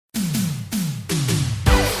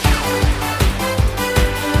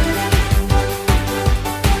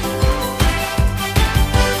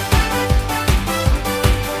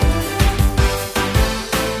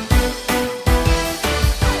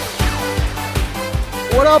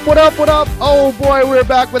What up, what up, what up? Oh boy, we're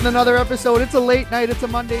back with another episode. It's a late night. It's a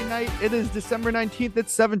Monday night. It is December 19th.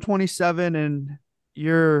 It's 7:27 and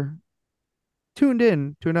you're tuned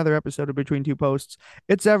in to another episode of Between Two Posts.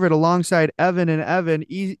 It's Everett alongside Evan and Evan.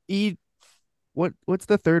 What's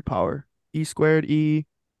the third power? E squared, E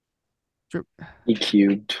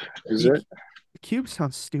cubed, is E it? cube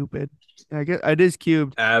sounds stupid. I guess it is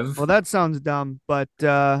cubed. Ev. Well, that sounds dumb, but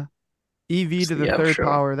EV It's to the the F third show.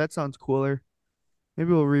 power. That sounds cooler.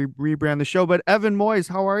 Maybe we'll rebrand the show. But Evan Moyes,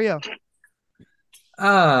 how are you?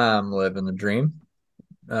 I'm living the dream.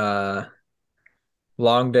 Uh,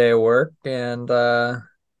 Long day of work, and now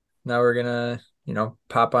we're gonna,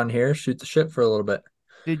 pop on here, shoot the shit for a little bit.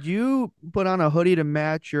 Did you put on a hoodie to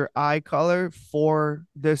match your eye color for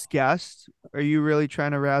this guest? Are you really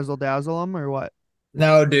trying to razzle dazzle them or what?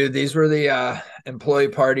 No, dude, these were the employee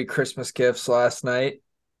party Christmas gifts last night.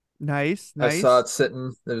 Nice, I saw nice. it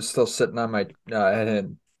sitting. It was still sitting on my. I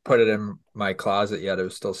hadn't put it in my closet yet. It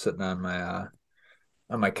was still sitting on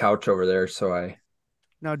my couch over there. So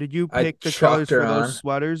Now, did you I pick the colors chucked her for those on.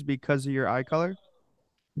 sweaters because of your eye color?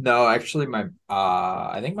 No, actually, my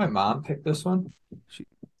I think my mom picked this one. She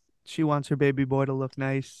she wants her baby boy to look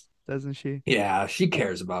nice, doesn't she? Yeah, she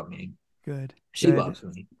cares about me. Good, She good. loves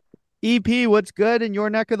me. EP, what's good in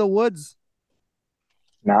your neck of the woods?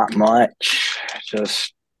 Not much.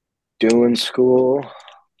 Just doing school,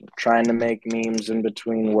 trying to make memes in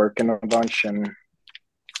between working a bunch and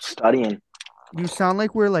studying. You sound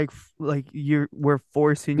like we're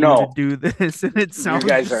forcing you to No, do this, and it you sounds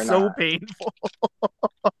guys are so not. painful.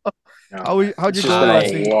 No, How'd it's your just goalie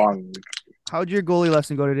been lesson? a long. How'd your goalie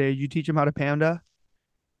lesson go today? Did you teach him how to panda?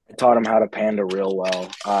 I taught him how to panda real well.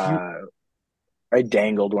 You I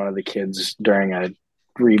dangled one of the kids during a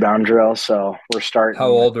rebound drill, so we're How starting with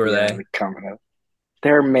old were they? the coming up.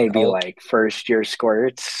 They're maybe How, like first year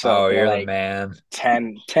squirts, so oh, they're you're the like man.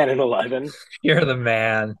 10 and 11. You're the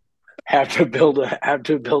man. Have to build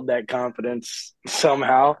that confidence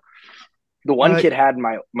somehow. The one uh kid had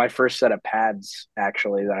my first set of pads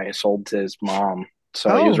actually that I sold to his mom.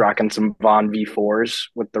 So he was oh, rocking some Vaughn V4s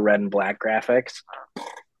with the red and black graphics.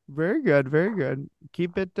 very good, very good.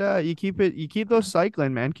 Keep it you keep those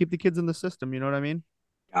cycling, man. Keep the kids in the system, you know what I mean?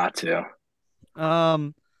 Got to.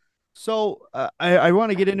 Um I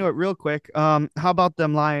want to get into it real quick. How about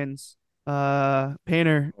them Lions? Oh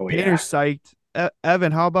Painter's yeah. psyched.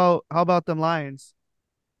 Evan, how about them Lions?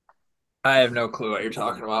 I have no clue what you're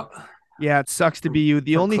talking about. Yeah, it sucks to be you.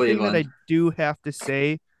 The From only thing that Cleveland. I do have to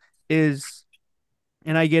say is,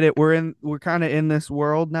 and I get it, we're kind of in this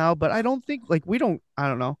world now, but I don't think like we don't I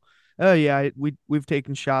don't know. Oh yeah, we've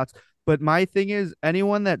taken shots, but my thing is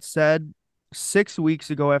anyone that said 6 weeks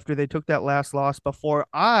ago after they took that last loss before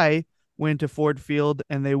I went to Ford Field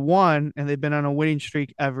and they won and they've been on a winning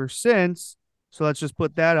streak ever since. So let's just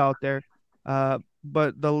put that out there.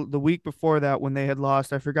 But the week before that when they had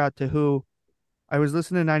lost, I forgot to who. I was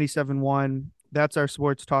listening to 97.1. That's our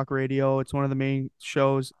sports talk radio. It's one of the main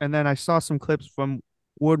shows. And then I saw some clips from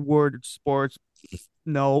Woodward Sports,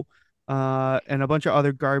 no, and a bunch of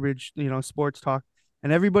other garbage, sports talk.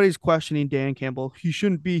 And everybody's questioning Dan Campbell. He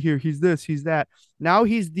shouldn't be here. He's this, he's that. Now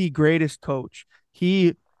he's the greatest coach.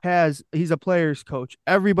 He's a player's coach.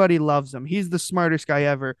 Everybody loves him. He's the smartest guy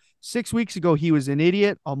ever. 6 weeks ago, he was an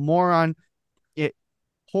idiot, a moron. It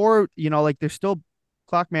poor, like there's still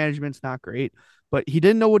clock management's not great, but he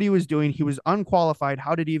didn't know what he was doing. He was unqualified.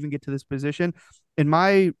 How did he even get to this position? In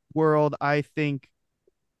my world, I think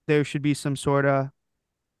there should be some sort of,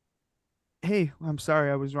 hey, I'm sorry,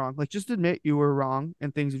 I was wrong. Like, just admit you were wrong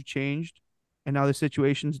and things have changed and now the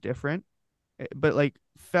situation's different. But like,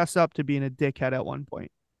 fess up to being a dickhead at one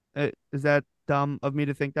point. Is that dumb of me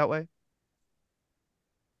to think that way?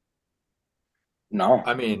 No.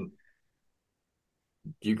 I mean,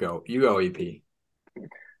 you go, EP.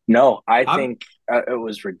 No, I I'm think it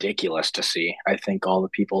was ridiculous to see. I think all the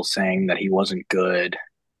people saying that he wasn't good,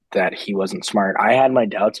 that he wasn't smart. I had my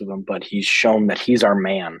doubts of him, but he's shown that he's our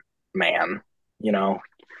man. You know,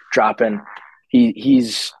 dropping.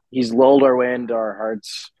 He's lulled our way into our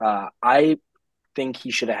hearts. I think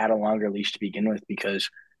he should have had a longer leash to begin with because,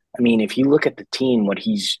 I mean, if you look at the team, what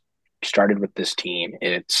he's started with this team,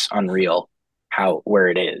 it's unreal how where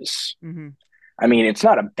it is. Mm-hmm. I mean, it's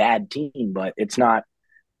not a bad team, but it's not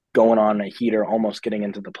going on a heater, almost getting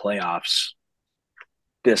into the playoffs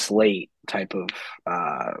this late type of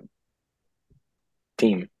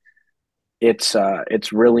team. It's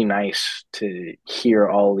really nice to hear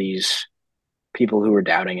all these people who were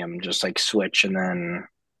doubting him just like switch, and then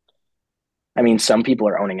I mean, some people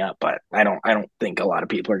are owning up, but I don't think a lot of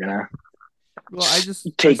people are gonna Well, I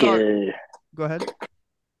take saw, it. go ahead.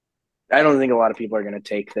 I don't think a lot of people are going to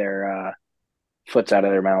take their foots out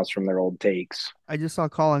of their mouths from their old takes. I just saw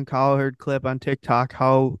Colin Cowherd clip on TikTok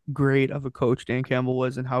how great of a coach Dan Campbell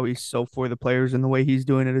was and how he's so for the players and the way he's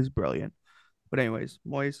doing it is brilliant. But anyways,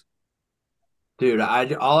 Moise, Dude,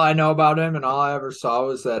 I all I know about him and all I ever saw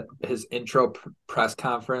was that his intro press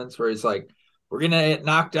conference where he's like, "We're gonna get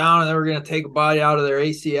knocked down and then we're gonna take a bite out of their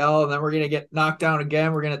ACL and then we're gonna get knocked down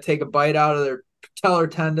again. We're gonna take a bite out of their patellar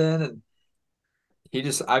tendon." And he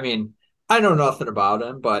just, I mean, I know nothing about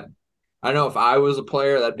him, but I know if I was a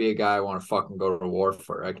player, that'd be a guy I want to fucking go to war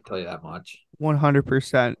for. I can tell you that much.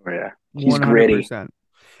 100%. Oh, yeah, he's gritty. 100%.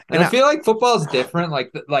 And And I feel like football is different.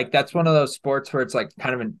 Like that's one of those sports where it's like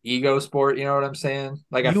kind of an ego sport. You know what I'm saying?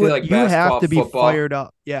 Like I feel like you have basketball, to be football, fired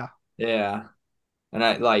up. Yeah. yeah. And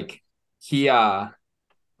I like he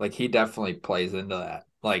definitely plays into that.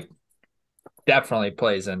 Like definitely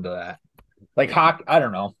plays into that. Like hockey, I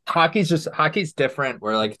don't know. Hockey's different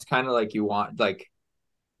where like it's kind of like you want like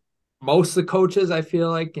most of the coaches I feel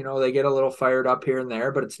like, they get a little fired up here and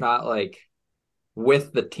there, but it's not like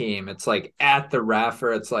with the team. It's like at the ref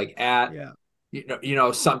or it's like at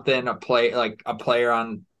Yeah. something a player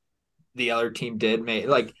on the other team did make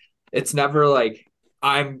like it's never like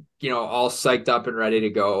I'm all psyched up and ready to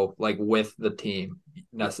go like with the team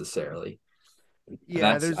necessarily. And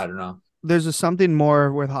Yeah, that's I don't know. there's a something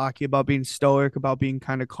more with hockey about being stoic, about being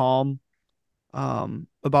kind of calm,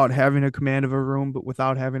 about having a command of a room, but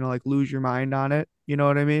without having to like lose your mind on it. You know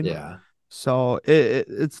what I mean? Yeah. So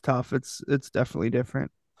it's tough. It's definitely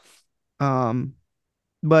different. Um,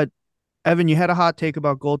 but Evan, you had a hot take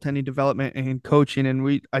about goaltending development and coaching,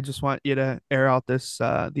 and I just want you to air out these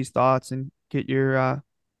thoughts and get your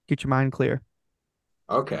mind clear.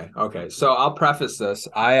 Okay. So I'll preface this.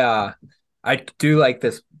 I do like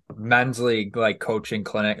this men's league like coaching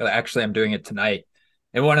clinic. Actually, I'm doing it tonight.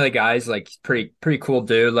 And one of the guys, like pretty cool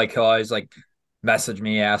dude. Like he'll always like message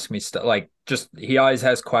me, ask me stuff. Like just he always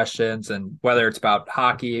has questions, and whether it's about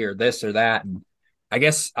hockey or this or that. And I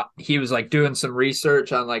guess he was like doing some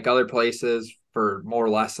research on like other places for more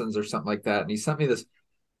lessons or something like that. And he sent me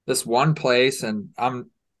this one place, and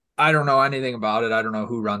I don't know anything about it. I don't know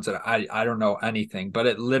who runs it. I don't know anything. But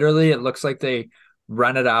it looks like they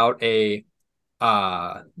rented out a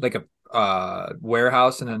like a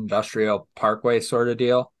warehouse and industrial parkway sort of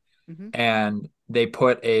deal, Mm-hmm. and they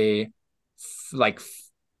put a like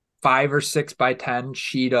 5 or 6 by 10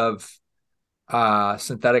 sheet of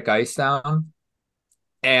synthetic ice down,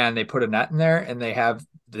 and they put a net in there, and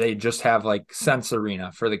they just have like Sense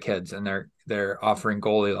Arena for the kids, and they're offering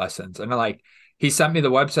goalie lessons. And like he sent me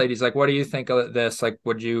the website. He's like, "What do you think of this? Like,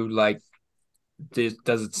 would you like?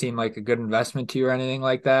 Does it seem like a good investment to you or anything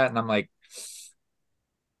like that?" And I'm like,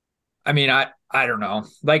 I mean, I don't know.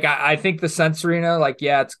 Like I think the Sense Arena, like,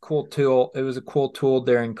 yeah, it's a cool tool. It was a cool tool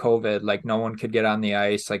during COVID. Like no one could get on the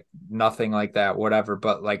ice, like nothing like that, whatever.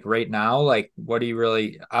 But like right now, like what do you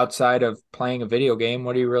really outside of playing a video game,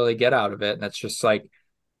 what do you really get out of it? And it's just like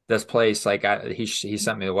this place, like he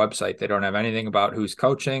sent me the website. They don't have anything about who's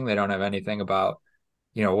coaching. They don't have anything about,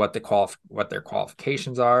 what their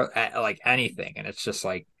qualifications are, like anything. And it's just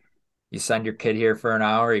like you send your kid here for an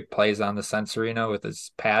hour, he plays on the Sense Arena with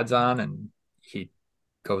his pads on, and he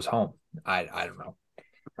goes home. I don't know.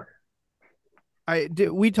 I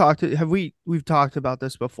did. We talked. We've talked about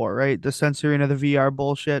this before, right? The sensory and the VR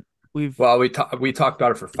bullshit. We've Well, we talked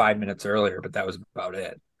about it for 5 minutes earlier, but that was about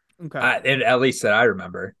it. Okay. At least that I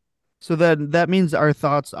remember. So then that means our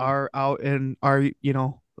thoughts are out in our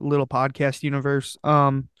little podcast universe.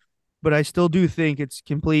 But I still do think it's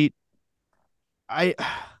complete. I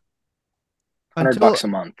 100 until bucks a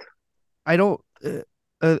month. I don't.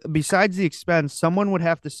 Besides the expense, someone would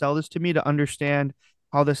have to sell this to me to understand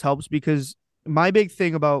how this helps. Because my big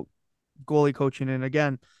thing about goalie coaching, and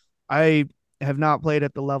again, I have not played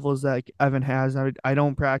at the levels that Evan has. I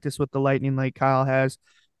don't practice with the Lightning like Kyle has.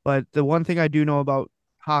 But the one thing I do know about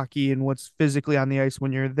hockey and what's physically on the ice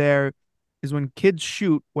when you're there is when kids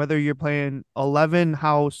shoot, whether you're playing 11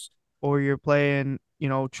 house or you're playing,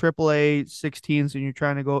 AAA 16s and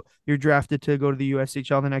you're drafted to go to the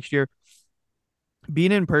USHL the next year,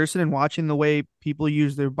 being in person and watching the way people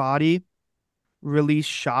use their body, release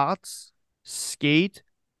shots, skate,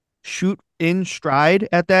 shoot in stride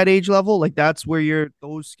at that age level, like that's where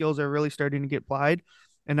those skills are really starting to get applied.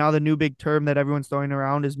 And now the new big term that everyone's throwing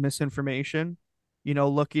around is misinformation.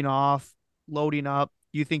 Looking off, loading up.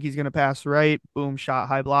 You think he's going to pass right? Boom, shot,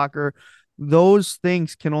 high blocker. Those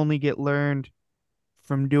things can only get learned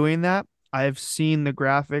from doing that. I have seen the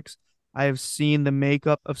graphics. I have seen the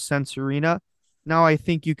makeup of Sense Arena. Now I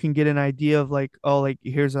think you can get an idea of like, oh, like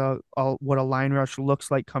here's what a line rush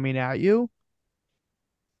looks like coming at you.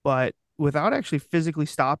 But without actually physically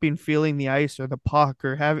stopping, feeling the ice or the puck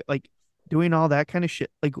or have like doing all that kind of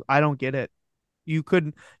shit. Like I don't get it. You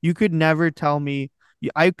could never tell me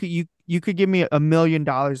you could give me $1 million.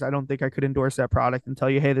 I don't think I could endorse that product and tell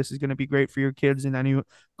you, hey, this is going to be great for your kids and any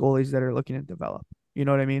goalies that are looking to develop. You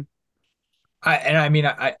know what I mean? I mean,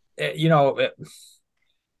 you know,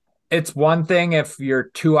 it's one thing if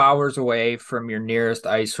you're 2 hours away from your nearest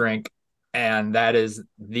ice rink and that is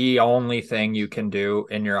the only thing you can do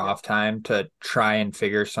in your Yeah. off time to try and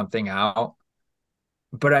figure something out.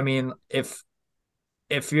 But I mean, if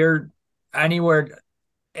you're anywhere,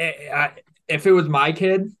 if it was my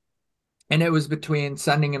kid and it was between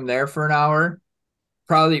sending him there for an hour,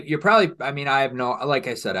 I mean, I have no, like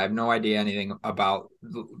I said, I have no idea anything about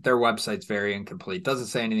their website's very incomplete. Doesn't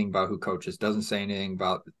say anything about who coaches, doesn't say anything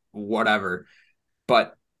about whatever.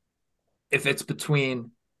 But if it's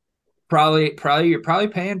between probably you're probably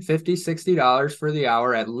paying $50-$60 for the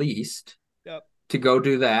hour at least Yep. to go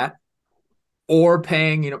do that, or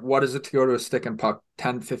paying, what is it to go to a stick and puck,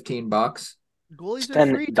 10-15 bucks. It's Goalies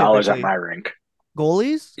are free $10 at typically. my rink.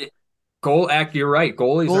 Goalies? You're right,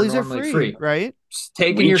 goalies are Goalies are normally free, free. right? Just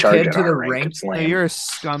taking We your charge kid at to the our rink. rink. It's No, lame. you're a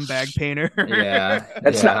scumbag painter. Yeah,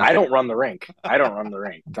 That's not. yeah. I don't run the rink. I don't run the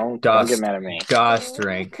rink. Don't get mad at me. Dust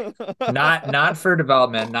rink. Not for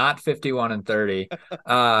development, not 51 and 30.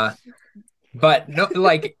 But no,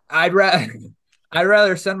 like I'd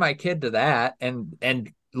rather send my kid to that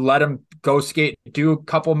and let him go skate, do a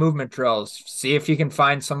couple movement drills, see if you can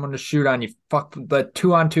find someone to shoot on you. Fuck the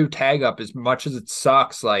 2-on-2 tag up, as much as it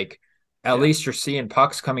sucks. Like at Yeah. least you're seeing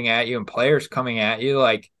pucks coming at you and players coming at you.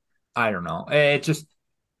 Like I don't know. It just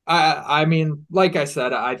I mean, like I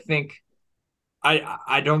said, I think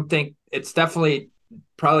I don't think it's definitely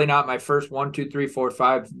probably not my first one, two, three, four,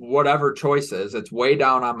 five, whatever choices. It's way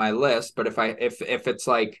down on my list. But if it's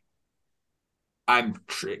like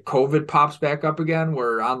COVID pops back up again,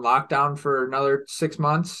 we're on lockdown for another 6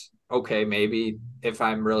 months. Okay, maybe if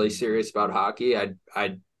I'm really serious about hockey,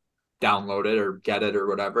 I'd download it or get it or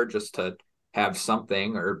whatever just to have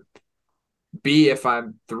something. Or B, if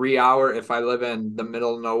if I live in the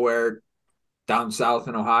middle of nowhere down south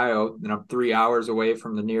in Ohio, and I'm 3 hours away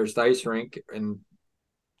from the nearest ice rink, and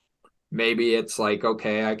maybe it's like,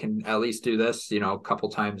 okay, I can at least do this, a couple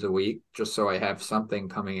times a week, just so I have something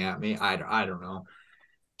coming at me. I don't know.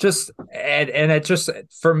 Just and it just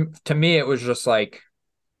to me it was just like,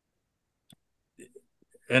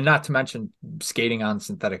 and not to mention skating on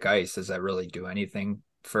synthetic ice. Does that really do anything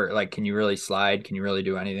for, like, can you really slide? Can you really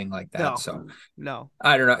do anything like that? No, So no.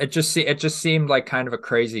 I don't know. It just seemed like kind of a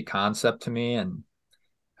crazy concept to me, and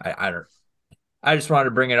I don't. I just wanted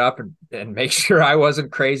to bring it up and make sure I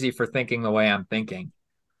wasn't crazy for thinking the way I'm thinking.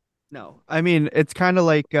 No. I mean, it's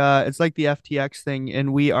like the FTX thing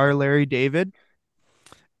and We Are Larry David.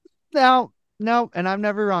 No, no, and I'm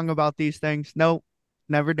never wrong about these things. No,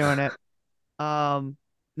 never doing it. Um,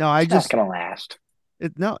 no, I It's not just gonna last.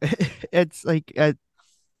 no, it's like I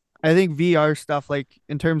think VR stuff, like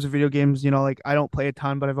in terms of video games, like I don't play a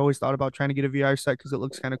ton, but I've always thought about trying to get a VR set because it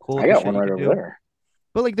looks kind of cool with I the got shit one you right can over do. there.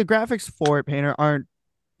 But like the graphics for it, Painter, aren't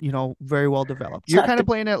very well developed. It's You're not kind of the.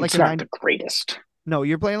 playing it like It's a not nine. the greatest. No,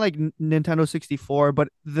 you're playing like Nintendo 64, but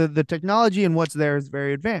the technology and what's there is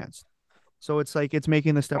very advanced. So it's like it's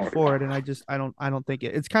making the step Oh, forward, and I don't think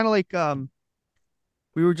it. It's kind of like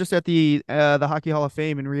we were just at the Hockey Hall of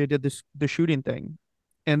Fame and Rhea did the shooting thing,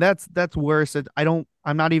 and that's worse.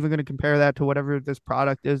 I'm not even going to compare that to whatever this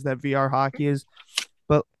product is that VR hockey is,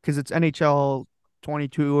 but because it's NHL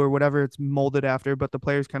 22 or whatever it's molded after, but the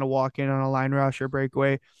players kind of walk in on a line rush or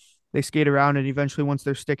breakaway, they skate around, and eventually once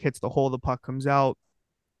their stick hits the hole, the puck comes out.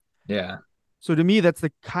 Yeah. So to me, that's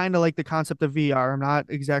the kind of like the concept of VR. I'm not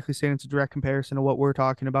exactly saying it's a direct comparison to what we're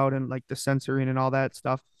talking about and like the censoring and all that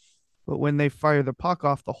stuff. But when they fire the puck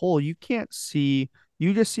off the hole, you can't see,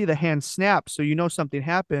 you just see the hand snap. So you know something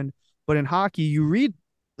happened. But in hockey, you read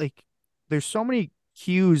like there's so many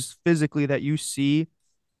cues physically that you see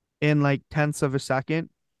in like tenths of a second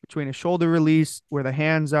between a shoulder release, where the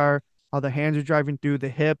hands are, how the hands are driving through the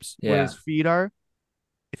hips, where Yeah. his feet are.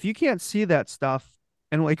 If you can't see that stuff,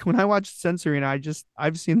 and like when I watch censoring,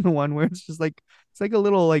 I've seen the one where it's like a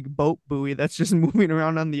little like boat buoy that's just moving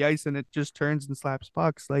around on the ice and it just turns and slaps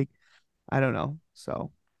pucks. Like I don't know.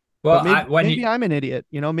 So, but Well, I when maybe you I'm an idiot.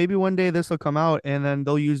 Maybe one day this will come out and then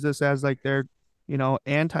they'll use this as like their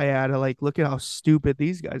anti-ad. Like look at how stupid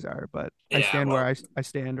these guys are. But I Yeah, stand where well, I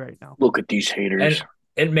stand right now. look at these haters.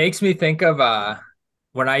 and it makes me think of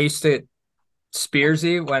when I used to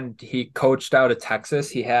Spearsy, when he coached out of Texas,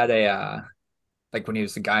 he had a like when he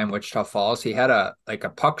was the guy in Wichita Falls, he had a like a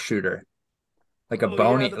puck shooter. like a Oh yeah,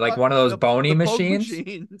 bony, like one of those bony the poke machines.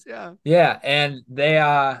 machines. Yeah. Yeah, and they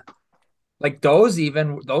like those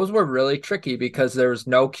were really tricky because there was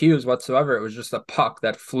no cues whatsoever. It was just a puck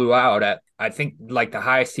that flew out at, I think like the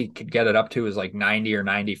highest he could get it up to was like 90 or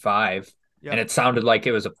 95. And Yep. it sounded like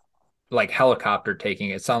it was a like helicopter taking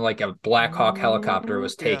it. It sounded like a Black Hawk helicopter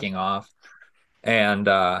was Yeah. taking off. And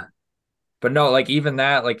but no, like even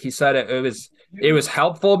that, like he said, it was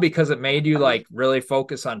helpful because it made you like really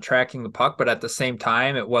focus on tracking the puck, but at the same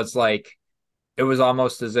time, it was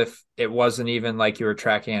almost as if it wasn't even like you were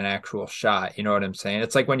tracking an actual shot. You know what I'm saying?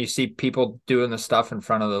 It's like when you see people doing the stuff in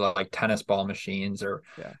front of the like tennis ball machines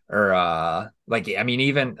Yeah. or like I mean,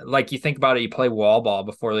 even like you think about it, you play wall ball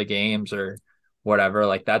before the games or whatever.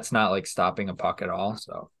 Like that's not like stopping a puck at all.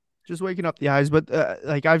 So Just waking up the eyes. But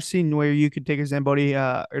like I've seen where you could take a Zamboni,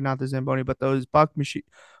 or not the Zamboni, but those puck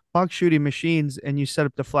shooting machines, and you set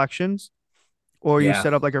up deflections, or you yeah.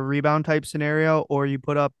 set up like a rebound type scenario, or you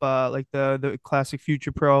put up like the classic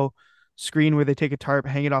Future Pro screen where they take a tarp,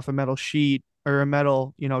 hang it off a metal sheet or a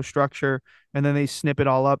metal, structure, and then they snip it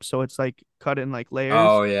all up so it's like cut in like layers.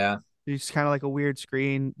 Oh yeah. It's kind of like a weird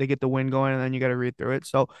screen. They get the wind going, and then you got to read through it.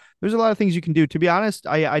 So there's a lot of things you can do. To be honest,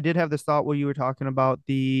 I did have this thought while you were talking about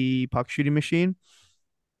the puck shooting machine,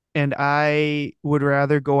 and I would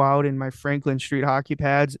rather go out in my Franklin Street hockey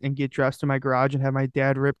pads and get dressed in my garage and have my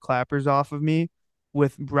dad rip clappers off of me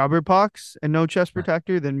with rubber pucks and no chest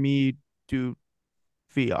protector than me do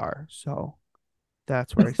VR. So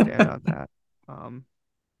that's where I stand on that. Um,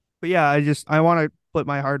 but yeah, I want to put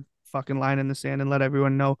my hard fucking line in the sand and let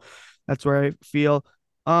everyone know that's where I feel.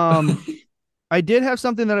 Um, I did have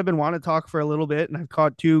something that I've been wanting to talk for a little bit, and I've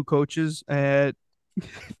caught two coaches that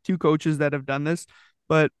have done this.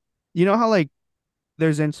 But you know how like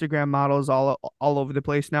there's Instagram models all over the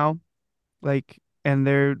place now, like, and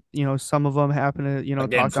they're some of them happen to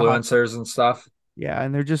Like talk to hot, influencers and stuff. yeah,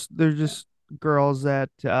 and they're just girls that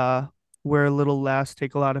wear a little less,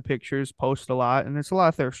 take a lot of pictures, post a lot, and it's a lot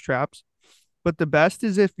of thirst traps. But the best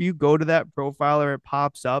is if you go to that profile or it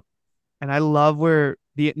pops up, and I love where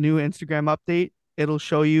the new Instagram update, it'll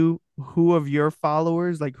show you who of your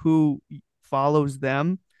followers, like who follows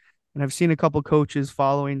them. And I've seen a couple coaches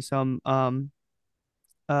following some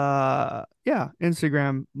yeah,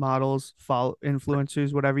 Instagram models, follow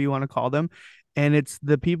influencers, whatever you want to call them. And it's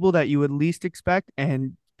the people that you would least expect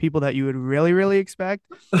and people that you would really, really expect.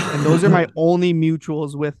 And those are my only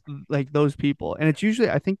mutuals with like those people. And it's usually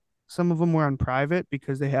I think some of them were on private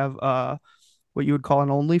because they have what you would call an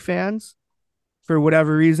OnlyFans. For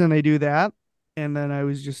whatever reason, they do that. And then I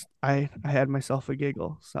was just I had myself a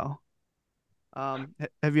giggle. So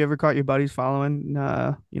have you ever caught your buddies following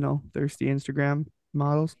thirsty Instagram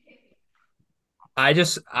models?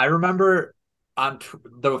 I remember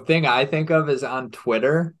the thing I think of is on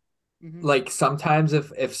Twitter. Mm-hmm. Like sometimes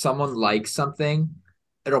if someone likes something,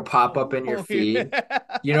 it'll pop up in your Oh, feed. yeah.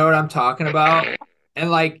 You know what I'm talking about? And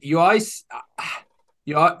like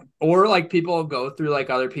or like people go through like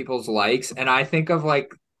other people's likes, and I think of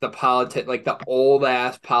like like the old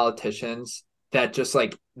ass politicians that just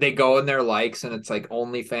like they go in their likes and it's like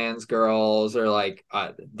OnlyFans girls or like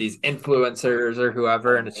these influencers or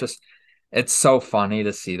whoever, and it's so funny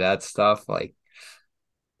to see that stuff. Like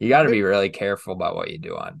you got to be really careful about what you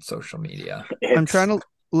do on social media. I'm It's trying to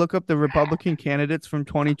look up the Republican candidates from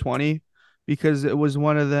 2020 because it was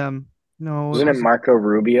one of them. No, it Isn't it was Marco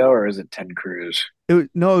Rubio or is it Ted Cruz?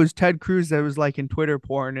 no, it was Ted Cruz that was like in Twitter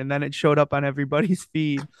porn, and then it showed up on everybody's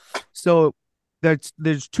feed. So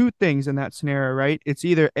there's two things in that scenario, right? It's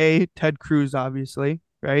either A, Ted Cruz, obviously,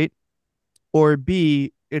 right? Or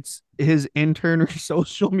B, it's his intern or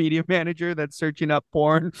social media manager that's searching up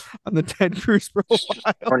porn on the Ted Cruz profile.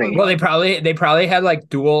 Well, Horny. they probably had like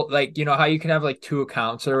dual, like you know how you can have like two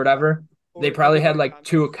accounts or whatever. They Or probably had everybody like on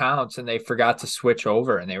two this. accounts and they forgot to switch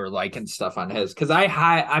over and they were liking stuff on his. Because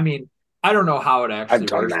I mean, I don't know how it I've actually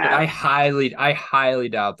done works, but that. I highly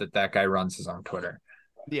doubt that guy runs his own Twitter.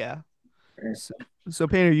 Yeah. So, so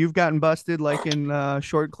Painter, you've gotten busted like in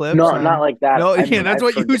short clips No, not on. like that. No, I yeah, mean, that's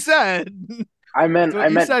what you said. That's I what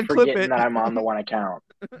you meant said. Clip forgetting it. that I'm on the one account.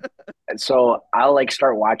 And so I'll like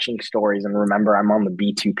start watching stories and remember I'm on the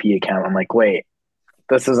B2P account. I'm like, wait,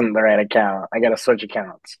 this isn't the right account. I gotta switch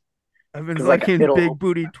accounts. I've been Because like fucking it'll big open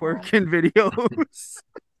booty my phone. twerking videos.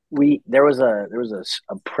 There was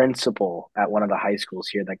a principal at one of the high schools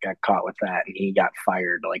here that got caught with that, and he got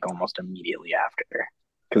fired like almost immediately after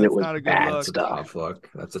because it That's was not a good bad look. That's a stuff. tough look.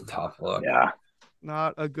 That's a tough look. Yeah,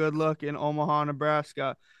 Not a good look in Omaha,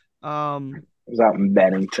 Nebraska. it was out in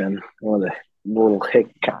Bennington, one of the little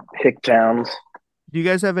hick towns. Do you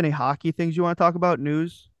guys have any hockey things you want to talk about?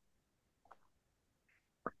 News?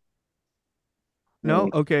 No?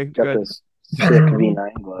 And Okay, got good. this sick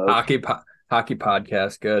V9 glove. Hockey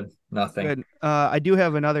podcast. Good. Nothing. Good. I do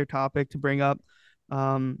have another topic to bring up.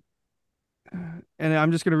 Um, and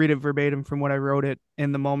I'm just going to read it verbatim from what I wrote it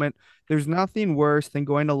in the moment. There's nothing worse than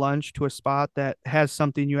going to lunch to a spot that has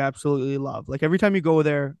something you absolutely love. Like every time you go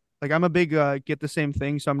there, like I'm a big get the same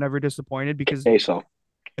thing, so I'm never disappointed because Queso.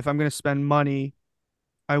 if I'm going to spend money,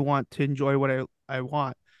 I want to enjoy what I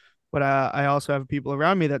want. But I also have people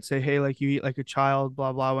around me that say, hey, like you eat like a child,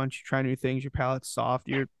 blah, blah. Why don't you try new things? Your palate's soft.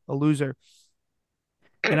 You're a loser.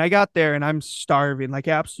 And I got there and I'm starving, like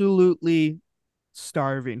absolutely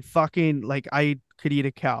starving. Fucking like I could eat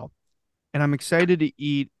a cow. And I'm excited to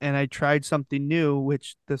eat. And I tried something new,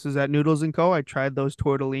 which this is at Noodles and Co. I tried those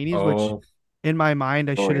tortellinis, which Oh, in my mind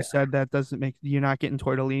I Oh should yeah. have said that doesn't make you're not getting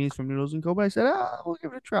tortellinis from Noodles and Co. But I said, we'll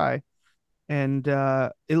give it a try. And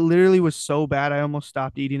it literally was so bad I almost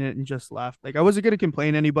stopped eating it and just left. Like I wasn't gonna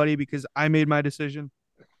complain to anybody because I made my decision.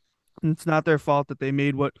 And it's not their fault that they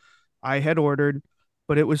made what I had ordered,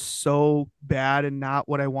 but it was so bad and not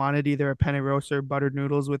what I wanted either. A penne roast or buttered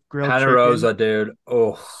noodles with grilled Pana chicken. Rosa, dude.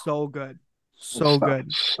 Oh, So good. This So stuff good.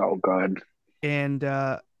 is so good. And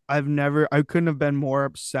I couldn't have been more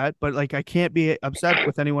upset, but like I can't be upset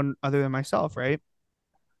with anyone other than myself, right?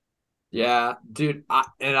 yeah, dude.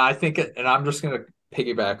 I think, and I'm just gonna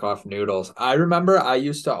piggyback off noodles. I remember I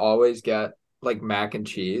used to always get like mac and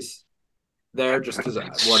cheese there just because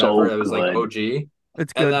whatever So it was like good. OG.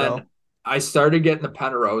 It's And good though. then I started getting the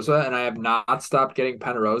Panerosa, and I have not stopped getting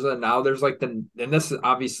Panerosa. And now there's like and this is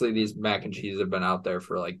obviously these mac and cheese have been out there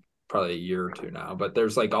for like probably a year or two now, but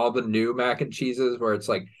there's like all the new mac and cheeses where it's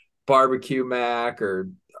like barbecue mac or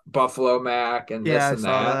buffalo mac and Yeah, this I and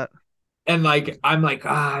saw that. that. And like I'm like,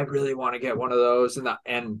 I really want to get one of those,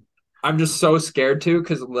 and I'm just so scared to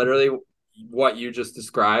because literally what you just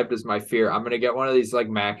described is my fear. I'm gonna get one of these like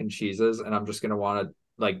mac and cheeses, and I'm just gonna want to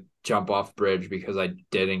like jump off bridge because I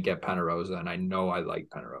didn't get Panerosa, and I know I like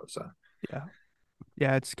Panerosa. Yeah.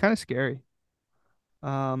 Yeah, it's kind of scary.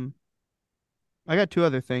 Um, I got two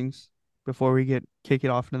other things before we get kick it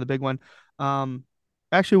off into the big one. Um,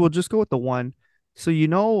 actually, we'll just go with the one. So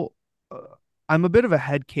uh, I'm a bit of a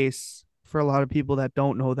head case for a lot of people that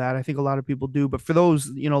don't know that. I think a lot of people do, but for those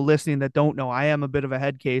listening that don't know, I am a bit of a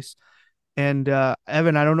head case. And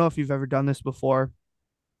Evan, I don't know if you've ever done this before,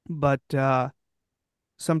 but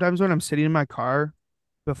sometimes when I'm sitting in my car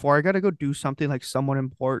before I got to go do something like somewhat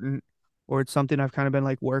important, or it's something I've kind of been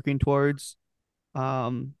like working towards.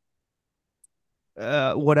 Um,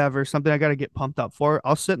 whatever, something I got to get pumped up for.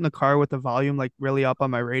 I'll sit in the car with the volume like really up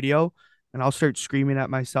on my radio and I'll start screaming at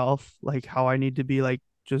myself like how I need to be like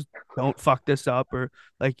just don't fuck this up or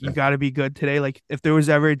like you got to be good today. Like if there was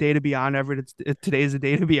ever a day to be on, today's a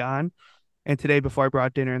day to be on. And today before I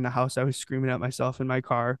brought dinner in the house, I was screaming at myself in my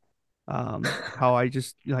car. How I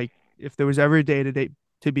just like if there was ever a day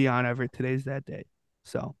to be on ever, today's that day.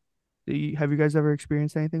 So, have you guys ever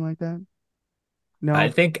experienced anything like that? I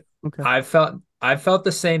No. think Okay. I felt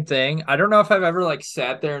the same thing. I don't know if I've ever like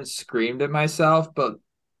sat there and screamed at myself, but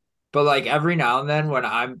like every now and then when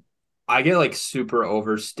I get like super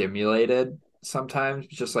overstimulated sometimes,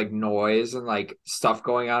 just like noise and like stuff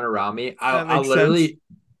going on around me. That makes sense.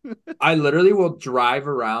 I literally will drive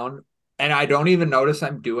around and I don't even notice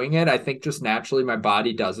I'm doing it. I think just naturally my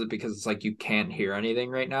body does it because it's like you can't hear anything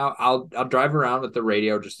right now. I'll drive around with the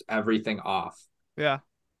radio just everything off. Yeah.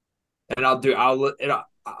 And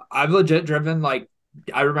I've legit driven like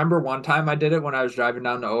I remember one time I did it when I was driving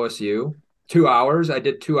down to OSU. 2 hours. I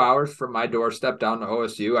did 2 hours from my doorstep down to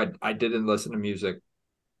OSU. I didn't listen to music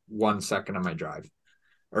 1 second of my drive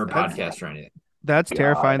or That's podcast or anything. that's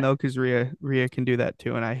terrifying God. though, because Rhea can do that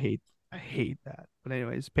too, and I hate that. But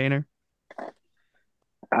anyways, Painter.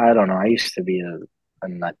 I don't know. I used to be a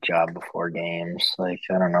nut job before games. Like,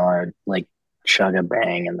 I don't know. I'd like chug a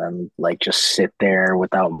bang and then like just sit there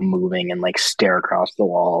without moving and like stare across the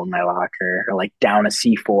wall in my locker or like down a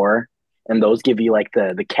C4. And those give you like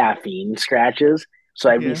the caffeine scratches. So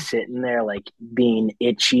I'd be Yeah, sitting there like being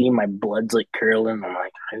itchy. My blood's like curling. I'm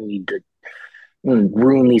like, I need to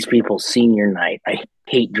ruin these people's senior night. I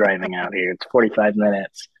hate driving out here. It's 45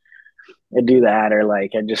 minutes. I do that, or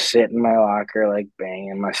like I just sit in my locker, like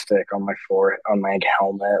banging my stick on my on my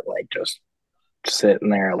helmet, like just sitting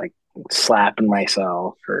there, like slapping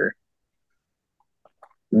myself. Or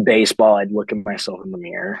baseball, I'd look at myself in the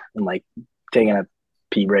mirror and like taking a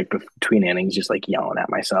pee break between innings, just like yelling at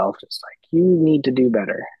myself, just like you need to do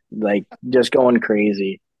better, like just going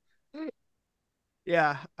crazy.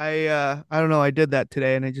 yeah. I don't know. I did that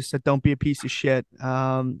today, and I just said, "Don't be a piece of shit."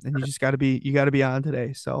 And you got to be on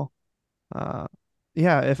today. So, uh,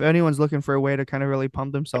 yeah, if anyone's looking for a way to kind of really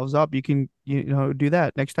pump themselves up, you can, do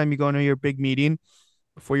that. Next time you go into your big meeting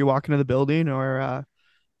before you walk into the building, or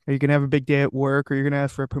you're gonna have a big day at work, or you're gonna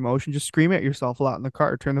ask for a promotion, just scream at yourself a lot in the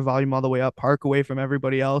car, turn the volume all the way up, park away from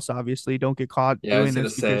everybody else. Obviously, don't get caught Yeah, I was doing gonna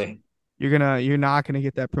this because say. you're not gonna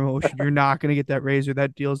get that promotion. You're not gonna get that raise, or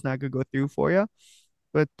that deal's not gonna go through for you.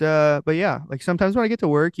 But yeah, like sometimes when I get to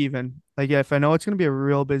work, even like yeah, if I know it's gonna be a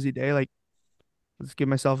real busy day, like let's give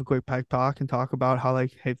myself a quick pep talk and talk about how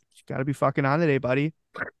like, hey, you gotta be fucking on today, buddy.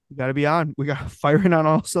 You gotta be on. We got firing on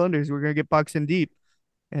all cylinders. We're gonna get bucks in deep.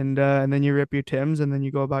 And then you rip your Tims and then you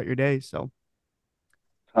go about your day. So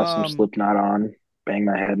Have some um Slipknot on, bang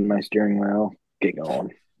my head in my steering wheel, get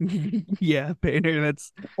going. yeah, Painter,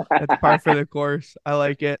 that's par for the course. I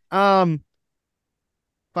like it. Final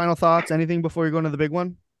thoughts, anything before you go into the big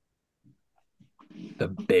one? The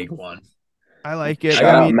big one. I like it. I I Shout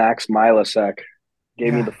out got mean, Max Milasek.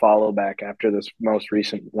 Gave me yeah. the follow back after this most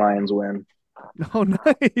recent Lions win. Oh,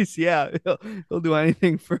 nice. Yeah, he'll do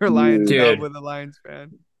anything for Lions Huge. Dub dude. with a Lions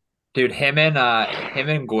fan. Dude, him and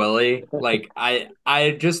Gwilly, like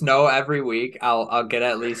I just know every week I'll get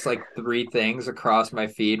at least like three things across my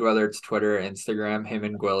feed, whether it's Twitter or Instagram, him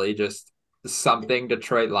and Gwilly, just something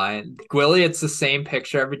Detroit Lion. Gwilly, it's the same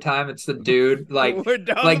picture every time. It's the dude We're down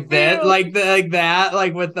the like that, field. like that,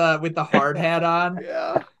 like with the hard hat on.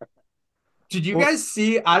 Yeah. Did you Well, guys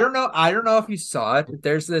see? I don't know if you saw it.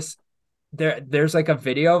 There's like a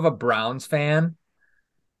video of a Browns fan,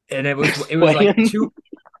 and it was like Playing.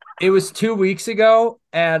 2 weeks ago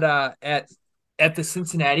at the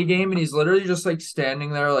Cincinnati game, and he's literally just like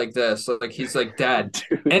standing there like this, like he's like dead.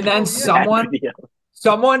 Dude, And then oh yeah. that video.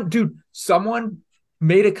 someone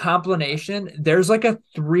made a compilation. There's like a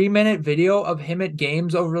 3-minute video of him at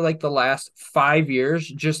games over like the last 5 years,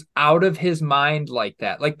 just out of his mind like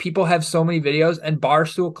that. Like people have so many videos, and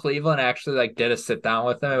Barstool Cleveland actually like did a sit down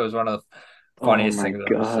with him. It was one of the Oh funniest my things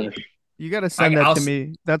I've ever seen. God. You got to I, send that I'll to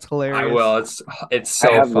me. That's I hilarious. will. It's I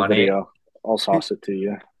so have the funny. video. I'll sauce it to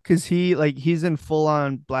you. Because he's in full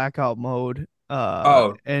on blackout mode.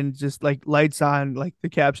 Oh, And just like lights on, like the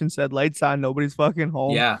caption said, lights on, nobody's fucking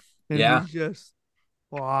home. yeah. And Yeah. he's just,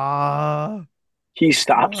 wow. He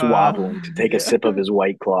stops Wow. wobbling to take a Yeah. sip of his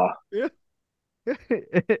White Claw. Yeah.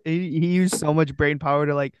 He used so much brain power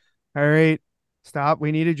to like, all right, stop.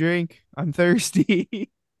 We need a drink. I'm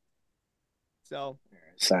thirsty. So,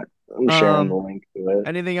 Sent. I'm sharing the um, link to it.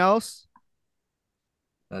 anything else?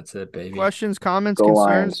 That's it, baby. Questions, comments, Go concerns,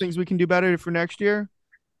 Lions. things we can do better for next year?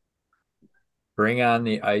 Bring on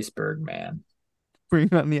the iceberg, man.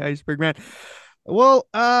 Bring on the iceberg, man. Well,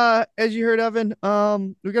 as you heard, Evan,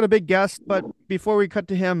 we got a big guest, but before we cut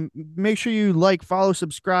to him, make sure you like, follow,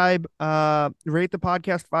 subscribe, rate the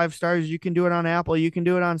podcast 5 stars. You can do it on Apple, you can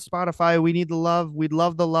do it on Spotify. We need the love. We'd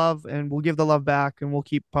love the love, and we'll give the love back, and we'll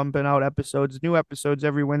keep pumping out new episodes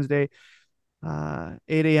every Wednesday, 8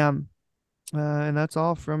 a.m. And that's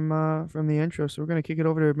all from the intro. So we're gonna kick it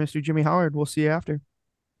over to Mr. Jimmy Howard. We'll see you after.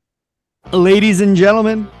 Ladies and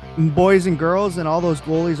gentlemen, boys and girls, and all those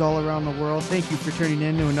goalies all around the world, thank you for tuning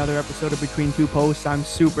in to another episode of Between Two Posts. I'm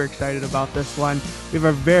super excited about this one. We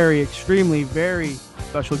have a extremely, very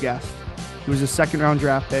special guest. He was a second-round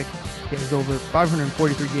draft pick. He has over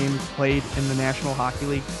 543 games played in the National Hockey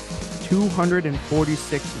League,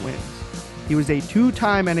 246 wins. He was a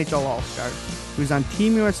two-time NHL All-Star. He was on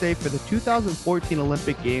Team USA for the 2014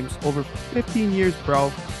 Olympic Games, over 15 years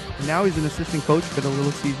pro, and now he's an assistant coach for the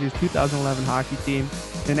Little Caesars 2011 hockey team,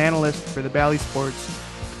 an analyst for the Bally Sports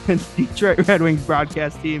and Detroit Red Wings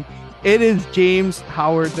broadcast team. It is James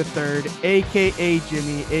Howard III, aka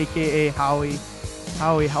Jimmy, aka Howie.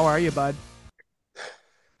 Howie, how are you, bud?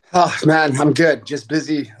 Oh man, I'm good. Just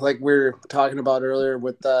busy, like we were talking about earlier,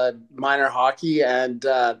 with minor hockey and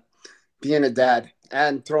being a dad,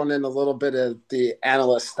 and throwing in a little bit of the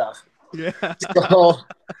analyst stuff. Yeah. So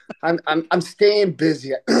I'm staying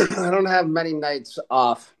busy. I don't have many nights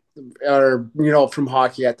off, or from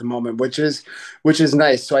hockey at the moment, which is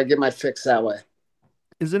nice. So I get my fix that way.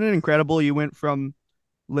 Isn't it incredible? You went from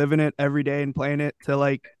living it every day and playing it to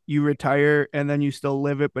like you retire and then you still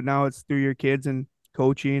live it, but now it's through your kids and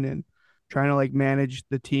coaching and trying to like manage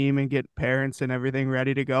the team and get parents and everything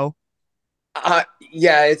ready to go.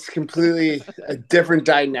 Yeah, it's completely a different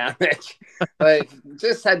dynamic. Like,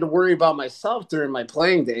 just had to worry about myself during my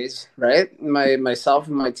playing days, right? Myself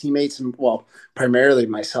and my teammates, and well, primarily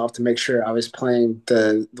myself, to make sure I was playing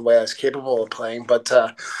the way I was capable of playing. But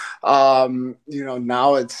now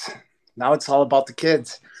it's all about the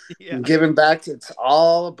kids. Yeah. Giving back, it's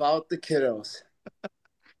all about the kiddos.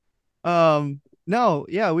 No,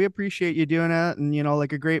 yeah, we appreciate you doing that. And,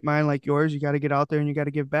 like a great mind like yours, you got to get out there and you got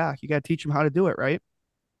to give back. You got to teach them how to do it, right?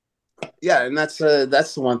 Yeah, and that's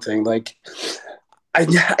the one thing. Like, I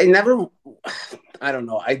never, I don't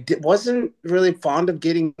know. Wasn't really fond of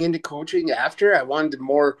getting into coaching after. I wanted to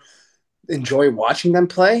more enjoy watching them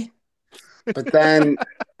play, but then,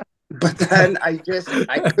 I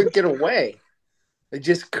couldn't get away. I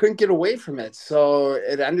just couldn't get away from it. So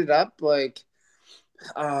it ended up like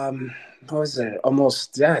what was it,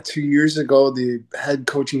 almost, yeah, 2 years ago, the head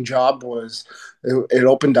coaching job it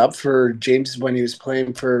opened up for James when he was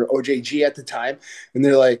playing for OJG at the time. And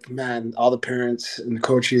they're like, man, all the parents and the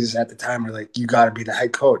coaches at the time were like, you got to be the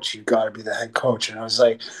head coach, you got to be the head coach. And I was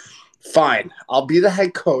like, fine, I'll be the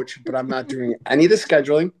head coach, but I'm not doing any of the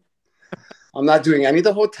scheduling, I'm not doing any of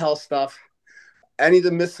the hotel stuff, any of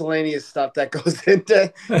the miscellaneous stuff that goes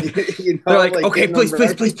into They're like, like okay, getting them please, please,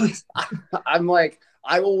 ready. please, please. I'm like,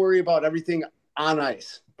 I will worry about everything on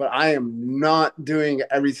ice, but I am not doing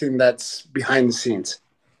everything that's behind the scenes.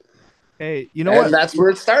 Hey, you know And what? that's where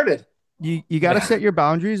it started. You got to Yeah. set your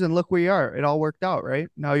boundaries and look where you are. It all worked out, right?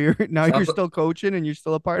 Now you're Sounds still coaching and you're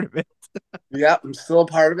still a part of it. Yeah, I'm still a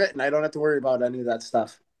part of it, and I don't have to worry about any of that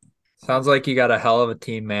stuff. sounds like you got a hell of a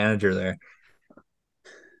team manager there.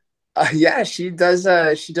 Yeah, she does.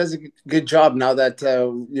 She does a good job now that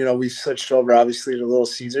we've switched over, obviously, to Little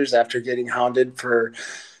Caesars after getting hounded for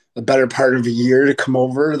the better part of a year to come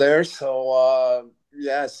over there. So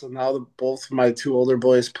yeah, so now both of my two older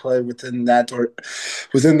boys play within that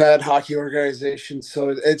hockey organization. So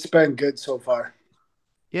it's been good so far.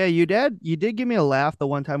 Yeah, you did give me a laugh the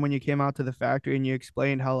one time when you came out to the factory and you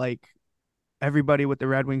explained how like everybody with the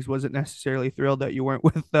Red Wings wasn't necessarily thrilled that you weren't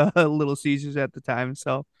with Little Caesars at the time.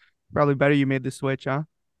 So probably better you made the switch, huh?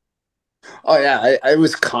 Oh yeah, I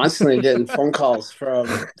was constantly getting phone calls from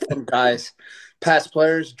guys, past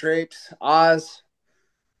players, Drapes, Oz,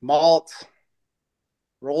 Malt,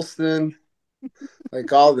 Rolston,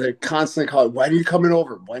 like all the constantly call. When are you coming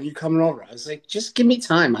over? When are you coming over? I was like, just give me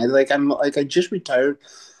time. I just retired.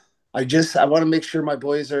 I want to make sure my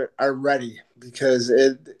boys are ready because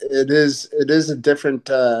it is a different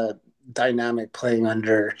dynamic playing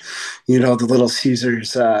under the Little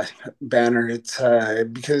Caesars banner. It's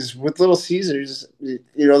because with Little Caesars,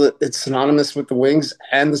 it's synonymous with the Wings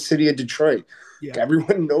and the city of Detroit. Yeah.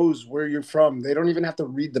 Everyone knows where you're from. They don't even have to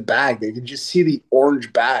read the bag. They can just see the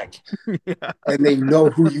orange bag Yeah. and they know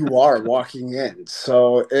who you are walking in.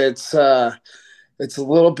 So it's a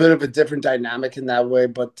little bit of a different dynamic in that way,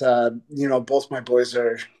 but both my boys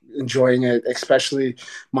are enjoying it, especially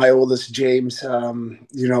my oldest James.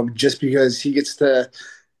 Just because he gets to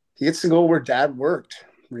go where Dad worked,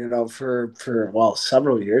 for well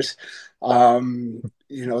several years,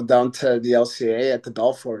 down to the LCA at the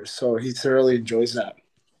Belfour. So he thoroughly enjoys that.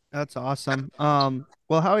 That's awesome.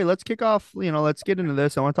 Well, Howie, let's kick off, let's get into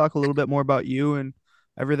this. I want to talk a little bit more about you and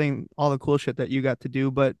everything, all the cool shit that you got to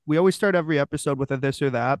do. But we always start every episode with a this or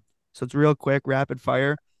that. So it's real quick, rapid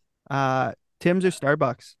fire. Uh, Tim's or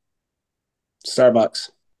Starbucks? Starbucks.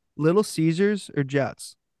 Little Caesars or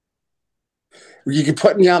Jets? You can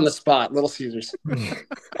put me on the spot, Little Caesars.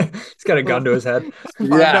 He's got a gun to his head.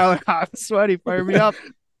 Yeah. $5 hot sweaty, fire me up.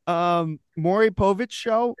 Maury Povich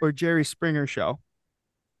show or Jerry Springer show?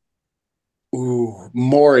 Ooh,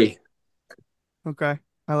 Maury. Okay,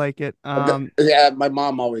 I like it. Yeah, my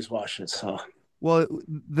mom always watched it. So Well,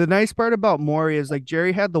 the nice part about Maury is like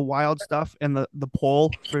Jerry had the wild stuff and the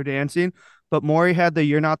pole for dancing, but Maury had the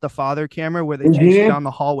 "You're Not the Father" camera where they chase you down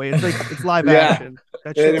the hallway. It's like it's live yeah, action.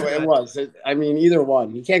 That shit's it good. was. I mean, either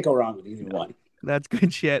one. You can't go wrong with either one. That's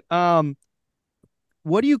good shit.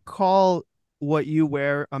 What do you call what you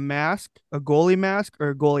wear? A mask, a goalie mask, or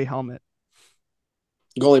a goalie helmet?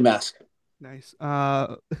 Goalie mask. Nice.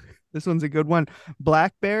 This one's a good one.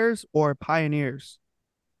 Black Bears or Pioneers?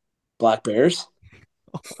 Black Bears.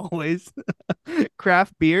 Always.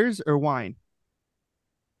 Craft beers or wine?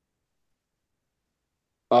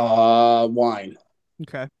 Wine.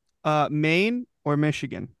 Okay. Maine or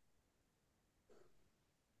Michigan?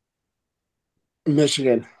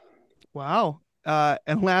 Michigan. Wow.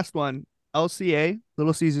 And last one, LCA,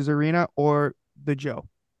 Little Caesars Arena, or the Joe?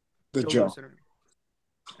 The Joe Joe. Louis Arena.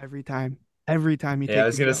 Every time you Yeah, I take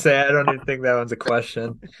was the gonna Joe. say I don't even think that one's a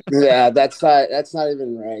question. Yeah, that's not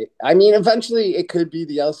even right. I mean, eventually it could be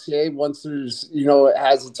the LCA once it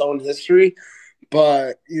has its own history,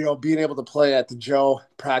 but being able to play at the Joe,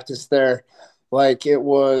 practice there, like it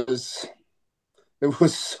was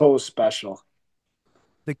so special.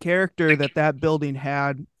 The character that building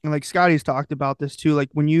had, and like Scotty's talked about this too. Like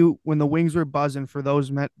when the Wings were buzzing for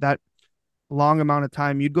that long amount of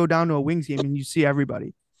time, you'd go down to a Wings game and you see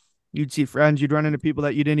everybody. you'd see friends, you'd run into people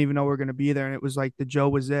that you didn't even know were going to be there, and it was like the Joe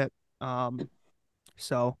was it.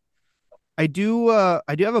 So I do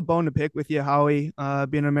have a bone to pick with you, Howie.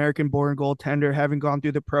 Being an American-born goaltender, having gone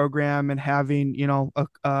through the program, and having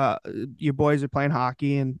your boys are playing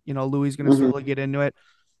hockey, and Louis going to Mhm. slowly get into it.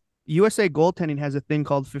 USA goaltending has a thing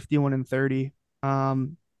called 51 and 30.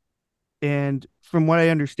 And from what I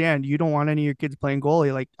understand, you don't want any of your kids playing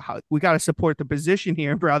goalie. Like, we got to support the position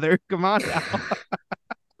here, brother. Come on now.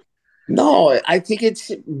 No, I think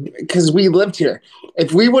it's because we lived here.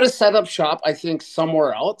 If we would have set up shop, I think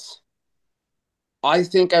somewhere else, I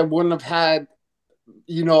think I wouldn't have had,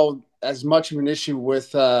 as much of an issue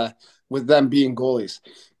with them being goalies.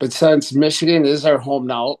 But since Michigan is our home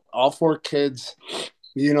now, all four kids,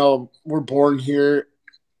 were born here.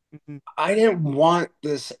 I didn't want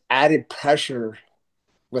this added pressure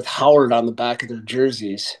with Howard on the back of their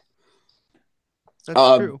jerseys,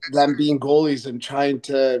 That's true. them being goalies and trying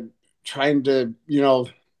to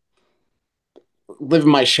live in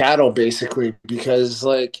my shadow basically, because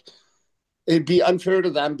like it'd be unfair to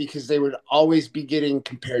them because they would always be getting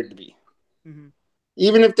compared to me. Mm-hmm.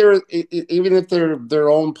 Even if they're their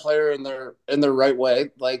own player in their right way,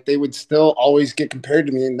 like they would still always get compared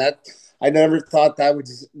to me, and that I never thought that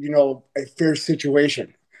was a fair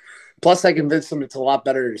situation. Plus, I convinced them it's a lot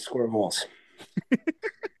better to score goals.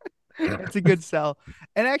 That's a good sell.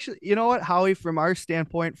 And actually, you know what, Howie, from our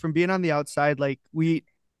standpoint, from being on the outside, like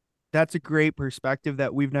that's a great perspective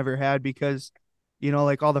that we've never had because,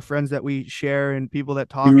 like all the friends that we share and people that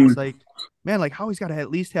talk, it's Mhm. like, man, like Howie's got to at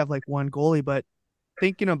least have like one goalie. But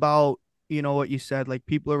thinking about, what you said, like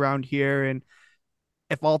people around here, and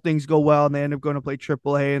if all things go well and they end up going to play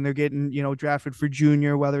AAA and they're getting, drafted for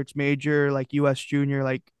junior, whether it's major, like US junior,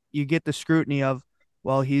 like you get the scrutiny of,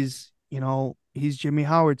 well, he's Jimmy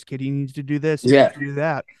Howard's kid. He needs to do this. He Yeah. needs to do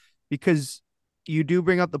that. Because you do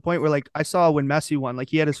bring up the point where, like, I saw when Messi won, like,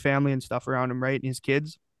 he had his family and stuff around him, right? And his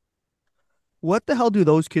kids. What the hell do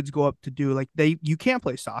those kids go up to do? Like, you can't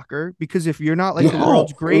play soccer because if you're not like the No,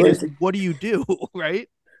 world's like, greatest, what do you do? Right?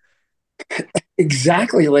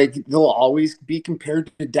 exactly. Like they'll always be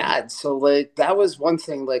compared to dad. So like that was one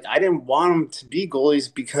thing. Like I didn't want them to be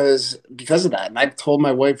goalies because of that. And I told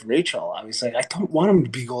my wife Rachel, I was like, I don't want them to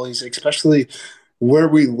be goalies, especially where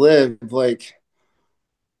we live. Like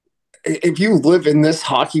if you live in this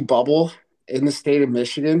hockey bubble in the state of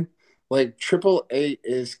Michigan, like Triple A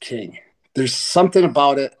is king. There's something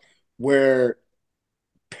about it where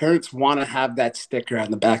parents want to have that sticker on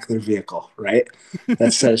the back of their vehicle, right?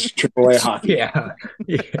 That says Triple A hockey. Yeah.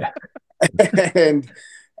 Yeah. and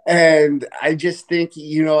and I just think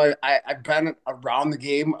I've been around the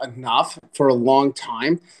game enough for a long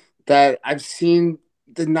time that I've seen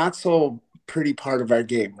the not so pretty part of our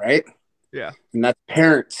game, right? Yeah. And that's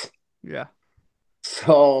parents. Yeah.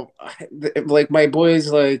 So like my boys,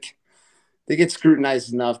 like they get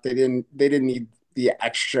scrutinized enough. They didn't need the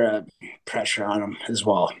extra pressure on them as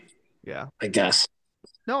well, Yeah. I guess.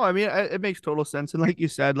 No, I mean, it makes total sense. And like you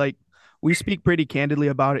said, like we speak pretty candidly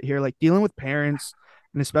about it here, like dealing with parents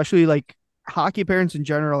and especially like hockey parents in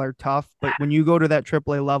general are tough. But when you go to that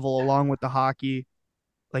AAA level along with the hockey,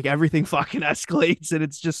 like everything fucking escalates and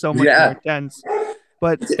it's just so much more Yeah. intense.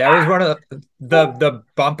 But That was one of the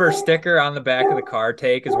bumper sticker on the back of the car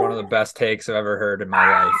take is one of the best takes I've ever heard in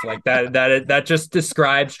my life. Like that just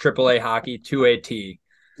describes AAA hockey to a T.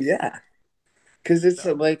 Yeah. Because it's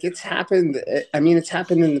like it's happened. I mean, it's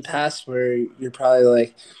happened in the past where you're probably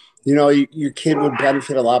like, your kid would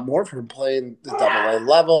benefit a lot more from playing the double A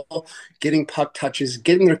level, getting puck touches,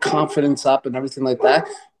 getting their confidence up, and everything like that.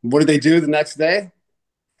 What do they do the next day?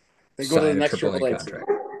 They go to the Sign a next AAA triple A team.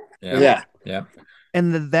 contract. Yeah. yep. Yeah. Yeah.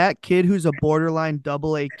 And that kid who's a borderline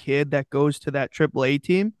AA kid that goes to that AAA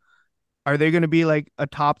team, are they going to be like a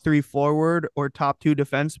top three forward or top two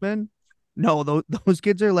defenseman? No, those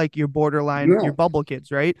kids are like your borderline, your No. bubble kids,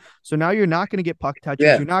 right? So now you're not going to get puck touches.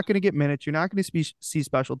 Yeah. You're not going to get minutes. You're not going to see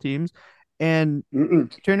special teams. And Mm-mm.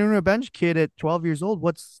 turning into a bench kid at 12 years old,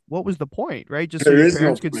 what was the point, right? Just so There your is no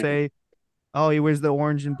parents could point. say, oh, he wears the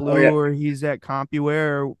orange and Oh blue, yeah. or he's at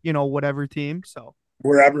CompuWare, or whatever team. So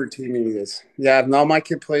Wherever team he is. Yeah. Now my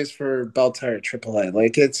kid plays for Bell Tire Triple A.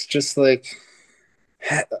 Like it's just like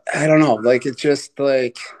I don't know. Like it's just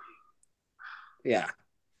like yeah.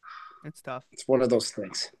 it's tough. It's one of those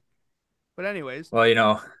things. But anyways,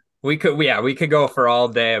 Well, we could go for all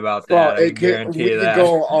day about Well, that. I can guarantee we you could that.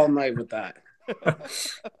 go all night with that.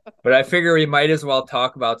 But I figure we might as well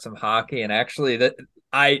talk about some hockey. And actually, that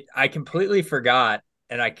I completely forgot,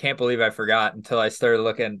 and I can't believe I forgot until I started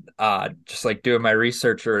looking, just like doing my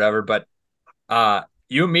research or whatever. But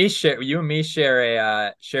you and me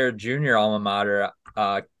share a junior alma mater.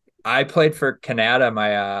 I played for Canada,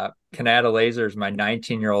 my Canada Lasers, my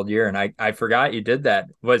 19-year-old year, and I forgot you did that.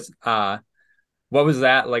 What was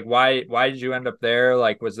that like? Why did you end up there?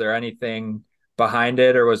 Like, was there anything behind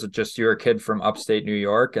it, or was it just you were a kid from upstate New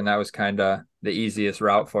York and that was kind of the easiest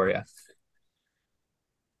route for you?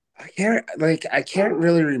 I can't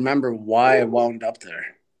really remember why I wound up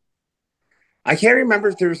there. I can't remember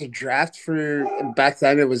if there was a draft for back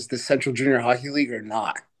then. It was the Central Junior Hockey League or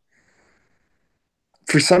not.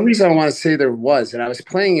 For some reason, I want to say there was, and I was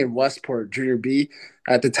playing in Westport Junior B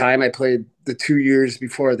at the time. I played the 2 years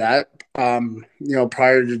before that.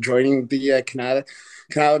 Prior to joining the Canada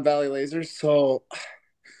Valley Lasers. So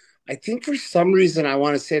I think for some reason I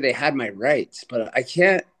want to say they had my rights, but I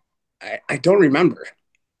can't. I don't remember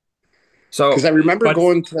because So, but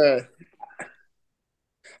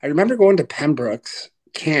I remember going to Pembroke's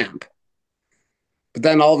camp, but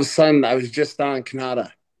then all of a sudden I was just on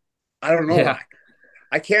Canada. I don't know yeah, why.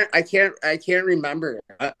 I can't remember.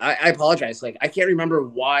 I apologize. Like I can't remember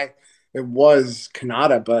why it was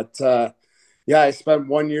Canada, but yeah, I spent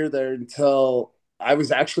 1 year there until I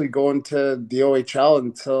was actually going to the OHL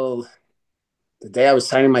until the day I was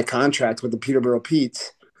signing my contract with the Peterborough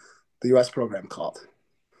Petes, the U.S. program called.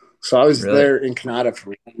 So I was really. there in Canada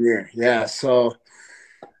for 1 year. Yeah. So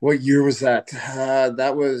what year was that?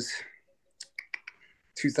 That was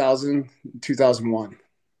 2000, 2001.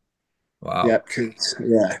 Wow. Yep.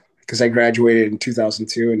 Because I graduated in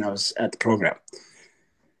 2002 and I was at the program.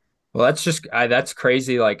 Well, that's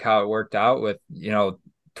crazy, like how it worked out with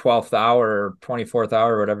 12th hour or 24th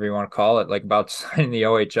hour, whatever you want to call it, like about signing the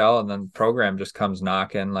OHL, and then the program just comes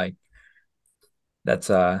knocking. Like that's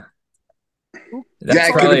Who, who Yeah, that's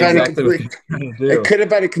it could called have probably you been a from? exactly what complete. you're trying to It do. could have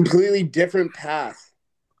been a completely different path.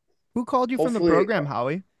 Who called you from the Hopefully, program,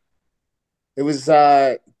 Howie? it was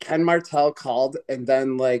Ken Martell called, and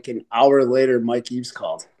then like an hour later, Mike Eves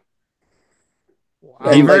called,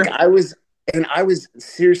 and Wow. like Beaver? I was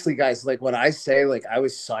seriously, guys. Like when I say like I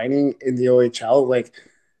was signing in the OHL, like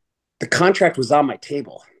the contract was on my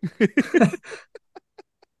table.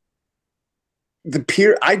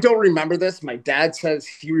 I don't remember this. My dad says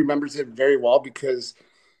he remembers it very well because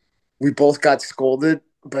we both got scolded,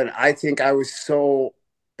 but I think I was so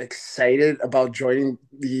excited about joining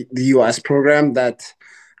the US program that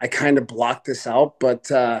I kind of blocked this out.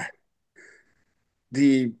 But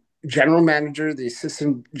the general manager, the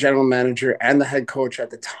assistant general manager, and the head coach at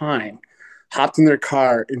the time hopped in their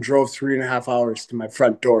car and drove 3.5 hours to my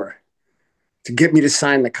front door to get me to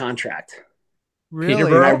sign the contract. And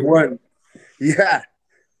Really? I Peterborough? won. Yeah.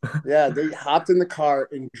 Yeah. They hopped in the car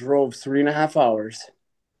and drove 3.5 hours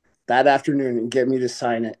that afternoon and get me to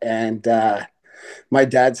sign it. And my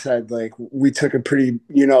dad said like we took a pretty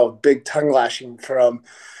big tongue lashing from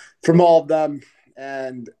all of them,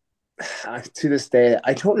 and to this day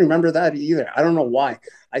I don't remember that either. I don't know why.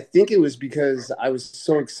 I think it was because I was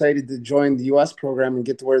so excited to join the US program and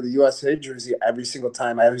get to wear the USA jersey every single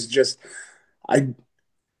time. I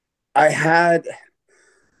I had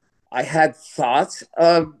I had thoughts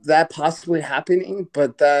of that possibly happening,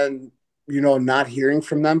 but then not hearing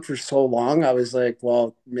from them for so long, I was like,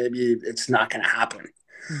 well, maybe it's not going to happen.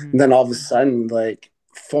 Hmm. And then all of a sudden, like,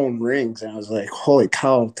 phone rings, and I was like, holy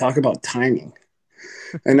cow, talk about timing.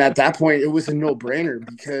 And at that point, it was a no brainer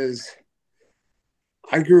because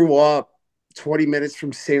I grew up 20 minutes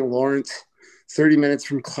from St. Lawrence, 30 minutes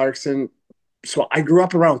from Clarkson. So I grew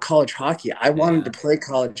up around college hockey. I wanted to Yeah. play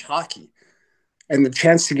college hockey. And the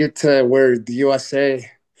chance to get to wear the USA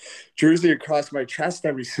jersey across my chest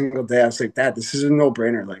every single day, I was like, Dad, this is a no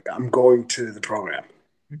brainer. Like, I'm going to the program.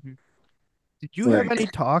 Hmm. Did you have Like, any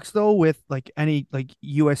talks though with like any like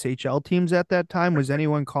USHL teams at that time? Was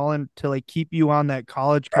anyone calling to like keep you on that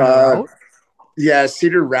college kind of uh, route? yeah,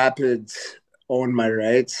 Cedar Rapids owned my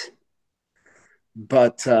rights,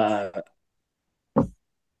 but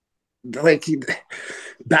like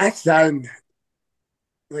back then,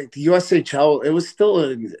 like the USHL, it was still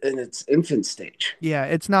in its infant stage. Yeah,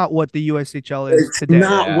 it's not what the USHL is It's today.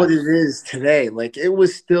 not Yeah. what it is today. Like it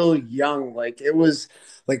was still young. Like it was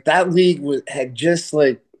like that league had just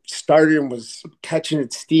like started and was catching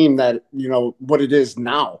its steam that what it is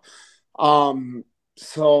now. Um,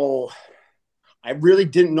 so I really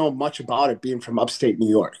didn't know much about it being from upstate New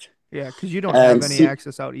York. Yeah, because you don't have And any see,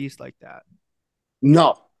 access out east like that.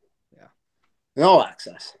 no, Yeah. no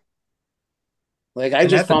access. Like I And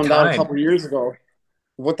just at the found out a time, couple of years ago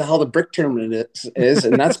what the hell the brick tournament is,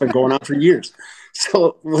 and that's been going on for years.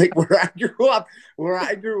 So like where I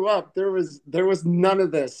grew up, there was none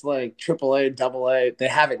of this like AAA, double A. They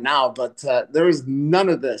have it now, but there was none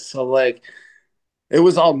of this. So like it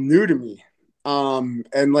was all new to me.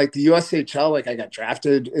 And like the USHL, like I got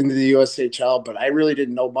drafted into the USHL, but I really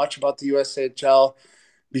didn't know much about the USHL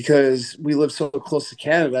because we live so close to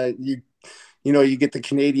Canada. You get the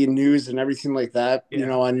Canadian news and everything like that,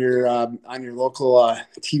 Yeah. on your local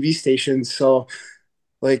TV stations. So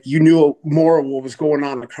like you knew more of what was going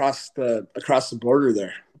on across the border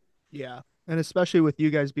there. Yeah. And especially with you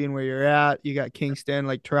guys being where you're at, you got Kingston,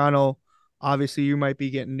 like Toronto. Obviously, you might be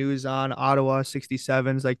getting news on Ottawa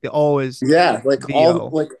 67s. Like they always Yeah, the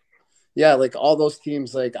like all those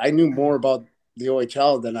teams. Like I knew more about the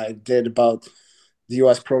OHL than I did about the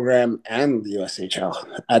U.S. program and the USHL at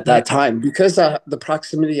and I that time because the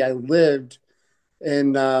proximity I lived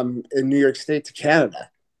in New York State to Canada.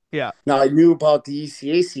 yeah. Now I knew about the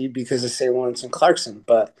ECAC because of St. Lawrence and Clarkson,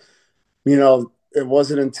 but it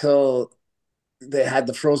wasn't until they had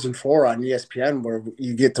the Frozen Four on ESPN where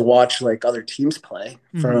you get to watch like other teams play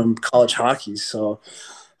Mm-hmm. from college hockey. So,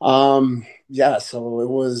 yeah, so it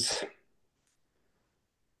was.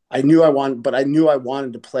 I knew I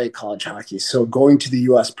wanted to play college hockey. So going to the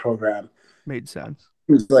U.S. program Made sense.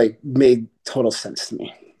 was like made total sense to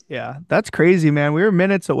me. Yeah. That's crazy, man. We were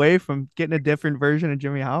minutes away from getting a different version of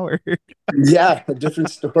Jimmy Howard. Yeah, a different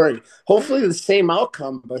story. Hopefully the same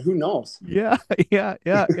outcome, but who knows? Yeah. Yeah.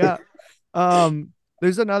 Yeah. Yeah.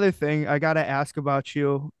 There's another thing I gotta ask about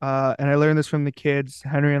you, and I learned this from the kids,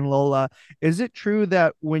 Henry and Lola. Is it true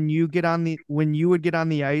that when you would get on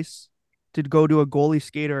the ice to go to a goalie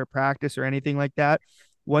skate or a practice or anything like that,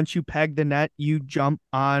 once you peg the net, you jump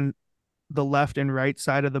on the left and right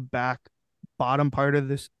side of the back bottom part of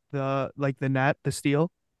the net, the steel?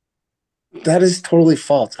 That is totally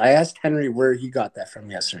false. I asked Henry where he got that from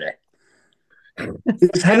yesterday. Because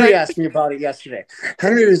And Henry I asked me about it yesterday.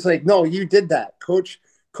 Henry was like, "No, you did that. Coach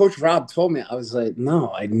Rob told me." I was like, "No,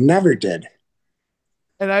 I never did.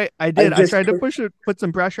 I I did. I just tried to put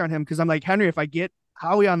some pressure on him because I'm like, Henry, if I get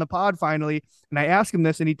Howie on the pod finally and I ask him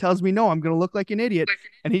this and he tells me no, I'm gonna look like an idiot.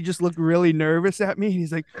 And he just looked really nervous at me. And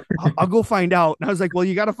he's like, I'll go find out. And I was like, well,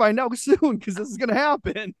 you got to find out soon because this is gonna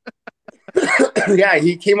happen. yeah."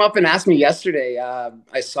 He came up and asked me yesterday.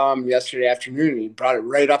 I saw him yesterday afternoon, and he brought it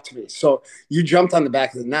right up to me. So you jumped on the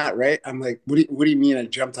back of the net, right? I'm like, what do you mean I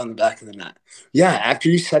jumped on the back of the net? Yeah, after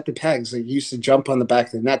you set the pegs, like you used to jump on the back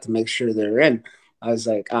of the net to make sure they're in. I was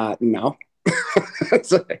like, no.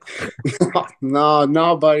 It's like, no,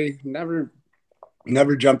 no, buddy, never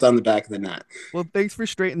jumped on the back of the net. Well, thanks for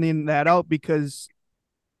straightening that out because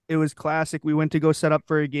it was classic. We went to go set up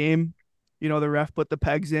for a game. The ref put the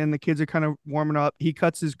pegs in. The kids are kind of warming up. He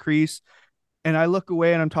cuts his crease. And I look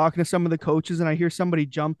away and I'm talking to some of the coaches and I hear somebody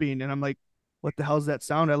jumping and I'm like, what the hell's that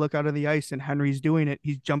sound? I look out of the ice and Henry's doing it.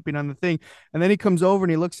 He's jumping on the thing. And then he comes over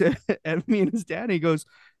and he looks at me and his dad and he goes,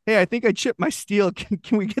 hey, I think I chipped my steel.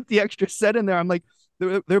 Can we get the extra set in there? I'm like,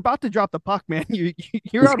 they're about to drop the puck, man.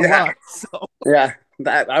 You're out of Yeah, luck. So yeah,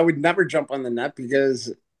 that I would never jump on the net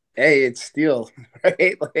because, hey, it's steel,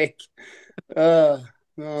 right? Like, uh,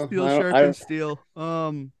 no, steel sharpens steel.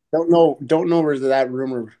 don't know where that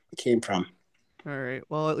rumor came from. All right.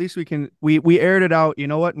 Well, at least we aired it out. You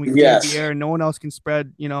know what? And we cleared the Yes, air and no one else can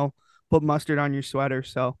spread, put mustard on your sweater.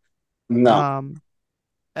 So no, um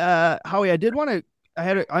Howie, I did want to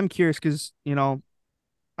I'm curious because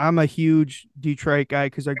I'm a huge Detroit guy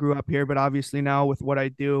because I grew up here, but obviously now with what I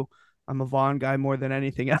do, I'm a Vaughn guy more than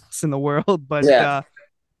anything else in the world. But yeah.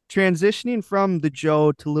 transitioning from the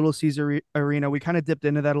Joe to Little Caesar Arena, we kind of dipped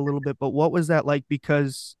into that a little bit, but what was that like?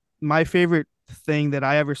 Because my favorite thing that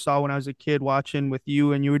I ever saw when I was a kid watching with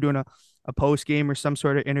you and you were doing a post game or some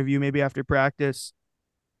sort of interview, maybe after practice,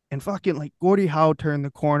 and fucking like Gordie Howe turned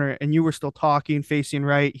the corner and you were still talking, facing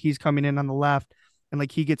right. He's coming in on the left and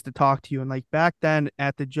like he gets to talk to you. And like back then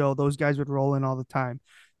at the Joe, those guys would roll in all the time.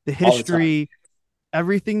 The All the time. history,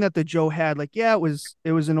 everything that the Joe had, like, yeah, it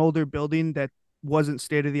was an older building that wasn't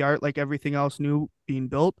state of the art like everything else new being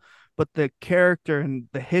built, but the character and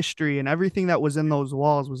the history and everything that was in those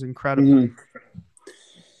walls was incredible. Mhm.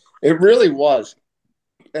 It really was.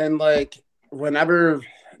 And like whenever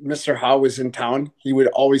Mr. Howe was in town, he would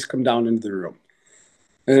always come down into the room.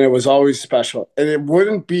 And it was always special. And it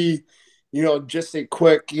wouldn't be, just a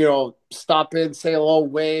quick, stop in, say hello,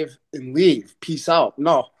 wave, and leave. Peace out.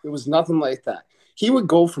 No, it was nothing like that. He would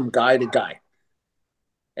go from guy to guy.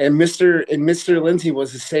 And Mr. Lindsay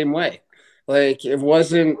was the same way. Like it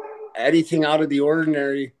wasn't anything out of the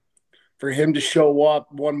ordinary for him to show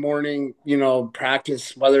up one morning,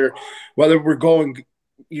 practice, whether we're going,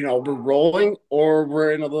 we're rolling or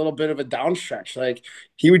we're in a little bit of a down stretch. Like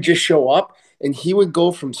he would just show up and he would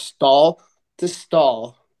go from stall to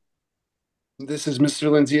stall. This is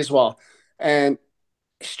Mr. Lindsay as well, and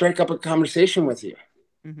strike up a conversation with you.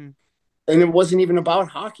 Mm-hmm. and it wasn't even about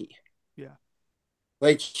hockey. Yeah.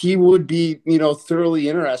 Like he would be, thoroughly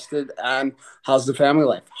interested on how's the family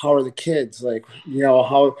life, how are the kids, like,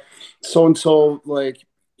 how so and so, like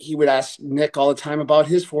he would ask Nick all the time about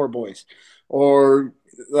his four boys, or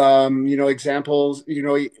examples,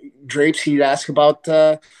 Drapes, he'd ask about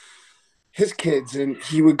his kids, and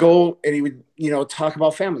he would go and he would, talk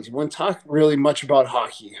about families. He wouldn't talk really much about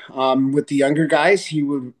hockey. With the younger guys, he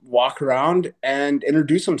would walk around and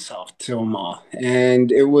introduce himself to them all,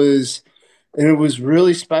 and it was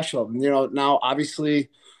really special. Now obviously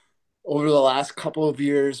over the last couple of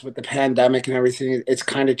years with the pandemic and everything, it's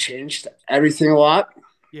kind of changed everything a lot.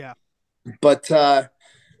 Yeah. But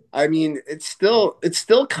I mean, it's still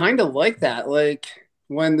kind of like that. Like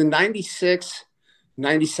when the 96,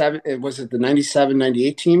 97, was it the 97,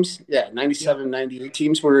 98 teams? Yeah, Yep. 97, 98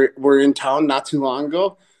 teams were in town not too long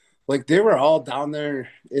ago. Like they were all down there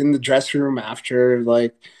in the dressing room after,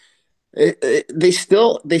 like they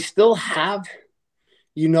still have,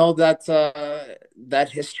 that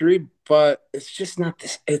history, but it's just not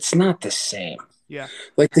this. It's not the same. Yeah.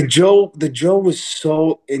 Like the Joe was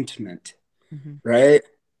so intimate, Hmm. right?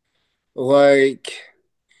 Like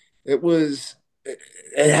it was,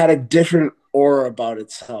 it had a different aura about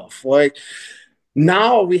itself. Like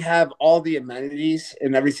now we have all the amenities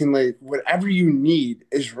and everything. Like whatever you need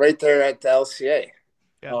is right there at the LCA.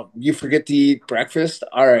 Yeah. You forget to eat breakfast.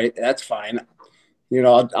 All right, that's fine.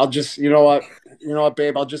 I'll just,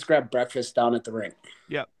 babe, I'll just grab breakfast down at the rink.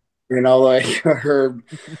 Yep. Like or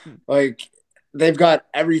like they've got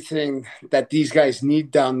everything that these guys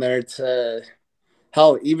need down there to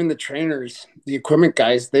hell, even the trainers, the equipment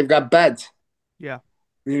guys, they've got beds, Yeah.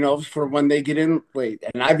 for when they get in late.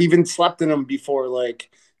 And I've even slept in them before, like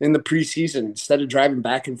in the preseason, instead of driving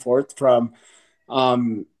back and forth from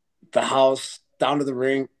um the house down to the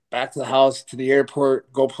rink, back to the house to the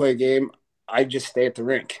airport, go play a game. I just stay at the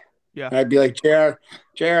rink. Yeah. And I'd be like,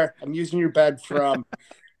 JR, I'm using your bed from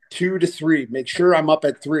 2 to 3. Make sure I'm up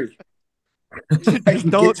at 3 so I Just can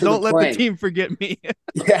get to the don't let the plane. team forget me.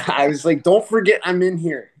 Yeah, I was like, don't forget I'm in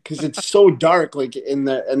here because it's so dark, like in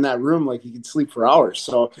that room, like you can sleep for hours.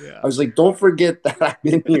 So Yeah. I was like, don't forget that I'm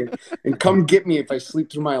in here and come get me if I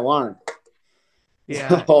sleep through my alarm.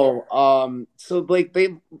 Yeah. So like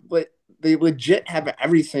they legit have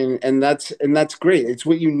everything, and that's great. It's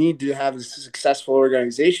what you need to have a successful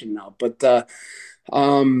organization now.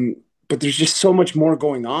 Um, but there's just so much more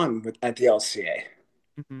going on at the LCA.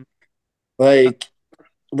 Hmm. Like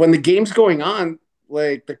when the game's going on,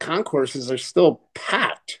 like the concourses are still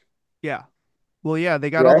packed, Yeah. Well, yeah, they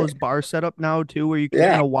got all right? those bars set up now too, where you can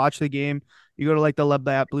kind Yeah, of watch the game. You go to like the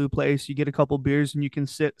Labatt Blue place, you get a couple beers, and you can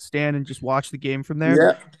stand, and just watch the game from there.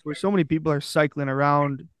 yeah. Where so many people are cycling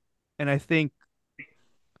around, and I think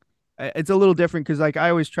it's a little different because like I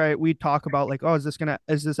always try. We talk about like, oh, is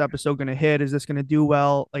this episode gonna hit? Is this gonna do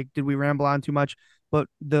well? Like, did we ramble on too much? But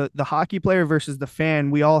the hockey player versus the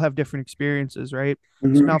fan, we all have different experiences, right? So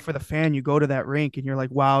now Mhm. for the fan, you go to that rink and you're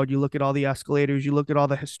like, wow, you look at all the escalators, you look at all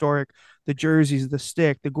the historic, the jerseys, the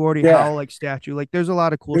stick, the Gordie Yeah. Howe like statue. Like, there's a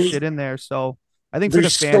lot of cool There's shit in there. So I think for the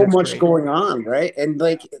there's fan, so it's much great. going on, right? And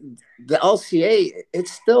like the LCA,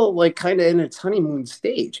 it's still like kind of in its honeymoon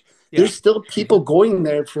stage. Yeah, There's still people going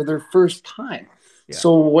there for their first time. yeah,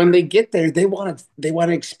 So when they get there, they want to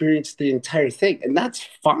experience the entire thing, and that's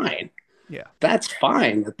fine. yeah. That's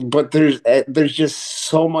fine. But there's just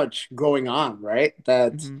so much going on, right?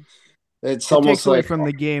 That Hmm. it's It takes almost away like, from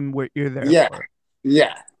the game what you're there yeah, for.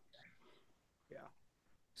 yeah, Yeah.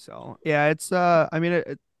 So yeah, it's I mean,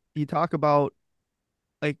 you talk about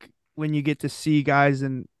like when you get to see guys,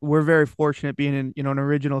 and we're very fortunate being in an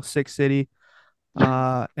original six city,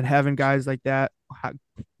 and having guys like that,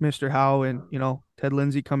 Mr. Howe and Ted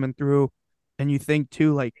Lindsay coming through, and you think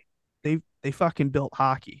too like they fucking built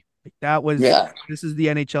hockey. Like that was yeah. this is the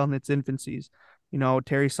NHL in its infancies.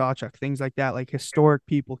 Terry Sawchuk, things like that. Like historic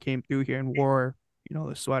people came through here and wore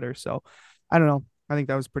the sweater. So I don't know. I think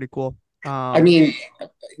that was pretty cool. I Um, mean,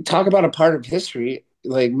 talk about a part of history.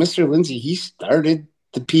 Like Mr. Lindsay, he started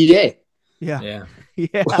the PA. yeah, Yeah.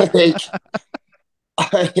 yeah, Like,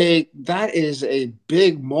 that is a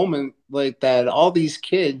big moment, like that all these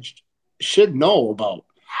kids should know about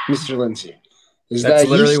Mr. Lindsay. Is That's that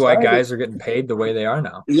he literally why started, guys are getting paid the way they are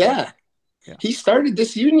now. yeah, yeah, he started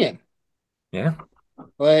this union. Yeah.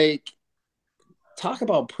 Like, talk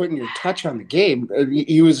about putting your touch on the game.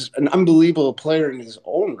 He was an unbelievable player in his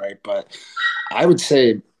own right, but I would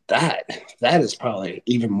say that is probably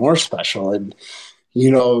even more special. And,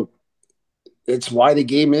 you know, it's why the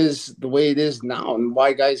game is the way it is now and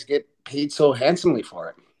why guys get paid so handsomely for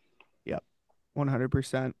it. yep,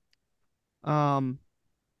 100%. Um,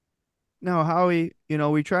 No, Howie,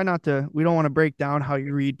 we try not to, we don't want to break down how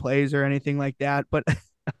you read plays or anything like that, but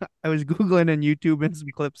I was Googling and YouTubing some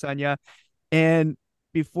clips on you. And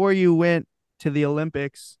before you went to the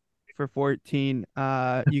Olympics for 14,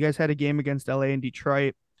 you guys had a game against LA and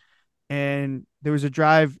Detroit, and there was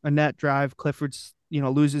a net drive. Clifford's,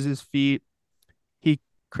 loses his feet. He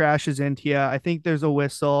crashes into you. I think there's a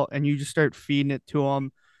whistle, and you just start feeding it to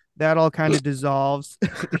him. That all kind of dissolves.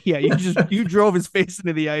 Yeah, you drove his face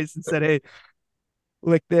into the ice and said, "Hey,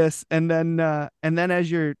 like this," and then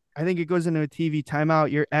as you're, I think it goes into a TV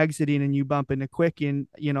timeout, you're exiting and you bump into Quickie, and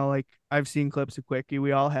like I've seen clips of Quickie,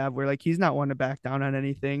 we all have, where like he's not one to back down on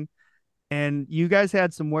anything. And you guys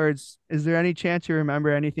had some words. Is there any chance you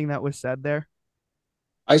remember anything that was said there?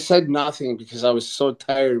 I said nothing because I was so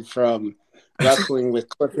tired from wrestling with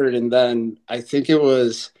Clifford, and then I think it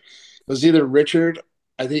was either Richard.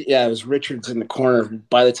 I think yeah, it was Richards in the corner.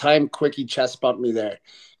 By the time Quickie chest bumped me there,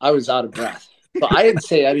 I was out of breath. So I didn't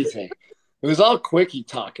say anything. It was all Quickie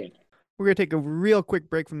talking. We're going to take a real quick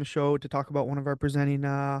break from the show to talk about one of our presenting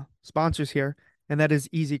sponsors here, and that is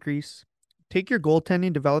Easy Crease. Take your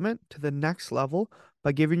goaltending development to the next level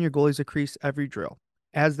by giving your goalies a crease every drill,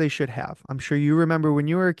 as they should have. I'm sure you remember when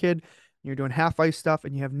you were a kid, you're doing half ice stuff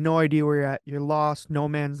and you have no idea where you're at. You're lost, no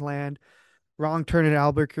man's land, wrong turn at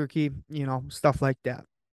Albuquerque, stuff like that.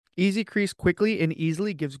 Easy Crease quickly and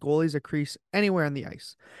easily gives goalies a crease anywhere on the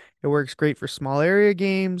ice. It works great for small area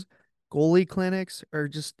games, goalie clinics, or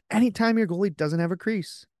just anytime your goalie doesn't have a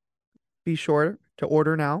crease. Be sure to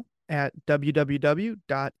order now at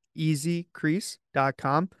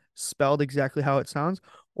www.easycrease.com, spelled exactly how it sounds,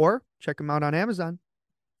 or check them out on Amazon.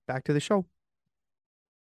 Back to the show.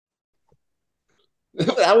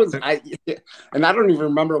 That was I, and I don't even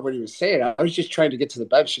remember what he was saying. I was just trying to get to the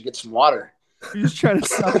bench to get some water. You're just trying to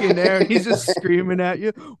suck in air, and he's just screaming at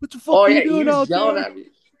you. What the fuck Oh are you yeah, he doing was out yelling there? at me.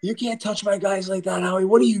 You can't touch my guys like that, Howie.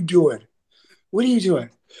 What are you doing? What are you doing?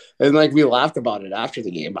 And like we laughed about it after the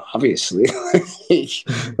game, obviously.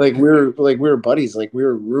 like we were buddies, like we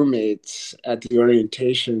were roommates at the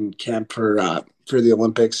orientation camp for the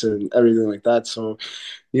Olympics and everything like that. So,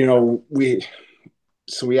 you know, we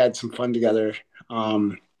had some fun together.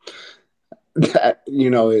 In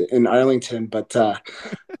Arlington, but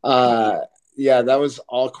yeah, that was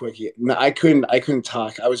all Quickie. No, I couldn't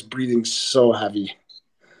talk. I was breathing so heavy.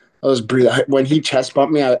 I was breathing when he chest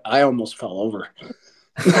bumped me. I almost fell over.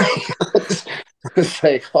 It's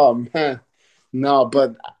like, oh man, no.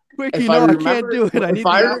 But Quick, if I I can't remember, do it. I need the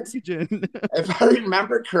oxygen. if I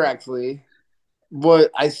remember correctly,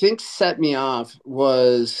 what I think set me off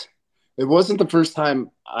was it wasn't the first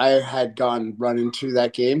time I had gone run into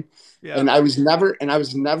that game, Yeah, and I was never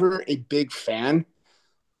a big fan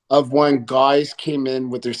of when guys came in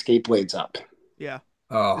with their skate blades up. yeah.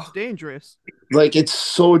 It's Oh, dangerous. Like it's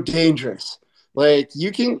so dangerous. Like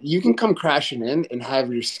you can come crashing in and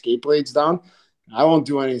have your skate blades down. I won't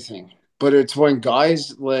do anything. But it's when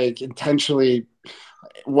guys like intentionally,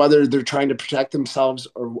 whether they're trying to protect themselves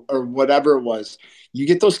or whatever it was, you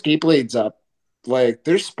get those skate blades up. Like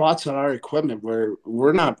there's spots on our equipment where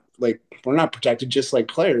we're not protected, just like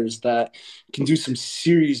players that can do some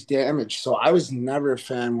serious damage. So I was never a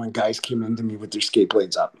fan when guys came into me with their skate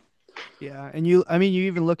blades up. Yeah, and I mean, you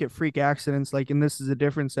even look at freak accidents, like, and this is a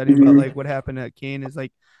different setting, but like Mhm. what happened at Kane is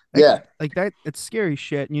that, Yeah. like that, it's scary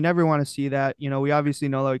shit, and you never want to see that. We obviously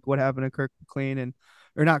know like what happened to Kirk McLean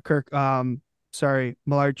or not Kirk, sorry,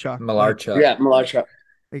 Millarchuk. Malarchuk. Yeah, Malacha.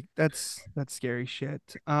 Like that's scary shit.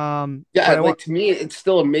 Yeah, But I like want, to me, it's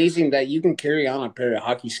still amazing that you can carry on a pair of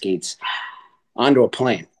hockey skates onto a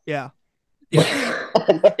plane. yeah, yeah,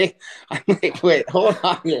 I'm like, wait, hold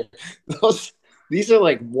on here. Those these are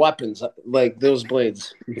like weapons, like those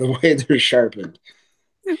blades, the way they're sharpened.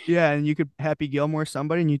 yeah, and you could Happy Gilmore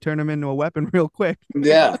somebody, and you turn them into a weapon real quick.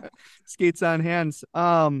 Yeah. Skates on hands.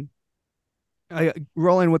 I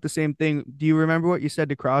rolling with the same thing. Do you remember what you said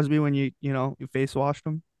to Crosby when you face washed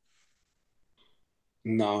him?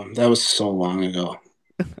 No, that was so long ago.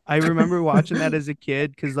 I remember watching that as a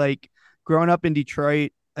kid because, like, growing up in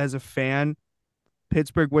Detroit as a fan,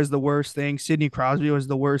 Pittsburgh was the worst thing. Sidney Crosby was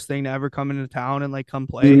the worst thing to ever come into town and like come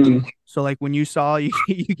play. Mhm. So, like, when you saw you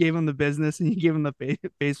gave him the business and you gave him the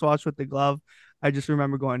face wash with the glove, I just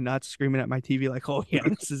remember going nuts, screaming at my TV like, "Oh yeah,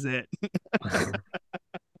 this is it."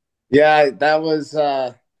 Yeah, that was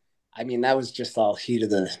I mean, that was just all heat of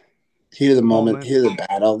the moment, Moment. heat of the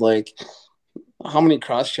battle. Like how many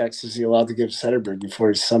cross checks is he allowed to give Sederberg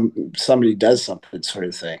before somebody does something sort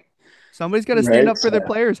of thing? Somebody's got to stand Right? up for their So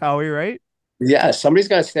players, Howie. Right? yeah, somebody's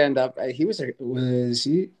got to stand up. Was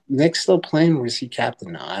he Nick still playing? Or was he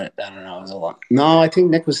captain? No, I don't know. It was a lot. No, I think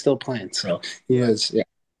Nick was still playing. So he Yeah. was. Yeah.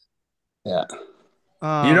 Yeah.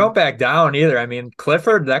 You don't Um, back down either. I mean,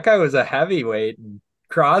 Clifford, that guy was a heavyweight. And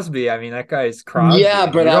Crosby, I mean, that guy's Yeah, Crosby.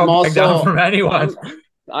 but You I'm don't back down also from anyone.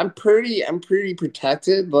 I'm pretty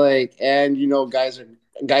protected, like, and guys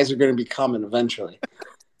are going to be coming eventually.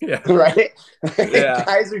 Yeah. Right? Yeah.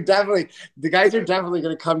 The guys are definitely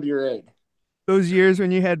going to come to your aid. those years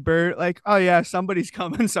when you had Bert, like, oh yeah, somebody's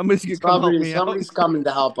coming, somebody's gonna come help me out. Somebody's coming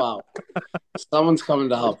to help out. Someone's coming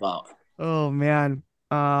to help out. Oh man.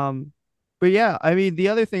 Um, but yeah, I mean, the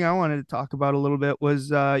other thing I wanted to talk about a little bit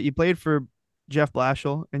was you played for Jeff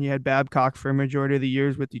Blashill and you had Babcock for a majority of the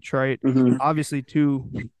years with Detroit. Mm-hmm. Obviously, two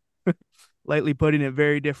lightly putting it,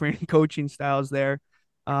 very different coaching styles there.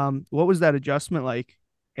 What was that adjustment like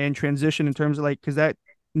and transition in terms of like because that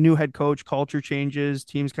new head coach culture changes,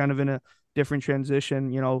 teams kind of in a different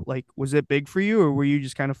transition, like was it big for you or were you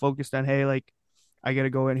just kind of focused on, hey, like I got to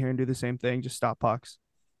go in here and do the same thing, just stop pucks?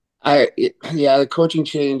 Yeah, the coaching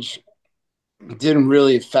change didn't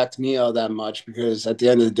really affect me all that much because at the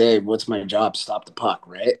end of the day, what's my job? Stop the puck,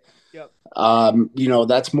 right? Yep.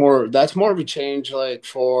 That's more of a change like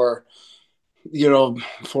for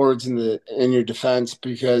forwards in your defense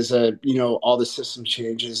because all the system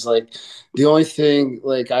changes. Like the only thing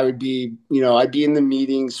like I'd be in the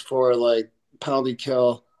meetings for like penalty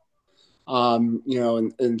kill,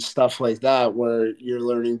 and stuff like that where you're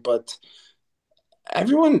learning, but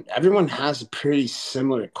everyone has a pretty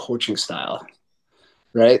similar coaching style,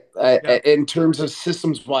 right? Yeah. In terms of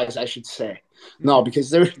systems wise, I should say. No, Mhm.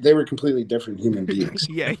 because they were completely different human beings.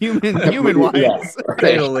 Yeah, human Yeah. wise.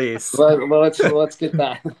 Say the least. Let's get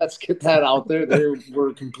that out there. They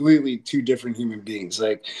were completely two different human beings.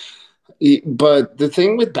 Like, but the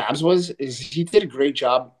thing with Babs is he did a great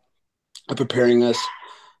job of preparing us.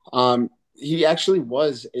 He actually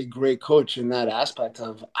was a great coach in that aspect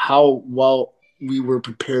of how well we were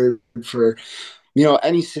prepared for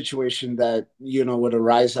any situation that would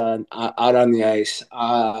arise out on the ice.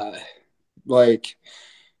 Like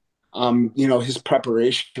his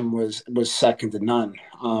preparation was second to none.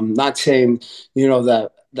 Not saying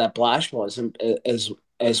that Blash wasn't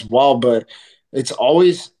as well, but it's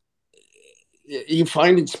always you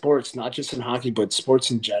find in sports, not just in hockey, but sports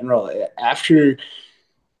in general. After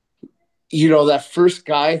that first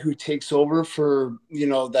guy who takes over for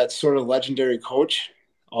that sort of legendary coach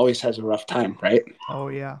always has a rough time, right? Oh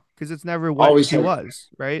yeah, because it's never what Always he has, was,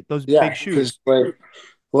 right? Those big yeah. Because shoes. like,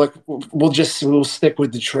 look, we'll stick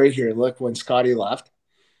with Detroit here. Look, when Scotty left,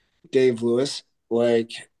 Dave Lewis,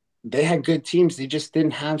 like they had good teams. They just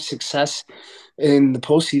didn't have success in the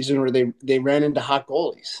postseason, where they ran into hot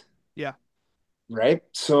goalies, Yeah. right? Yep.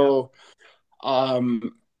 So,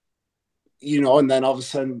 um, and then all of a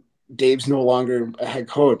sudden Dave's no longer a head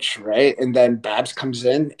coach, right? And then Babs comes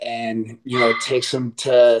in and takes him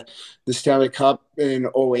to the Stanley Cup in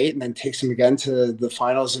 '08, and then takes him again to the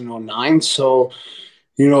finals in '09. So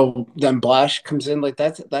then Blash comes in, like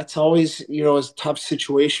that's always a tough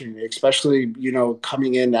situation, especially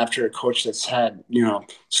coming in after a coach that's had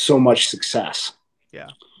so much success,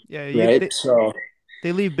 Yeah. Yeah. right? So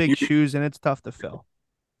They leave big you, shoes and it's tough to fill.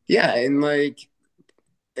 yeah, and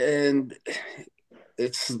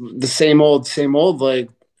it's the same old. Like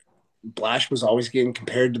Blash was always getting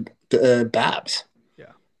compared to Babs,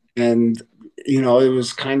 Yeah. and it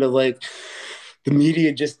was kind of like the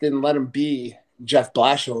media just didn't let him be Jeff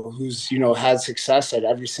Blashill, who's had success at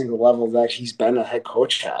every single level that he's been a head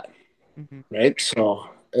coach at, Hmm. right? So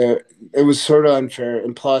it was sort of unfair,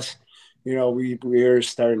 and plus, we were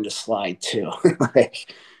starting to slide too,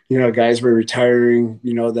 like. Guys were retiring,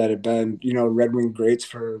 that had been, Red Wing greats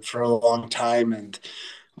for a long time. And,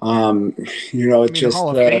 I it mean, Hall just,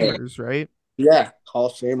 of Famers, right? yeah, Hall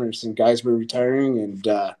of Famers and guys were retiring. And,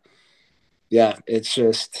 yeah, it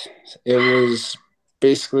was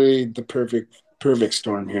basically the perfect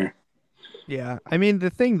storm here. Yeah. I mean, the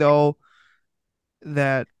thing though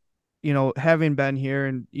that, having been here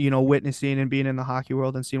and, witnessing and being in the hockey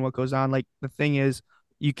world and seeing what goes on, like the thing is,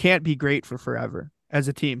 you can't be great for forever as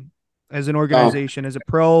a team, as an Oh, organization, as a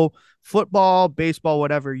pro football, baseball,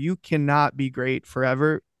 whatever. You cannot be great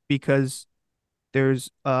forever because there's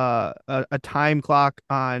a time clock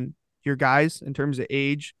on your guys in terms of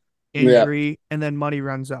age, yeah, injury, and then money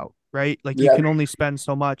runs out, right? Like you yeah, can only spend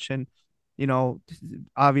so much. And, you know,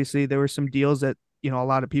 obviously there were some deals that, a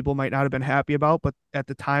lot of people might not have been happy about, but at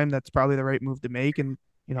the time that's probably the right move to make. And,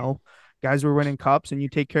 guys were winning cups and you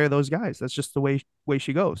take care of those guys. That's just the way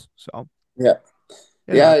she goes. So yeah,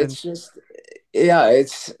 it yeah. It's happens. just, yeah,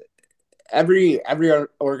 it's every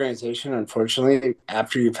organization, unfortunately,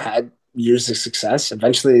 after you've had years of success,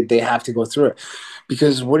 eventually they have to go through it,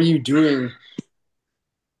 because what are you doing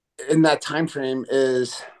in that time frame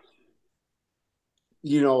is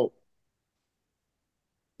you know,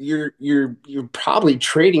 you're probably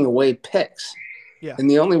trading away picks. Yeah. And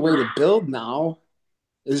the only way to build now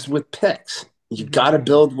is with picks. You Mhm. got to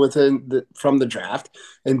build from the draft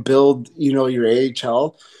and build, your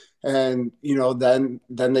AHL, and then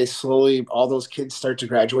they slowly, all those kids start to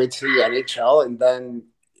graduate to the NHL, and then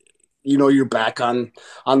you're back on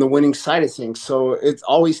the winning side of things. So it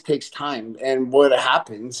always takes time, and what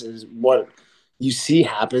you see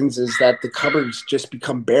happens is that the cupboards just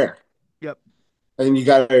become bare, Yep. and you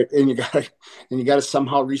gotta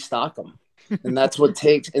somehow restock them, and that's what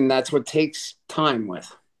takes time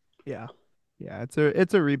with. Yeah. Yeah,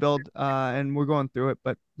 it's a rebuild, and we're going through it,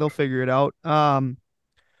 but they'll figure it out. Howie,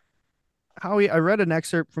 I read an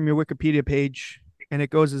excerpt from your Wikipedia page, and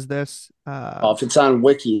it goes as this. Well, if it's on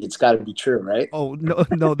Wiki, it's got to be true, right? Oh no,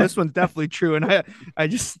 no, this one's definitely true, and I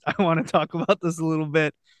want to talk about this a little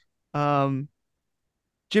bit. Um,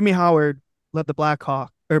 Jimmy Howard led the Black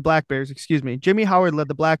Bears, excuse me. Jimmy Howard led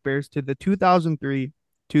the Black Bears to the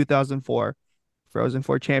 2003-2004 Frozen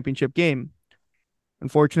Four championship game,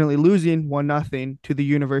 unfortunately losing 1-0 to the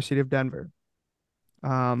University of Denver.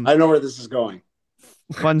 I know where this is going.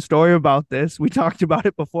 Fun story about this. We talked about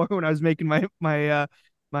it before when I was making my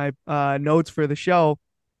notes for the show.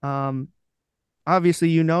 Um, Obviously,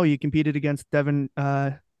 you competed against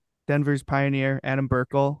Denver's pioneer Adam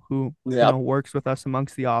Burkle, who Yep. works with us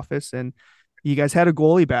amongst the office, and you guys had a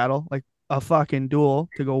goalie battle, like a fucking duel,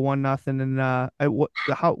 to go 1-0. And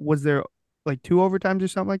how was there, like, two overtimes or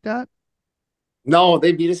something like that? No,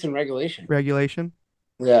 they beat us in regulation. Regulation.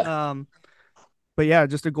 Yeah. But yeah,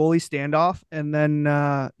 just a goalie standoff, and then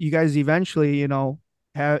you guys eventually,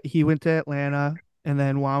 he went to Atlanta, and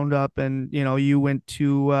then wound up, and you went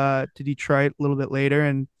to Detroit a little bit later,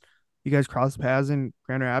 and you guys crossed paths in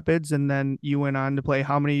Grand Rapids, and then you went on to play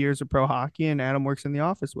how many years of pro hockey, and Adam works in the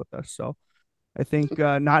office with us. So I think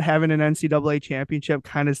not having an NCAA championship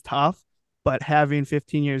kind of is tough, but having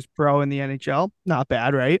 15 years pro in the NHL, not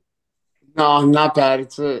bad, right? No, not bad.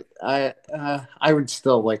 I would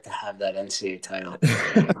still like to have that NCAA title.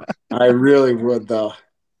 I really would, though.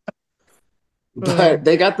 But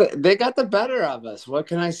they got the better of us. What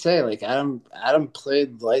can I say? Like Adam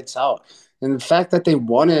played lights out, and the fact that they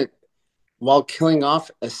won it while killing off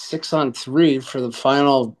a 6-on-3 for the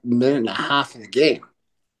final minute and a half of the game.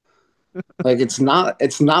 Like it's not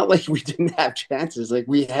like we didn't have chances. Like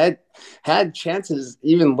we had chances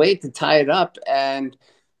even late to tie it up, and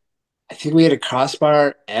I think we had a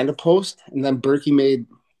crossbar and a post, and then Berkey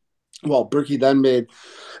then made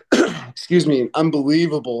excuse me, an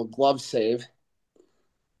unbelievable glove save.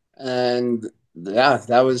 And yeah,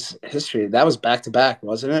 that was history. That was back to back,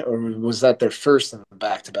 wasn't it? Or was that their first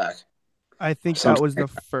back to back? I think that was the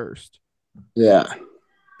first. Yeah.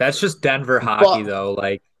 That's just Denver hockey, though.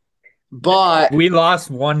 Like, But we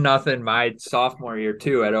lost 1-0 my sophomore year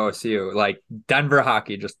too at OSU. Like, Denver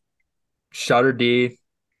hockey, just shutter D,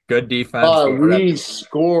 good defense. we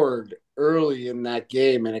scored early in that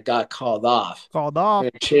game, and it got called off. Called off.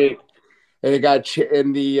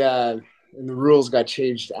 And the rules got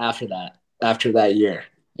changed after that year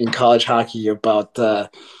in college hockey about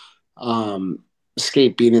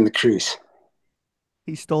skate being in the crease.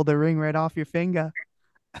 He stole the ring right off your finger.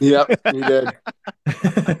 Yep, we did.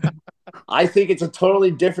 I think it's a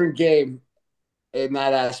totally different game in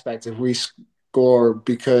that aspect if we score,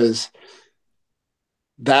 because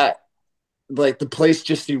that, like, the place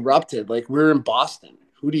just erupted. Like, we're in Boston.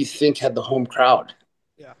 Who do you think had the home crowd?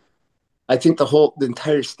 Yeah. I think the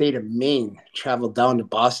entire state of Maine traveled down to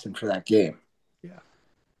Boston for that game. Yeah.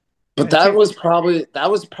 But that was probably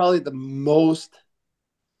the most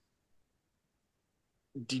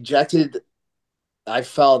dejected I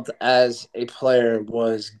felt as a player,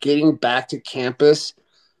 was getting back to campus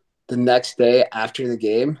the next day after the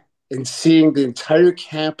game and seeing the entire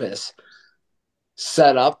campus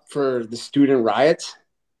set up for the student riots,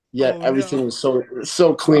 yet everything was so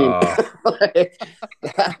clean. Like,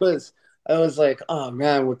 I was like, oh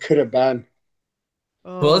man, what could have been?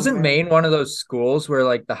 Well, isn't Maine one of those schools where,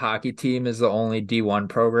 like, the hockey team is the only D1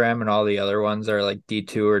 program and all the other ones are like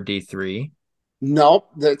D2 or D3? Nope,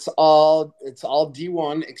 it's all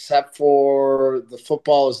D1 except for the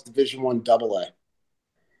football is Division 1 AA.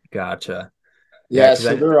 Gotcha. Yeah,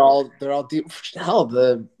 so they're all deep. Hell,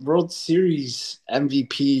 the World Series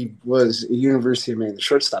MVP was a University of Maine, the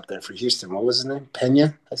shortstop there for Houston. What was his name?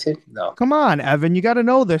 Pena, I think. No, come on, Evan, you got to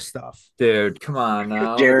know this stuff, dude. Come on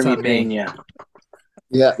now, Jeremy Pena.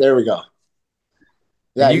 Yeah, there we go.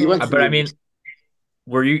 Yeah, he went. But I mean,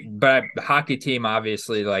 but hockey team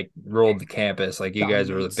obviously, like, ruled the campus. Like, you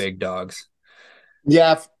guys were the big dogs.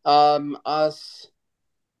 Yeah, us.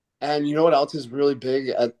 And you know what else is really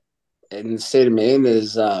big in the state of Maine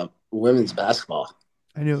is women's basketball.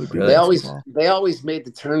 I knew it would be Really? basketball. They always made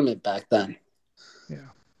the tournament back then. Yeah.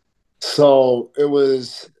 So it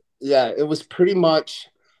was pretty much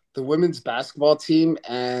the women's basketball team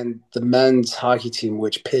and the men's hockey team,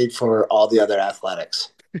 which paid for all the other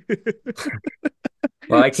athletics.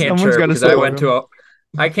 Well, I can't Someone's chirp got to because I support went him. to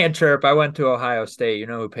I can't chirp. I went to Ohio State. You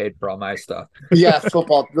know who paid for all my stuff? Yeah, the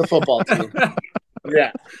football team.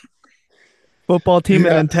 Yeah. Football team and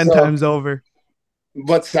Yeah. then 10 So times over.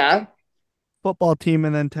 what's that? Football team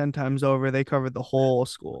and then 10 times over. They covered the whole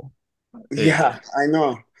school. Yeah, I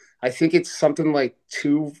know. I think it's something like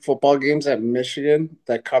 2 football games at Michigan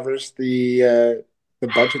that covers the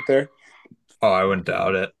budget there. Oh, I wouldn't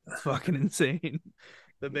doubt it. It's fucking insane.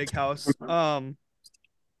 The big house.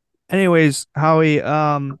 Anyways, Howie,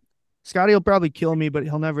 Scotty will probably kill me, but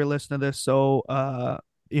he'll never listen to this. So, I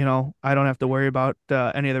don't have to worry about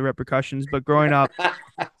any of the repercussions. But growing up,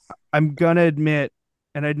 I'm gonna admit,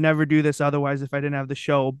 and I'd never do this otherwise if I didn't have the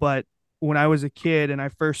show, but when I was a kid and I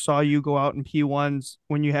first saw you go out in P1s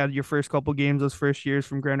when you had your first couple games, those first years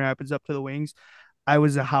from Grand Rapids up to the Wings, I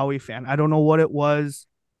was a Howie fan. I don't know what it was.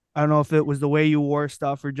 I don't know if it was the way you wore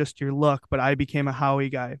stuff or just your look, but I became a Howie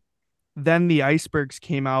guy. Then the Icebergs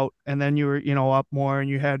came out, and then you were, up more, and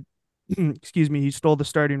you had, excuse me, you stole the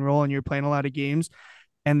starting role, and you were playing a lot of games.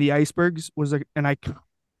 And the Icebergs was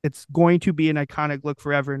it's going to be an iconic look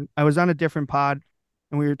forever. And I was on a different pod,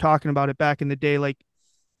 and we were talking about it back in the day, like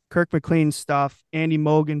Kirk McLean stuff, Andy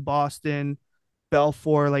Mogan, Boston,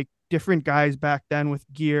 Belfour, like different guys back then with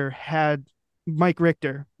gear had Mike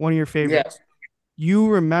Richter, one of your favorites. Yeah. You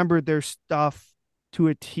remembered their stuff to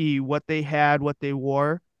a T, what they had, what they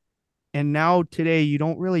wore. And now today, you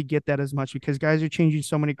don't really get that as much because guys are changing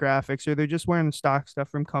so many graphics or they're just wearing the stock stuff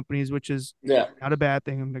from companies, which is Yeah. not a bad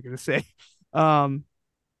thing, I'm not going to say.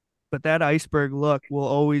 But that iceberg look will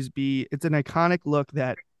always be, it's an iconic look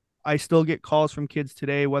that I still get calls from kids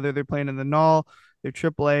today, whether they're playing in the NOL, they're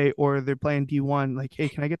AAA, or they're playing D1. Like, hey,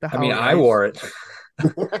 can I get the I mean, Howie I Ice? wore it.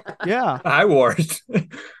 Yeah. I wore it.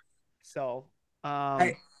 So,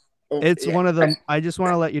 It's one of them. I just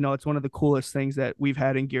want to let you know, it's one of the coolest things that we've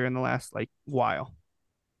had in gear in the last like while.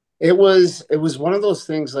 It was one of those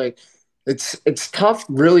things like it's tough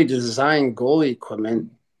really to design goalie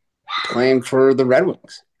equipment playing for the Red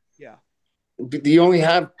Wings. Yeah. You only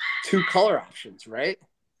have 2 color options, right?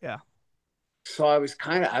 Yeah. So I was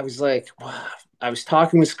like, wow. I was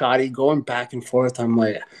talking with Scotty, going back and forth. I'm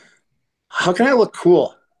like, how can I look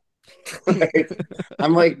cool?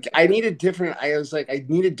 I'm like, I need a different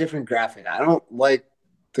graphic. I don't like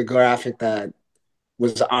the graphic that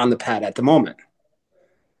was on the pad at the moment.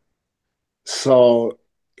 So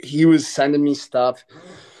he was sending me stuff,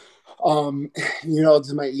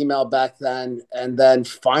 to my email back then. And then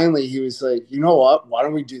finally he was like, you know what? Why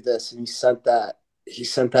don't we do this? And he sent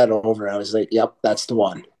that over. I was like, yep, that's the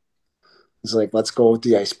one. He's like, let's go with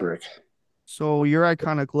the iceberg. So your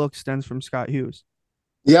iconic look stems from Scott Hughes.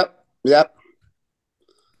 Yep.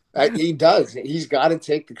 He does. He's got to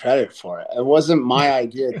take the credit for it. It wasn't my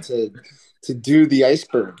idea to do the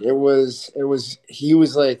iceberg. He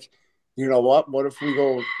was like, you know what if we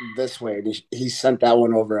go this way? And he sent that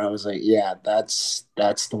one over. I was like, yeah, that's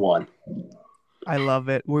the one. I love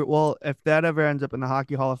it. Well, if that ever ends up in the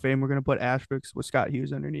Hockey Hall of Fame, we're gonna put asterisks with Scott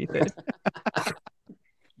Hughes underneath it.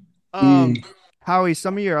 Howie,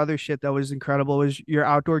 some of your other shit that was incredible was your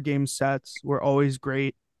outdoor game sets were always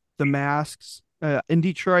great. The masks in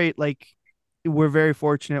Detroit, like we're very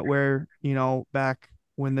fortunate where, back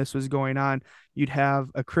when this was going on, you'd have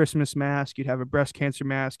a Christmas mask, you'd have a breast cancer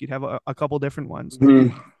mask, you'd have a couple different ones.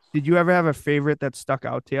 Mm-hmm. Did you ever have a favorite that stuck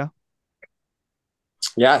out to you?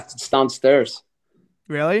 Yeah, it's downstairs.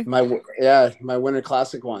 Really? My Winter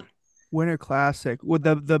Classic one. Winter Classic with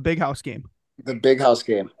the big house game. The big house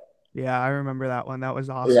game. Yeah, I remember that one. That was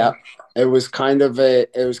awesome. Yeah, it was kind of a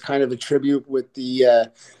tribute with the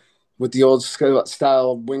old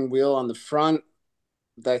style wing wheel on the front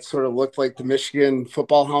that sort of looked like the Michigan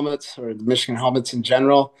football helmets or the Michigan helmets in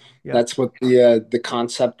general. Yep. That's what the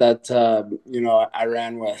concept that I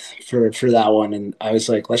ran with for that one, and I was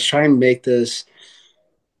like, let's try and make this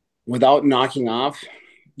without knocking off,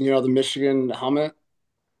 the Michigan helmet.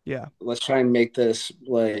 Yeah, let's try and make this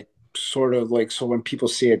like sort of like so when people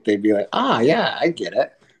see it, they'd be like, yeah, I get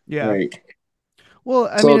it. Yeah. Like, well,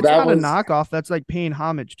 I mean, it's not a knockoff. That's like paying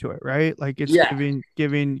homage to it, right? Like it's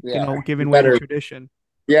giving way to tradition.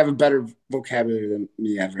 You have a better vocabulary than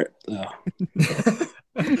me, Everett.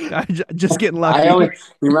 Just getting lucky.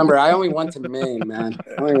 I only went to Maine, man.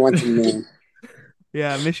 I only went to Maine.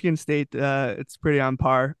 Yeah, Michigan State, it's pretty on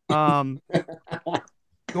par.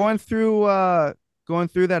 going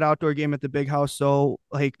through that outdoor game at the big house. So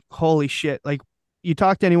like, holy shit! Like, you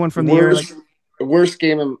talk to anyone from the area, like Worst worst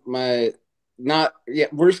game of my not yeah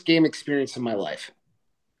worst game experience of my life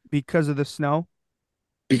because of the snow.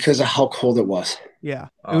 because of how cold it was. Yeah,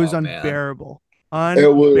 it was Oh man. unbearable, It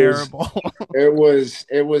was unbearable.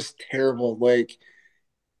 it was terrible. Like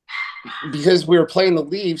because we were playing the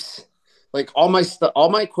Leafs, like all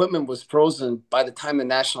my equipment was frozen by the time the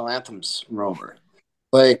national anthems were over.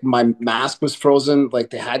 Like my mask was frozen. Like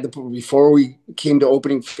they had to put before we came to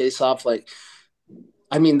opening face off. Like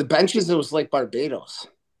I mean, the benches it was like Barbados.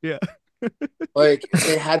 Yeah, Like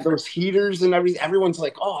they had those heaters and everything. Everyone's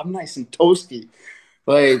like, "Oh, I'm nice and toasty."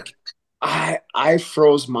 Like I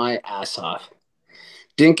froze my ass off.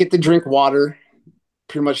 Didn't get to drink water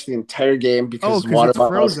pretty much the entire game oh, because because water it's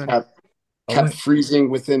bottles frozen. Oh kept my. freezing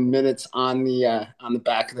within minutes on the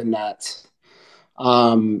back of the net.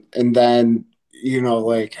 And then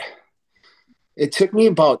like it took me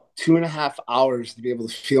about 2.5 hours to be able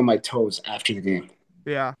to feel my toes after the game.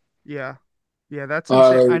 Yeah, yeah, yeah. That's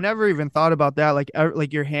insane. Uh, I never even thought about that. Like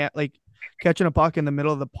your hand, like catching a puck in the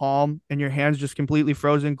middle of the palm, and your hands just completely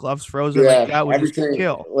frozen, gloves frozen. Like yeah, that would just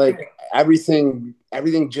kill.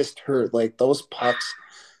 everything just hurt. Like those pucks,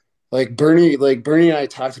 like Bernie and I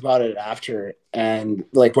talked about it after, and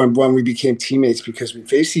like when we became teammates because we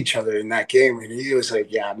faced each other in that game, and he was like,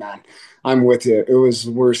 "Yeah, man, I'm with you." It was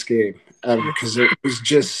the worst game ever Yeah, because it was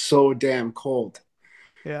just so damn cold.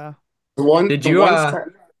 yeah. Did The you one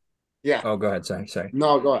time, yeah, oh go ahead, sorry.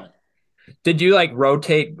 no, go ahead. Did you like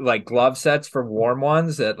rotate like glove sets for warm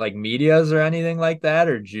ones at like medias or anything like that,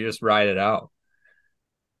 or did you just ride it out?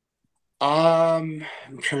 I'm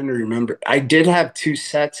trying to remember. I did have two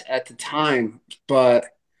sets at the time, but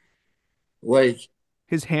like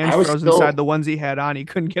His hands I was froze inside still the ones he had on. He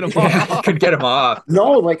couldn't get them Yeah, off. could get them off.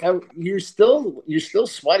 no, like you're still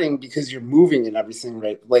sweating because you're moving and everything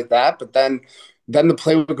right like that. But then the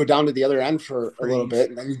play would go down to the other end for a little Freeze. bit,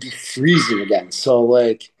 and then you'd be freezing again. So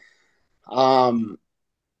like, um,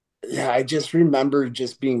 yeah, I just remember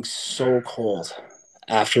just being so cold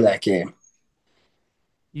after that game.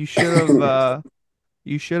 You should have.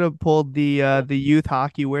 You should have pulled the youth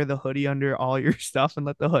hockey, wear the hoodie under all your stuff and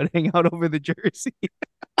let the hood hang out over the jersey.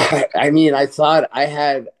 I mean, I thought I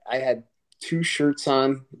had two shirts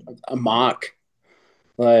on, a mock.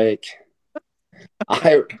 Like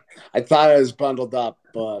I I thought I was bundled up,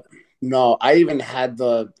 but no, I even had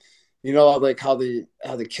like how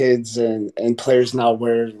the kids and players now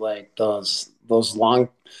wear like those long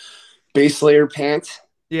base layer pants.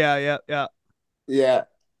 Yeah, yeah, yeah. Yeah,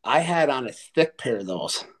 I had on a thick pair of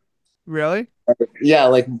those. Really? Yeah,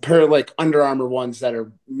 like a pair of like Under Armour ones that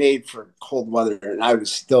are made for cold weather, and I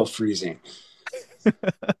was still freezing.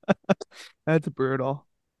 That's brutal.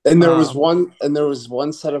 Um, And there was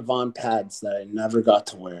one set of Von pads that I never got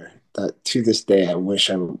to wear. That to this day I wish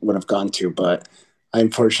I would have gone to, but I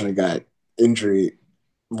unfortunately got injury.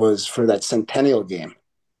 Was for that Centennial game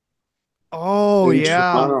oh in yeah.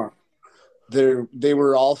 Toronto. They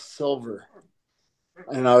were all silver,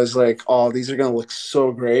 and I was like, "Oh, these are gonna look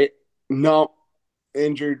so great." No,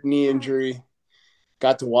 injured knee injury.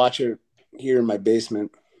 Got to watch it here in my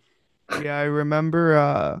basement. Yeah, I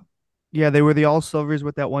remember yeah, they were the all silvers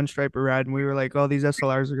with that one stripe of red, and we were like, oh, these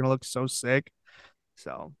SLRs are gonna look so sick.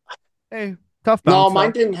 So hey, tough No, bounce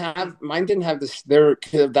though. mine didn't have this.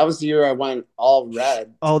 That was the year I went all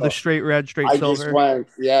red. Oh, the So straight red, straight I just silver. went,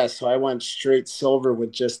 yeah. So I went straight silver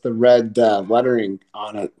with just the red lettering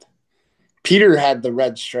on it. Peter had the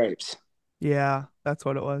red stripes, Yeah, that's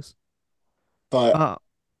what it was. but Uh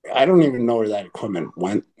I don't even know where that equipment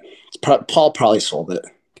went. Paul probably sold it.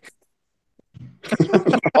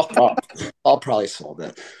 Paul probably sold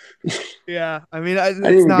it. yeah, I mean I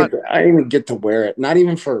it's didn't even not get I didn't even get to wear it. Not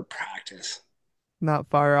even for practice. not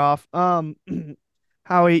far off.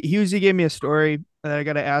 Howie Husey gave me a story that I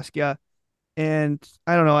gotta ask you, and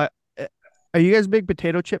I don't know. Are you guys big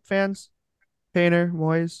potato chip fans? Painter,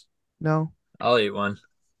 Moyes? No. I'll eat one.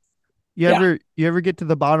 Yeah. You ever get to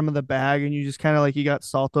the bottom of the bag and you just kind of like you got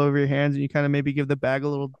salt over your hands and you kind of maybe give the bag a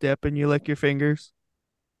little dip and you lick your fingers?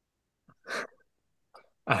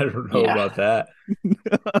 I don't know Yeah. about that.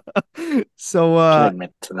 So I can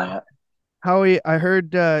admit to that. Howie, I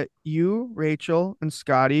heard you, Rachel, and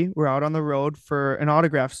Scotty were out on the road for an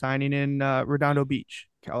autograph signing in Redondo Beach,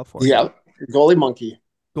 California. Yeah, goalie monkey.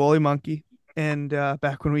 Goalie Monkey. And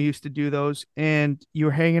back when we used to do those, and you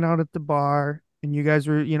were hanging out at the bar, and you guys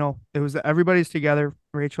were, it was everybody's together,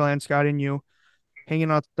 Rachel and Scott and you,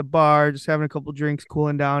 hanging out at the bar, just having a couple drinks,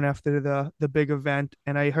 cooling down after the big event.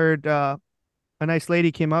 And I heard a nice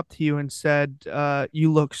lady came up to you and said,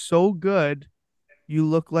 "You look so good. you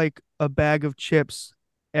look like a bag of chips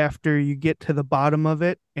after you get to the bottom of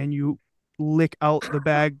it and you lick out the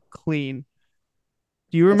bag clean.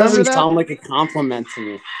 Do you It remember doesn't that? sound like a compliment to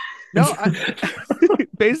me. No,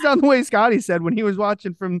 based on the way Scotty said when he was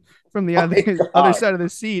watching from the Oh my other God. side of the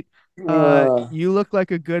seat, Uh, you look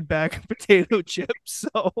like a good bag of potato chips.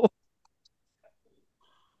 So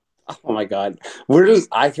oh my God. Where does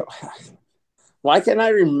I why can't I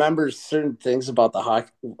remember certain things about the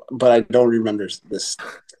hockey, but I don't remember this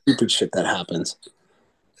stupid shit that happens?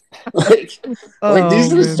 like, like oh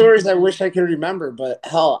these are the man. stories I wish I could remember. But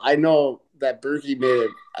hell, I know that Berkey made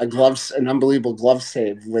an unbelievable glove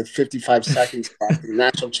save with 55 seconds left in the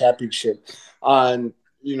national championship on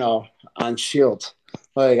on Shield.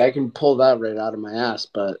 Like I can pull that right out of my ass.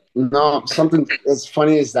 But no, something as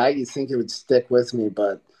funny as that, you think it would stick with me,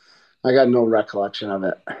 but I got no recollection of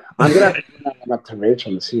it. I'm gonna have to bring that one up to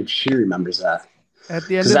Rachel and see if she remembers that. At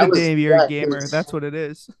the end Because of the that was day, you're a yeah, gamer. 'cause That's what it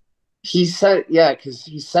is. because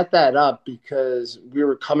he set that up because we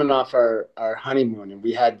were coming off our honeymoon and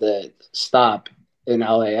we had to stop in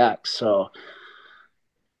LAX. So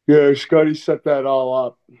yeah, Scotty set that all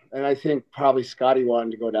up, and I think probably Scotty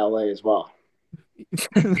wanted to go to LA as well.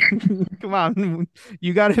 Come on.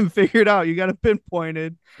 You got him figured out. You got him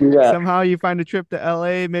pinpointed. Yeah. Somehow you find a trip to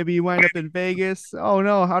LA. Maybe you wind up in Vegas. Oh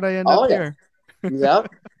no, how'd I end up Oh yeah. here?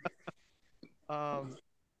 Yep. Um,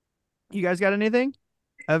 you guys got anything?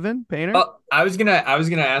 Evan, Painter? Oh, I was gonna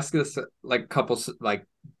ask this like a couple like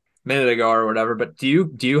minute ago or whatever, but do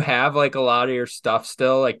you have like a lot of your stuff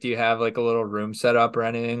still? Like do you have like a little room set up or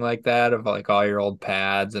anything like that of like all your old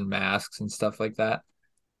pads and masks and stuff like that?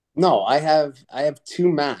 No, I have two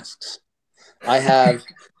masks. I have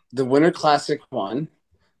the Winter Classic one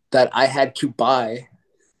that I had to buy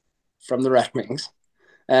from the Red Wings,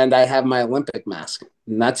 and I have my Olympic mask,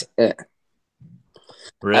 and that's it.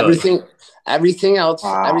 Really? Everything, everything else,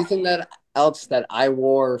 Wow. everything that else that I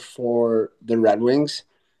wore for the Red Wings,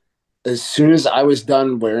 as soon as I was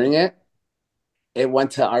done wearing it, it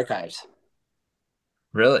went to archives.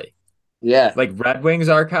 Really? Yeah, Like Red Wings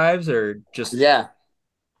archives or just yeah,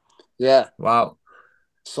 yeah. wow.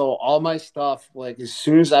 So all my stuff, like as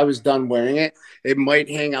soon as I was done wearing it, it might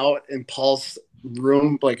hang out in Paul's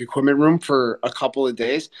room, like equipment room, for a couple of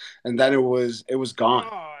days, and then it was gone.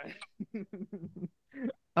 Oh.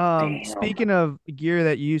 Damn. Speaking of gear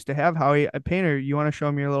that you used to have, Howie, a painter, you want to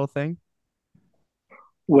show me your little thing?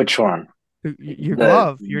 Which one? Your The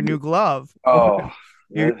glove, your new glove. oh,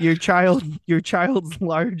 Your child's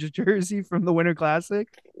large jersey from the Winter Classic.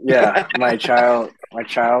 yeah, my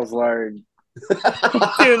child's large.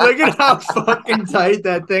 Dude, look at how fucking tight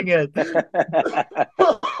that thing is.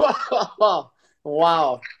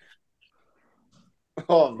 Wow.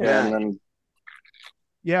 Oh Yeah, and man. then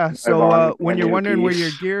Yeah, so my when you're new wondering where your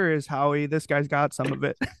piece. gear is, Howie, this guy's got some of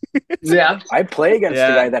it. Yeah. I play against a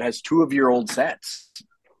Yeah. guy that has two of your old sets.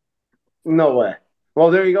 No way.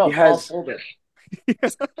 Well, there you He go. Paul has sold it.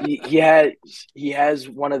 he has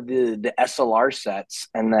one of the SLR sets,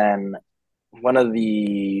 and then one of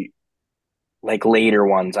the like later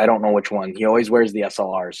ones. I don't know which one. He always wears the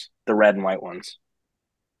SLRs, the red and white ones.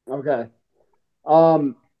 Okay.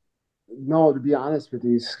 Um, no, to be honest with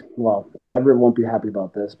you, well, Everett won't be happy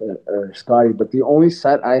about this, but or Scotty, but the only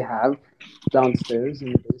set I have downstairs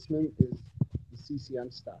in the basement is the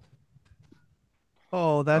CCM stuff.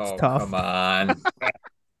 Oh, that's Oh, tough. come on.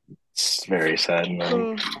 It's very sad, man.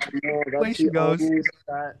 Oh, No, that's inflation the goes. only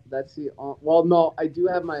set. That's the well, no, I do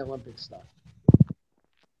have my Olympic stuff.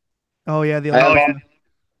 Oh yeah, the I have Olympic all, stuff.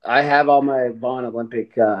 I have all my Vaughn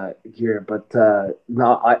Olympic gear, but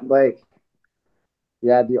no, I like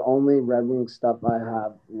yeah, the only Red Wing stuff I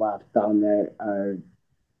have left down there are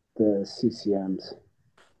the CCMs.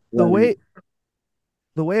 The Then, way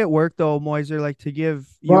the way it worked though, Moiser, like to give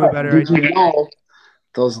you a but better did you idea. know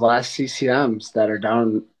those last CCMs that are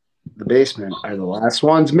down the basement are the last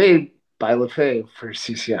ones made by LeFay for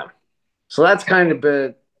CCM? So that's kind of a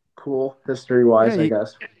bit cool history Yeah, wise, I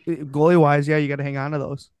guess. goalie wise, yeah, you got to hang on to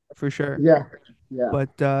those for sure. Yeah, yeah. But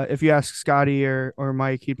if you ask Scotty or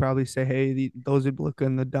Mike, he'd probably say, "Hey, those would look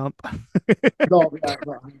in the dump." No, yeah,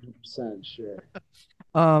 100% sure.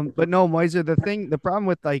 But no, Moiser, the problem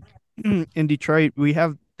with like in Detroit,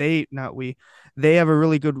 they have a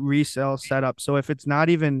really good resale setup. So if it's not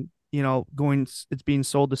even, it's being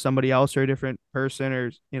sold to somebody else or a different person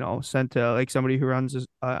or, sent to like somebody who runs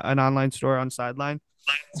an online store on Sideline,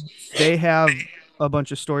 they have a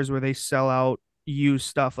bunch of stores where they sell out used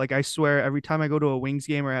stuff. Like I swear, every time I go to a Wings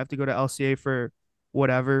game or I have to go to LCA for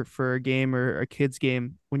whatever for a game or a kids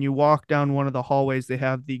game, when you walk down one of the hallways, they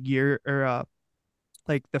have the gear or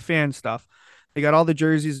like the fan stuff. They got all the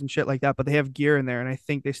jerseys and shit like that, but they have gear in there, and I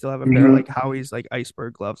think they still have a pair of like Howie's like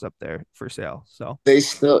iceberg gloves up there for sale. So They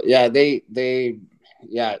still, yeah,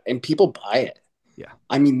 yeah, and people buy it. yeah,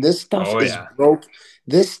 I mean, this stuff Oh is yeah. broke.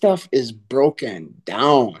 This stuff is broken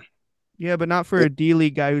down. yeah, but not for a D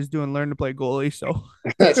League guy who's doing learn to play goalie. So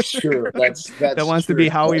That's true. that That's wants to be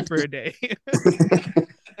true. Howie for a day.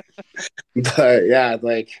 But yeah,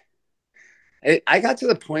 like I got to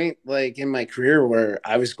the point like in my career where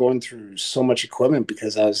I was going through so much equipment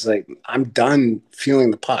because I was like, I'm done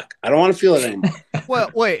feeling the puck. I don't want to feel it anymore.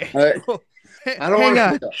 Well, wait, I, I don't hang want to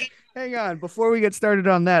on. feel it. Hang on. Before we get started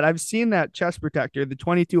on that, I've seen that chest protector, the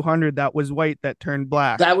 2200 that was white that turned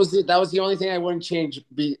black. That was the only thing I wouldn't change.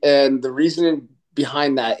 And the reason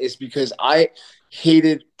behind that is because I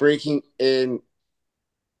hated breaking in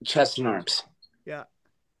chest and arms. Yeah.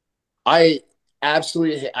 I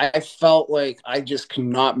absolutely, I felt like I just could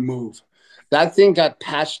not move. That thing got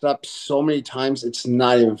patched up so many times, it's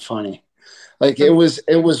not even funny. Like it was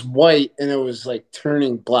white and it was like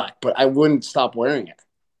turning black, but I wouldn't stop wearing it.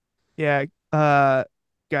 Yeah.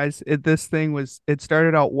 Guys, this thing it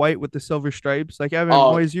started out white with the silver stripes. Like Evan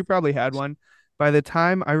Oh, Moyes, you probably had one. By the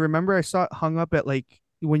time I remember I saw it hung up at like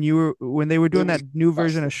when they were it doing was that new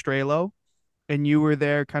version of disgusting. Strelo and you were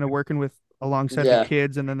there kind of working with alongside the Yeah.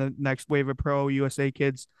 kids and then the next wave of pro USA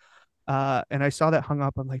kids. And I saw that hung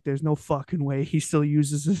up. I'm like, there's no fucking way he still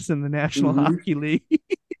uses this in the National Mhm. Hockey League.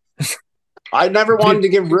 I never wanted Dude, to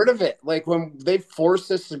get rid of it. Like when they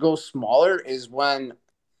forced us to go smaller is when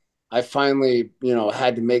I finally,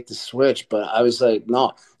 had to make the switch. But I was like,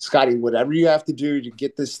 no, Scotty, whatever you have to do to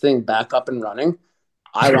get this thing back up and running,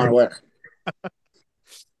 I want to wear it.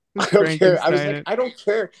 I don't care. I was Frankenstein like, it. I don't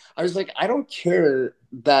care. I was like, I don't care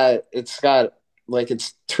that it's got like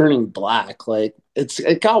it's turning black. Like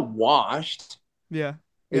it got washed. Yeah.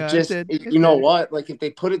 It Yeah, it just, did. It you know did. what? Like if they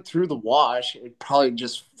put it through the wash, it'd probably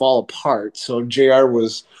just fall apart. So JR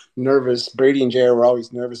was nervous. Brady and JR were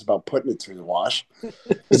always nervous about putting it through the wash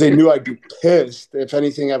because they knew I'd be pissed if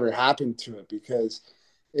anything ever happened to it because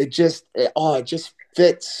it just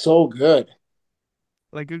fits so good.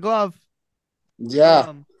 Like a glove. Yeah.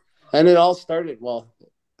 Um, And it all started with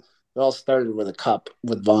a cup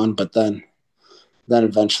with Vaughn, but then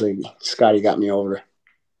eventually Scotty got me over.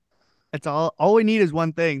 It's all we need is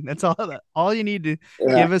one thing. That's all you need to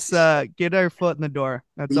Yeah. give us get our foot in the door.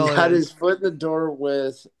 That's He all it had his is. foot in the door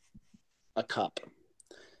with a cup.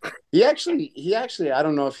 He actually, I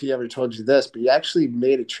don't know if he ever told you this, but he actually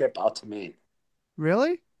made a trip out to Maine.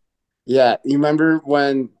 Really? Yeah, you remember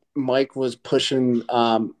when Mike was pushing,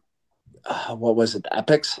 what was it, the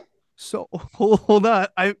Epics? So hold on.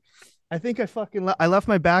 I think I left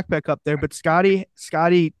my backpack up there, but Scotty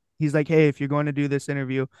he's like, "Hey, if you're going to do this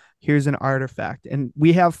interview, here's an artifact." And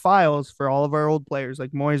we have files for all of our old players.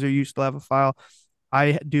 Like Moiser used to have a file.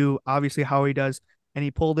 I do, obviously Howie does, and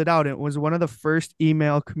he pulled it out. And it was one of the first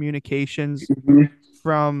email communications Mhm.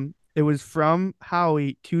 from it was from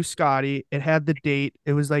Howie to Scotty. It had the date.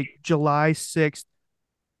 It was like July 6th.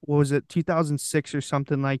 What was it, 2006 or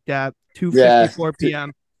something like that? Yeah, 2:54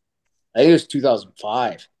 p.m. I think it was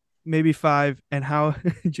 2005. Maybe five. And how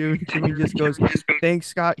Jimmy just goes, "Thanks,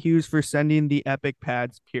 Scott Hughes, for sending the epic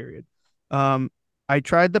pads, period." Um, I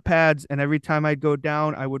tried the pads, and every time I'd go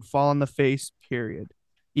down, I would fall on the face, period.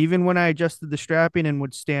 Even when I adjusted the strapping and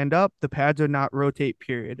would stand up, the pads would not rotate,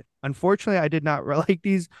 period. Unfortunately, I did not like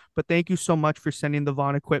these, but thank you so much for sending the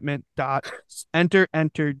Vaughn equipment.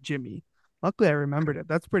 Enter Jimmy. Luckily, I remembered it.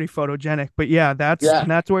 That's pretty photogenic. But yeah, Yeah,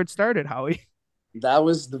 that's where it started, Howie. that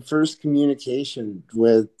was the first communication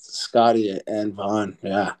with Scotty and Vaughn.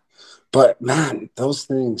 Yeah, but man, those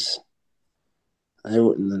things they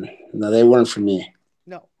wouldn't. No, they weren't for me.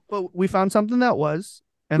 No, but we found something that was,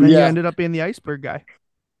 and then you Yeah, ended up being the iceberg guy.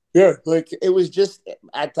 yeah. Like it was just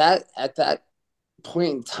at that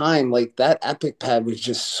point in time, like that Epic pad was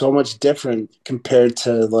just so much different compared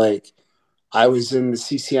to like I was in the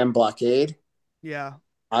CCM blockade. Yeah.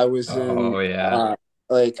 I was in oh yeah.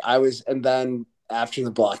 and then after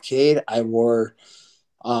the blockade, I wore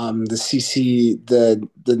the CC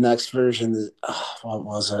the next version. What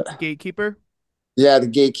was it? Gatekeeper. Yeah, the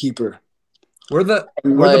Gatekeeper. Were the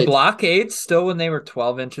And were the like blockades still when they were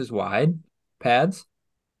 12 inches wide pads?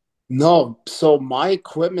 no, so my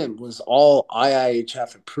equipment was all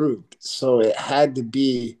IIHF approved, so it had to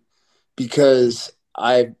be because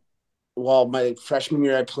my freshman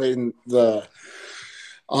year I played in the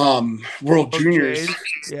World World Juniors. J's.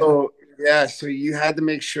 Yeah. So yeah, so you had to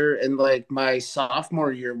make sure. And like my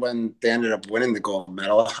sophomore year, when they ended up winning the gold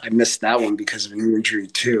medal, I missed that one because of an injury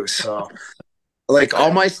too. So Like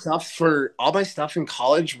all my stuff in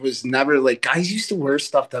college was never like guys used to wear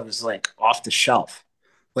stuff that was like off the shelf,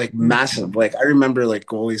 like Mm. massive. Like I remember like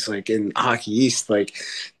goalies like in Hockey East, like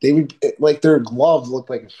they would like their glove looked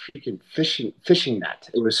like a freaking fishing net.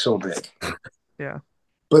 It was so big. Yeah.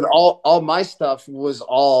 But all my stuff was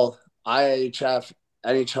all IIHF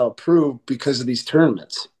NHL approved because of these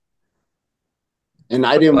tournaments. And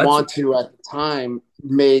I didn't Well, that's want to at the time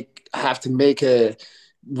make a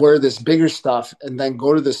wear this bigger stuff and then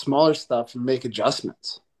go to the smaller stuff and make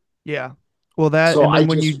adjustments. Yeah. Well, that, So and I then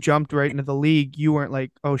when you just jumped right into the league, you weren't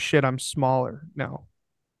like, oh shit, I'm smaller. No.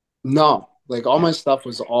 no, like all Yeah. my stuff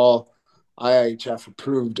was all IIHF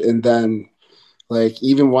approved. And then like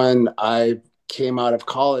even when I came out of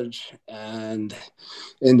college and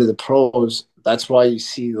into the pros, that's why you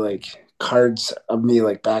see like cards of me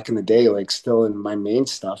like back in the day, like still in my main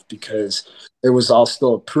stuff because it was all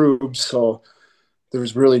still approved. So there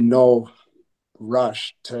was really no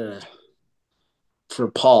rush to for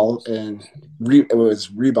Paul and it was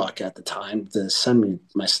Reebok at the time to send me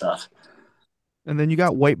my stuff. And then you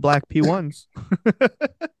got white, black P1s.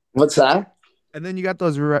 What's that? And then you got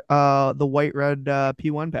those, the white, red,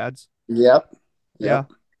 P1 pads. Yep. Yeah.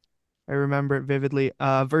 Yep. I remember it vividly.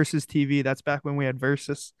 Versus TV. That's back when we had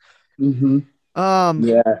Versus. Mm-hmm. Um,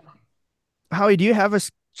 Yeah. Howie, do you have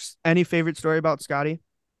any favorite story about Scotty?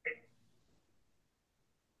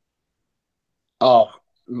 Oh,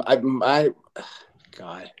 my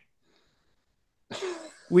God.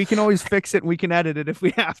 We can always fix it and we can edit it if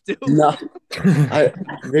we have to. No,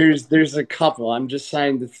 there's a couple. I'm just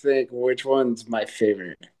trying to think which one's my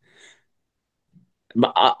favorite.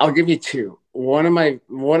 I'll give you two. One of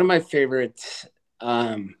my favorites,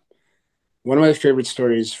 um, one of my favorite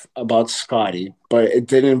stories about Scotty, but it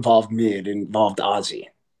didn't involve me. It involved Ozzy.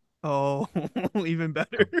 Oh, even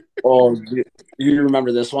better. Oh, you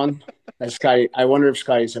remember this one? Scotty, I wonder if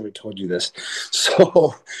Scotty's ever told you this.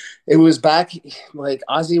 So it was back, like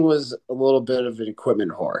Ozzy was a little bit of an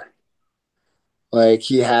equipment whore. Like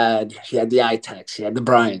he had the iTex, he had the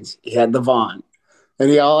Bryans, he had the Vaughn,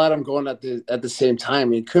 and he all had them going at the same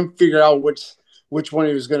time. He couldn't figure out which one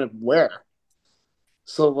he was gonna wear.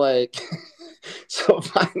 So like, so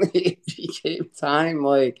finally it became time.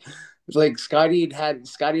 Like Scotty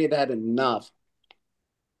had enough,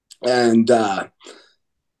 and like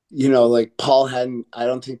Paul hadn't. I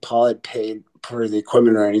don't think Paul had paid for the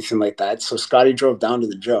equipment or anything like that. So Scotty drove down to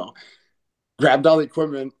the Joe, grabbed all the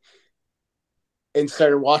equipment, and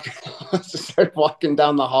started walking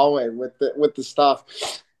down the hallway with the stuff.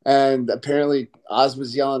 And apparently Oz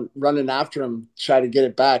was running after him, trying to get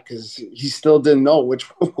it back because he still didn't know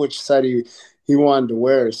which set he wanted to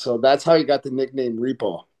wear. So that's how he got the nickname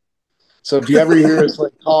Repo. So if you ever hear us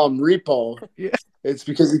like call him Repo, Yeah. it's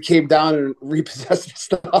because he came down and repossessed the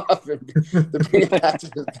stuff and to bring it back to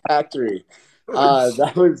the factory.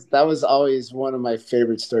 That was always one of my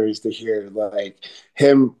favorite stories to hear. Like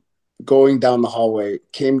him going down the hallway,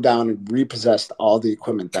 came down and repossessed all the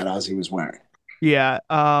equipment that Ozzy was wearing. Yeah.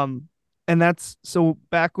 And that's so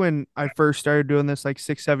back when I first started doing this like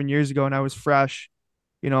 6, 7 years ago and I was fresh,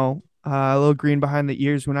 a little green behind the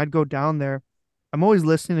ears. When I'd go down there, I'm always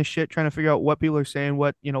listening to shit, trying to figure out what people are saying,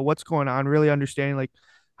 what's going on, really understanding like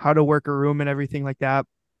how to work a room and everything like that.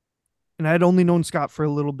 And I'd only known Scott for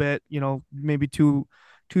a little bit, maybe two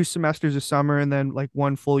semesters of summer and then like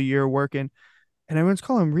one full year working. And everyone's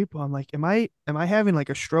calling him Repo. I'm like, am I having like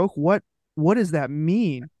a stroke? What does that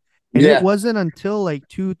mean? And it Yeah. wasn't until like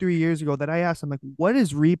 2, 3 years ago that I asked him like, what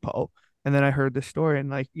is repo? And then I heard the story and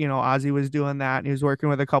like, Ozzy was doing that and he was working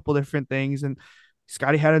with a couple different things and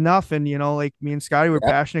Scotty had enough. And, like me and Scotty were Yeah.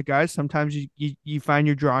 passionate guys. Sometimes you find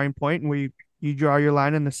your drawing point and where you draw your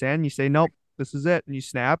line in the sand and you say, nope, this is it. And you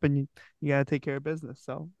snap and you got to take care of business.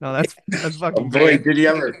 So no, that's Oh fucking boy, great. did he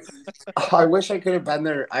ever? Oh, I wish I could have been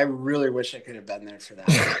there. I really wish I could have been there for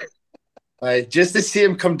that. Like just to see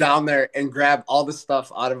him come down there and grab all the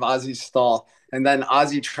stuff out of Ozzy's stall, and then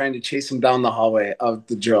Ozzy trying to chase him down the hallway of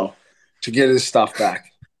the Joe to get his stuff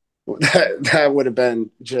back. That would have been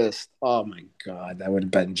just, oh my God, that would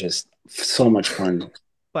have been just so much fun.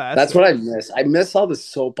 That's Classic. what I miss. I miss all the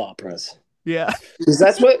soap operas Yeah. because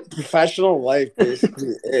that's what professional life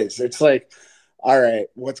basically is. It's like, all right,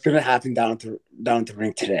 what's going to happen down at the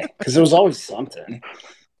rink today? Because there was always something.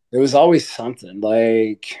 It was always something.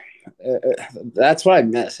 Like, that's what I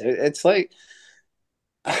miss. It's like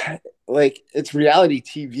it's reality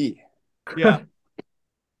TV. Yeah.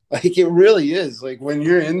 Like it really is. Like when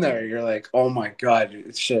you're in there, you're like, oh my God,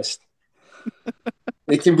 it's just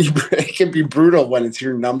it can be brutal when it's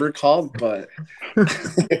your number called, but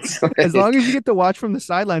it's As like, long as you get to watch from the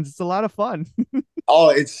sidelines, it's a lot of fun. Oh,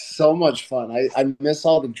 it's so much fun. I miss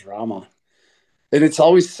all the drama. And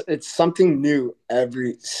it's something new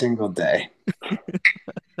every single day.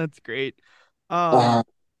 That's great. Uh,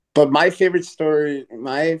 but my favorite story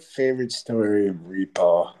of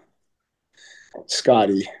Repo,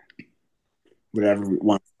 Scotty, whatever we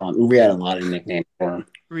want to call him. We had a lot of nicknames for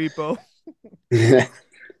Repo. him.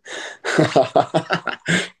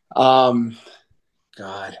 um,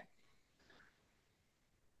 God,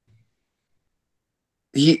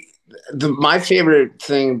 he, my favorite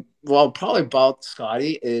thing, well, probably about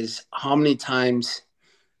Scotty is how many times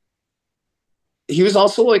he was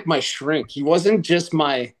also like my shrink. He wasn't just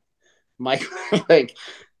my like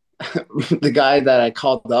the guy that I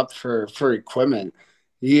called up for equipment.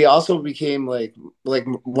 He also became like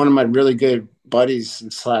one of my really good buddies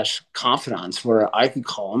slash confidants, where I could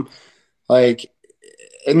call him. Like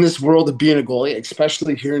in this world of being a goalie,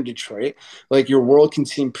 especially here in Detroit, like your world can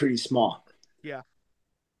seem pretty small. Yeah.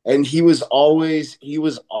 And he was always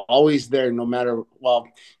there, no matter, well,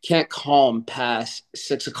 can't call him past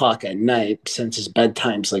 6 o'clock at night since his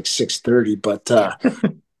bedtime's like 6:30,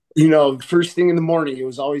 but first thing in the morning, he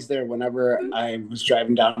was always there whenever I was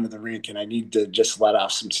driving down to the rink and I need to just let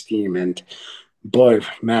off some steam. And boy,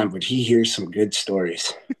 man, would he hear some good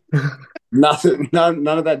stories. None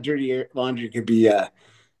of that dirty laundry could be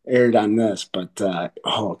aired on this, but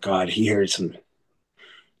oh God, he heard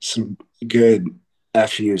some good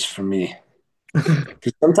FUs from me.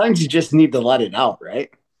 Because sometimes you just need to let it out, right?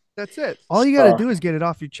 That's it. All you got to So do is get it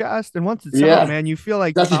off your chest. And once it's out, yeah, man, you feel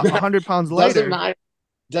like doesn't a matter, 100 pounds doesn't lighter. matter,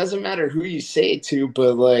 doesn't matter who you say it to,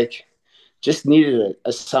 but like just needed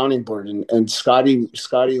a sounding board. And Scotty,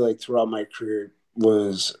 like throughout my career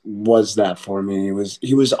was that for me.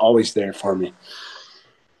 He was always there for me.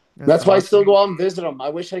 That's That's why I still awesome. go out and visit him. I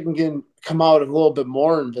wish I can come out a little bit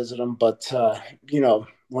more and visit him, but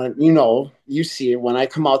when you see it when I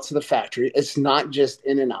come out to the factory, it's not just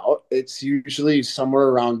in and out. It's usually somewhere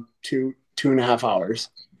around 2.5 hours,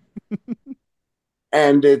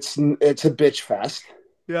 and it's a bitch fest.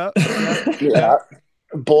 Yeah. Yeah. Yeah. Yeah,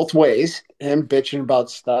 both ways. Him bitching about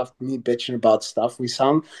stuff, me bitching about stuff.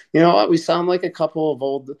 You know what? We sound like a couple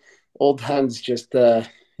of old hens just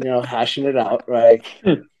hashing it out, right?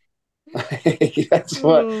 That's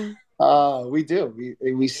what Oh, we do.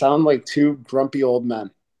 We sound like two grumpy old men.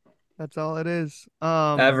 that's all it is.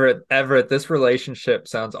 Everett, this relationship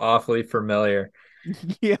sounds awfully familiar.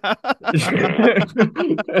 Yeah.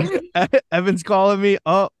 Evan's calling me.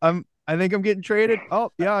 Oh, I think I'm getting traded.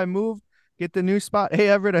 Oh, yeah, I moved. Get the new spot. Hey,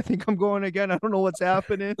 Everett, I think I'm going again. I don't know what's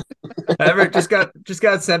happening. Everett just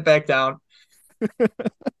got sent back down.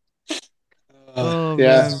 Oh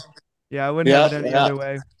Yeah, man. Yeah, I wouldn't have yeah, it any yeah. other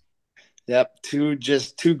way. Yep.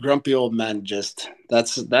 Two grumpy old men. Just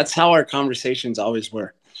that's how our conversations always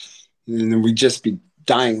were, and then we just be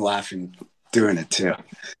dying laughing doing it too.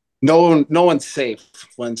 No one's safe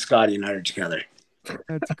when Scotty and I are together.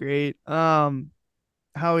 That's great.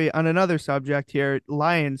 Howie, on another subject here,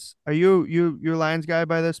 Lions. Are you're a Lions guy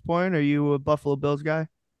by this point? Are you a Buffalo Bills guy?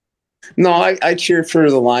 No, I cheer for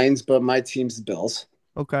the Lions, but my team's the Bills.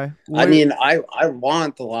 Okay. I What? mean, I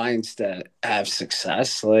want the Lions to have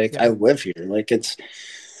success. Like I Yeah. live here.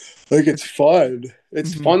 It's fun.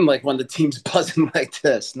 It's Hmm. fun like when the team's buzzing like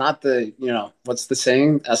this. Not the what's the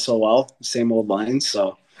saying? SOL, same old lines.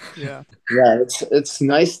 So Yeah. yeah, it's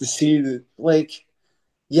nice to see that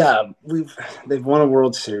yeah, they've won a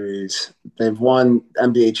World Series. They've won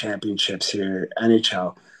NBA championships here,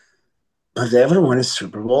 NHL. But if they ever win a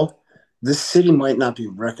Super Bowl, this city might not be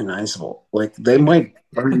recognizable. Like they might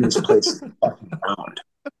burn this place fucking down.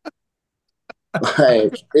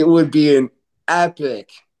 Like it would be an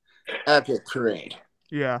epic, epic parade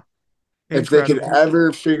Yeah. if they could Incredible.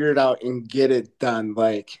 ever figure it out and get it done.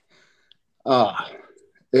 Like, uh,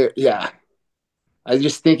 yeah, I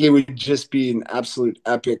just think it would just be an absolute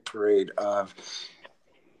epic parade of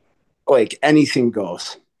like anything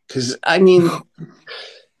goes. Because I mean,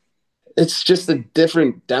 it's just a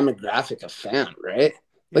different demographic of fan, right?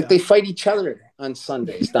 Like Yeah. they fight each other on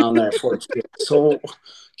Sundays down there at Fort Field. So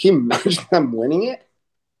can you imagine them winning it?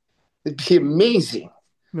 It'd be amazing.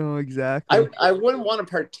 No, I, exactly. I wouldn't want to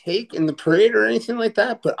partake in the parade or anything like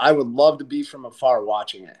that, but I would love to be from afar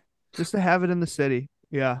watching it. Just to have it in the city.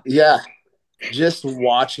 Yeah. Yeah, just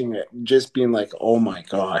watching it, just being like, oh my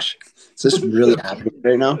gosh, is this really happening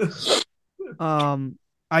right now? Um,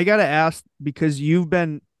 I gotta ask because you've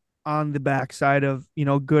been on the backside of,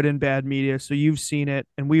 good and bad media, so you've seen it.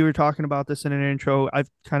 And we were talking about this in an intro. I've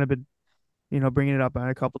kind of been, bringing it up on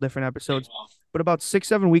a couple different episodes. But about 6,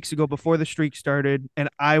 7 weeks ago, before the streak started, and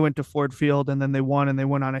I went to Ford Field, and then they won, and they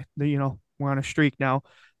went on we're on a streak now.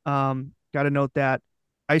 Got to note that.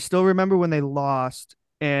 I still remember when they lost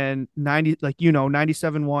and 90, like,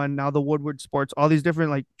 97-1, now the Woodward Sports, all these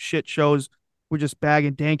different like shit shows were just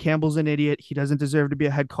bagging Dan Campbell's an idiot. He doesn't deserve to be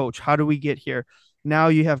a head coach. How do we get here? Now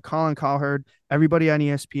you have Colin Cowherd, everybody on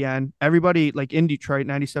ESPN, everybody like in Detroit,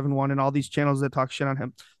 97-1, and all these channels that talk shit on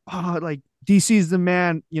him. Oh, like DC's the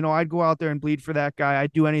man. I'd go out there and bleed for that guy.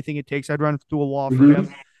 I'd do anything it takes. I'd run through a wall for him.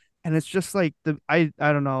 Mhm. And it's just like I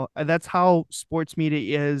don't know. That's how sports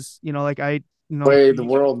media is. Like Way the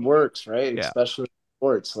world works, right? yeah, Especially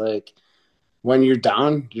sports. Like when you're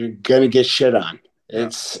down, you're gonna get shit on. yeah.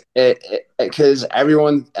 It's because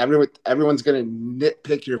everyone's gonna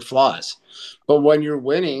nitpick your flaws, but when you're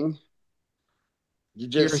winning, you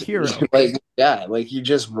You're a just hero. like yeah, like you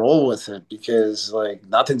just roll with it because like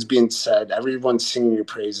nothing's being said, everyone's singing your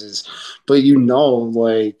praises, but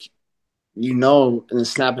like in a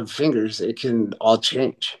snap of fingers, it can all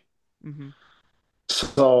change. Mm-hmm.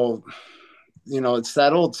 So it's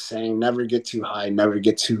that old saying, never get too high, never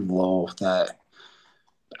get too low. That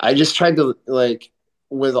I just tried to like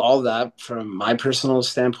with all that from my personal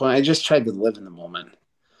standpoint, I just tried to live in the moment.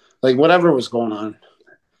 Like whatever was going on.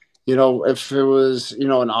 If it was,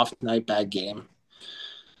 an off night, bad game,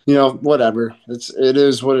 whatever. It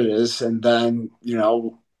is what it is. And then,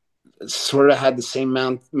 sort of had the same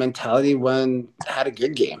mentality when I had a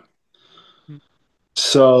good game.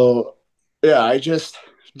 So yeah, I just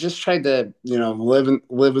tried to, live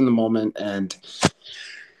in the moment, and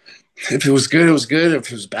if it was good, it was good. If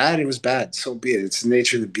it was bad, it was bad. So be it. It's the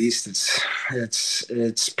nature of the beast.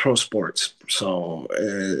 It's pro sports. So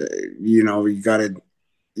you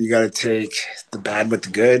gotta take the bad with the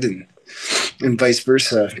good, and vice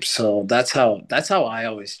versa. So that's how I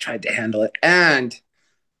always tried to handle it, and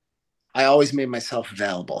I always made myself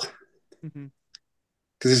available Mm-hmm.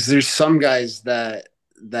 because there's some guys that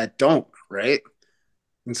don't, right?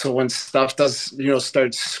 And so when stuff does,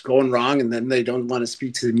 starts going wrong, and then they don't want to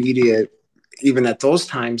speak to the media, even at those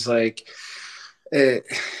times, like it,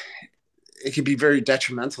 it can be very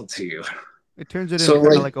detrimental to you. It turns it into So kind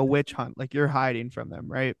of like, like a witch hunt, like you're hiding from them,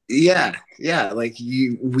 right? yeah, like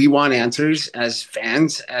we want answers as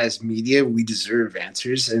fans, as media, we deserve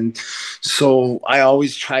answers. And so I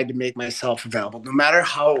always tried to make myself available, no matter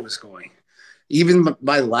how it was going. Even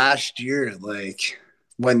my last year, like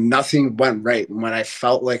when nothing went right, when I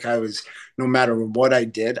felt like I was, no matter what I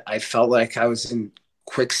did, I felt like I was in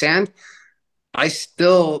quicksand. I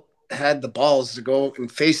still had the balls to go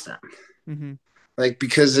and face them, Mm-hmm. like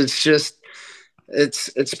because it's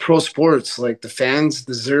pro sports. Like the fans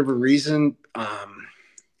deserve a reason,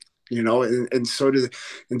 and so do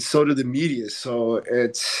the media. So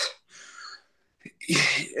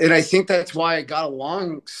and I think that's why I got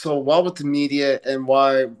along so well with the media, and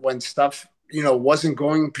why when stuff wasn't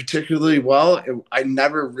going particularly well, I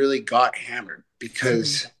never really got hammered Mm-hmm.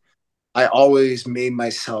 because I always made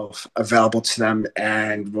myself available to them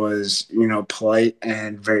and was polite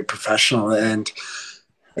and very professional, and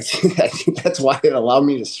I think that's why it allowed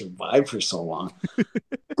me to survive for so long.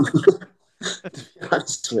 To be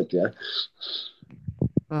honest with you.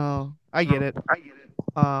 Oh, I get it.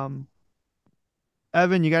 Um,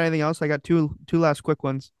 Evan, you got anything else? I got two last quick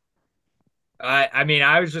ones. I mean,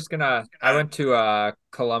 I went to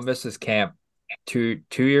Columbus's camp two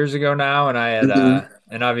years ago now, and I had Mhm.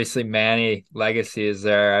 and obviously Manny Legacy is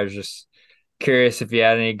there. I was just curious if you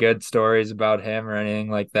had any good stories about him or anything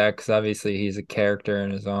like that, because obviously he's a character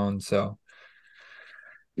in his own. So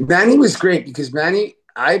Manny was great because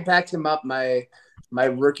I backed him up my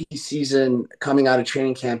rookie season coming out of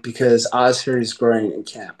training camp because Oz hurt his groin in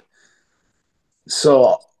camp.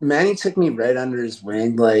 So Manny took me right under his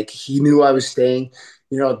wing. Like he knew I was staying,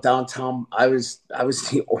 downtown. I was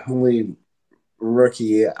the only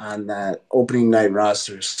rookie on that opening night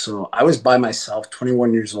roster. So I was by myself,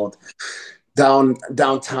 21 years old,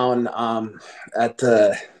 downtown at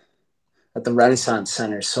the Renaissance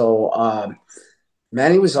Center. So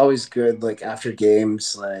Manny was always good. Like after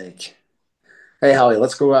games, like, hey Howie,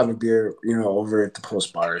 let's go have a beer, over at the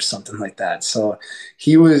Post Bar or something like that. So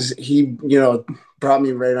he brought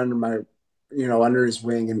me right under under his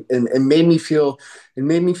wing, and made me feel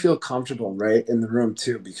comfortable right in the room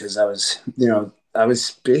too, because I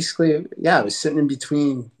was basically, yeah, I was sitting in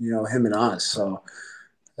between, him and Oz. So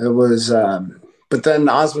it was but then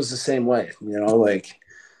Oz was the same way,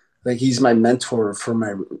 like he's my mentor for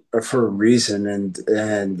a reason,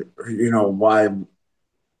 and why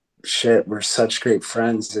shit, we're such great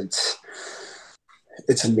friends.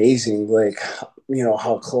 It's amazing, like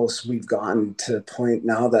how close we've gotten to the point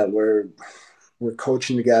now that we're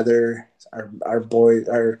coaching together.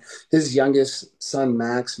 his youngest son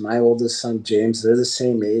Max, my oldest son James, they're the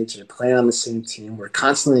same age. They're playing on the same team. We're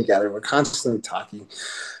constantly together. We're constantly talking,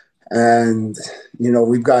 and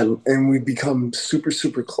we've become super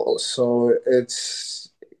super close. So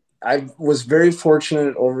I was very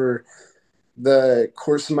fortunate over the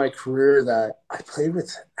course of my career that I played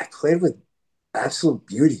with absolute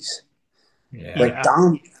beauties. Yeah.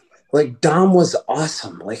 Like Dom was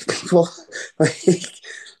awesome. Like like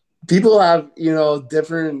people have,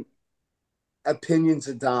 different opinions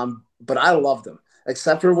of Dom, but I loved him.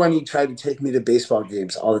 Except for when he tried to take me to baseball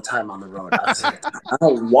games all the time on the road. I was like, I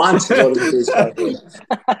don't want to go to the baseball game.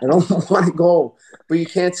 I don't want to go. But you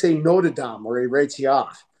can't say no to Dom or he writes you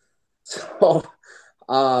off. So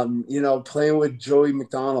playing with Joey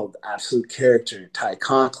McDonald, absolute character, Ty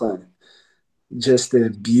Conklin, just a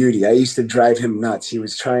beauty. I used to drive him nuts. He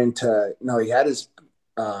was trying to, no, he had his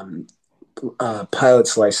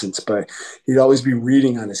pilot's license, but he'd always be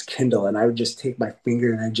reading on his Kindle, and I would just take my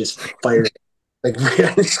finger and I just fire it, like right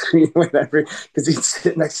on the screen, whatever, because he'd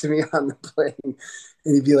sit next to me on the plane,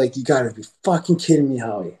 and he'd be like, "You gotta be fucking kidding me,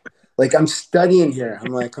 Howie! Like I'm studying here."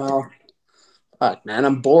 I'm like, "Oh, fuck, man,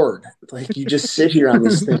 I'm bored. Like you just sit here on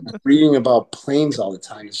this thing reading about planes all the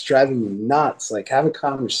time. It's driving me nuts. Like have a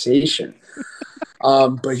conversation."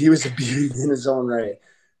 But he was a beauty in his own right.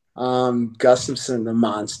 Gustafson, the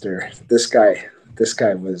monster. This guy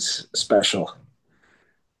was special.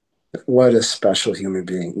 What a special human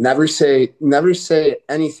being. Never say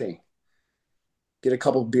anything. Get a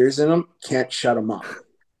couple beers in him, can't shut him up.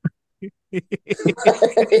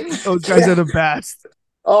 Those guys are the best.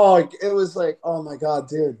 Oh, it was like, oh my God,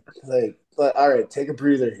 dude. Like, all right, take a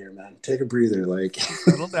breather here, man. Take a breather. Like,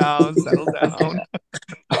 settle down.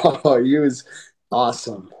 Oh, he was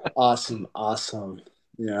awesome, awesome, awesome.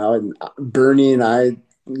 And Bernie and I,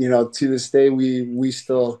 to this day, we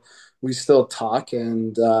still talk,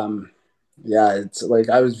 and yeah, it's like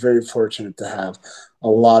I was very fortunate to have a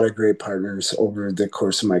lot of great partners over the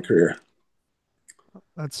course of my career.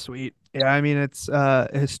 That's sweet. Yeah, I mean it's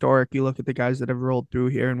historic. You look at the guys that have rolled through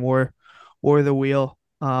here and wore the wheel.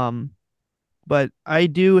 But I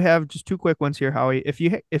do have just two quick ones here, Howie. If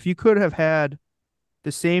you could have had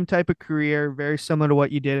the same type of career, very similar to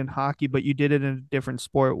what you did in hockey, but you did it in a different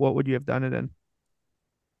sport, what would you have done it in?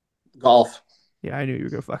 Golf. Yeah, I knew you were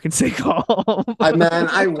gonna fucking say golf.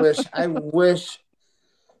 I wish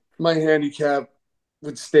my handicap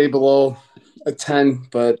would stay below a 10,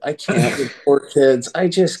 but I can't with 4 kids. I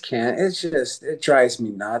just can't. It drives me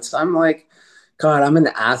nuts. I'm like, God, I'm an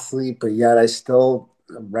athlete, but yet I still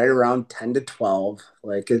right around 10 to 12.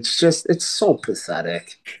 Like it's so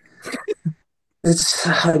pathetic.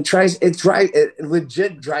 It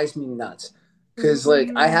legit drives me nuts. Cause like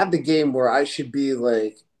I have the game where I should be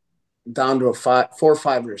like down to a 4,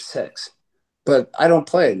 5, or 6, but I don't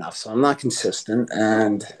play enough, so I'm not consistent.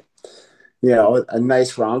 And a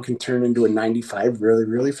nice round can turn into a 95 really,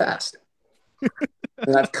 really fast.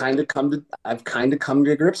 And I've kind of come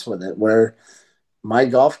to grips with it, where my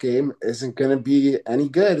golf game isn't going to be any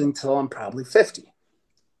good until I'm probably 50.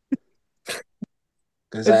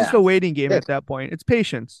 It's just a waiting game at that point. It's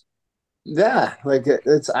patience. Yeah, like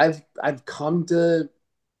I've come to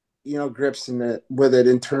grips with it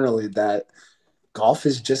internally that golf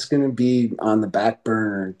is just going to be on the back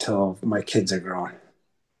burner until my kids are grown.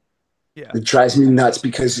 Yeah. It drives me nuts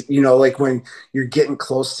because, like when you're getting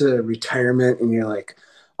close to retirement and you're like,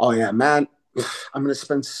 oh yeah, man, I'm going to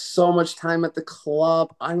spend so much time at the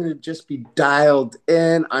club. I'm going to just be dialed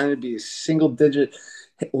in. I'm going to be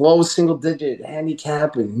low single digit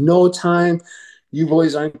handicap in no time. You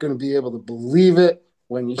boys aren't going to be able to believe it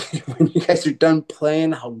when you when you guys are done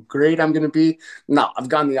playing, how great I'm going to be. No, I've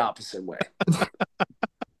gone the opposite way.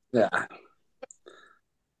 Yeah.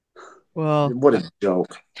 Well, what a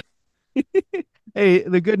joke. Hey,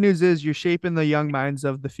 the good news is you're shaping the young minds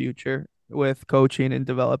of the future with coaching and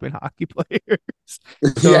developing hockey players.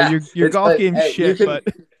 So yeah, your golf like, game's hey, shit, but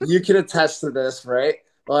you can attest to this, right?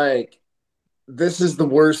 Like this is the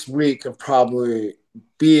worst week of probably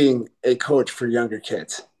being a coach for younger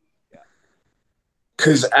kids.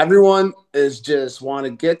 Because everyone is just want to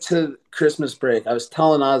get to Christmas break. I was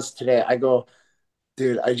telling Oz today, I go,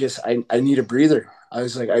 dude, I need a breather. I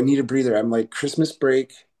was like, I need a breather. I'm like, Christmas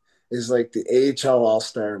break is like the AHL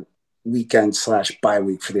All-Star weekend / bye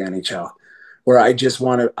week for the NHL, where I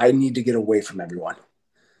need to get away from everyone.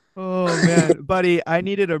 Oh man, buddy, I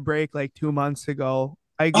needed a break like 2 months ago.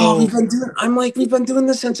 We've been doing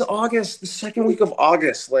this since August, the second week of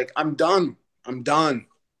August. Like, I'm done.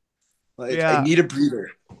 Like, yeah. I need a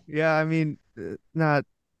breather. Yeah, I mean, not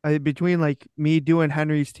between like me doing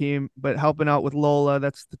Henry's team, but helping out with Lola,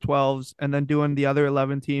 that's the 12s, and then doing the other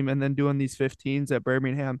 11 team, and then doing these 15s at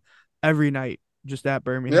Birmingham every night, just at Yeah.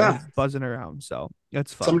 Birmingham, buzzing around. So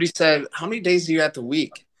it's fun. Somebody said, "How many days are you at the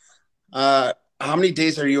week? How many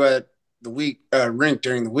days are you at the week rink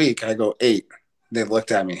during the week?" I go 8. They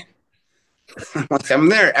looked at me. I'm like, I'm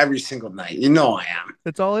there every single night. You know I am.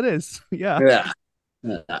 That's all it is. Yeah, Yeah.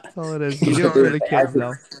 Yeah. that's all it is. You do it for the kids,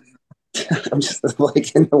 though. I'm just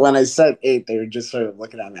like, when I said 8, they were just sort of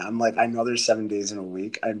looking at me. I'm like, I know there's 7 days in a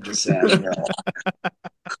week. I'm just saying. I'm here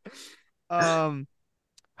Um,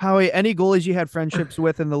 Howie, any goalies you had friendships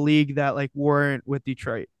with in the league that like weren't with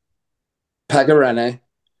Detroit? Pekka Rinne,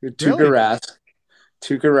 Really? Tuukka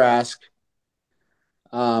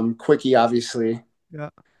Rask, Quickie, obviously. Yeah.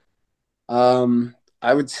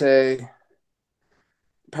 I would say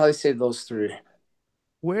probably say those 3.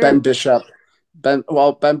 Where? Ben Bishop, Ben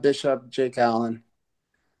Bishop, Jake Allen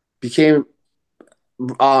became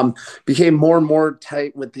became more and more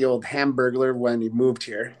tight with the old Hamburglar when he moved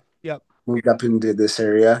here, Yep. moved up into this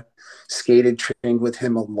area, skated, trained with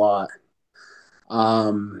him a lot.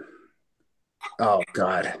 Oh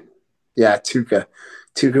God, yeah, Tuukka,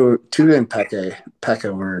 and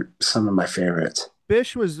Pekka were some of my favorites.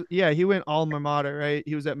 Bish was, yeah, he went alma mater, right?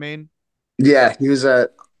 He was at Maine. Yeah, he was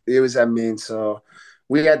at Maine, so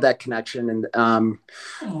we had that connection, and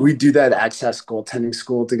we do that access goaltending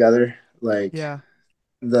school together, like Yeah.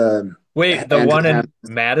 the Wait, the Andrew one Ham-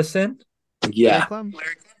 in Madison? Larry yeah. Clem?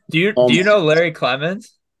 Do you know Larry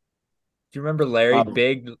Clemens? Do you remember Larry? Um,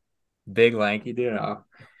 Big lanky dude. Oh.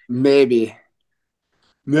 maybe,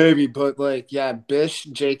 but like, yeah, Bish,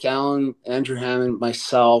 Jake Allen, Andrew Hammond,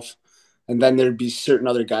 myself, and then there'd be certain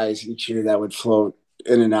other guys each year that would float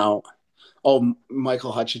in and out. Oh,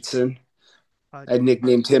 Michael Hutchinson. I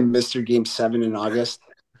nicknamed him Mr. Game 7 in August.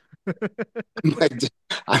 I'm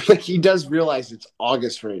like, he does realize it's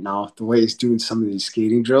August right now, the way he's doing some of these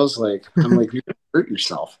skating drills. Like, I'm like, you're gonna hurt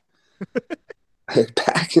yourself.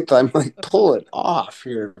 I'm like, pull it off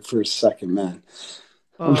here for a second, man.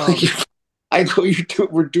 I'm like, Um, I go,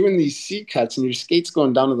 we're doing these C cuts and your skate's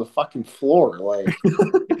going down to the fucking floor. Like,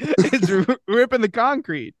 it's ripping the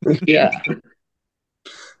concrete. yeah.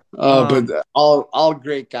 But Um, all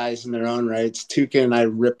great guys in their own rights. Tuukka and I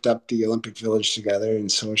ripped up the Olympic Village together in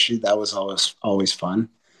Sochi. That was always fun.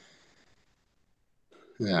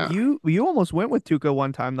 Yeah. you almost went with Tuca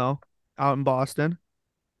one time though, out in Boston.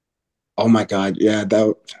 Oh my God. Yeah,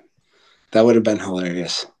 that would have been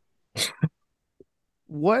hilarious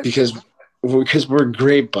What? because we're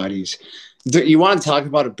great buddies. You want to talk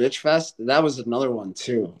about a bitch fest? That was another one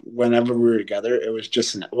too. Whenever we were together, it was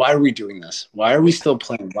just why are we doing this? Why are we still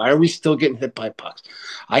playing? Why are we still getting hit by pucks?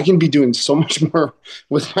 I can be doing so much more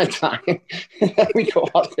with my time. We go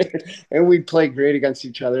out there and we play great against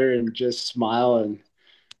each other and just smile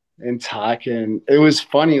and talk. And it was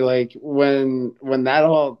funny, like when that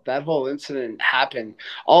whole incident happened,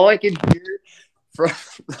 all I could hear from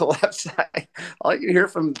the left side, all I could hear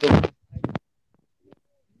from the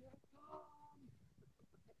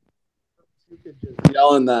just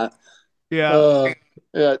yelling that. Yeah.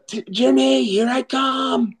 Yeah, Jimmy, here I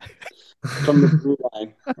come from the blue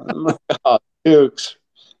line. I'm like, oh, Dukes,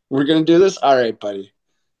 we're gonna do this, all right, buddy.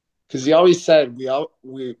 Because he always said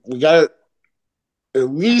we got at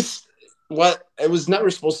least what it was never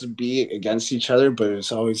supposed to be against each other, but it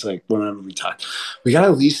was always like whenever we talk, we got to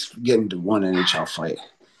at least get into one NHL fight.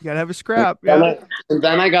 You gotta have a scrap. And, Yeah.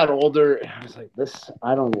 then I got older. I was like, this,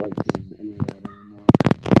 I don't like doing any of that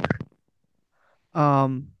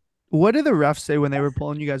anymore. What did the refs say when they were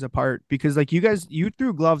pulling you guys apart? Because like you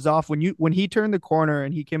threw gloves off when he turned the corner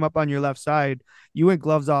and he came up on your left side, you went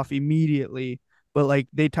gloves off immediately. But like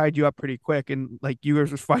they tied you up pretty quick, and like you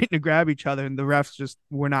guys were fighting to grab each other, and the refs just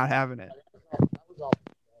were not having it.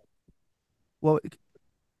 Well,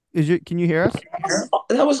 can you hear us?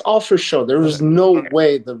 That was all for show. There was Okay. no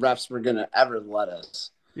way the refs were gonna ever let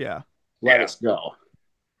us Yeah. go.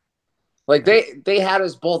 Like they had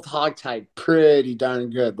us both hogtied pretty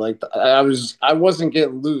darn good. Like I wasn't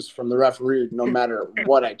getting loose from the referee no matter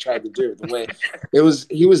what I tried to do. The way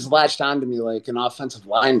he was latched onto me like an offensive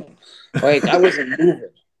lineman. Like I wasn't moving.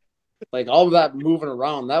 Like all of that moving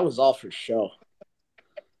around, that was all for show.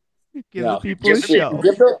 Give the people a show.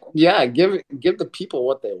 Give the people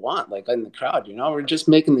what they want, like in the crowd. We're just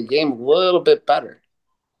making the game a little bit better.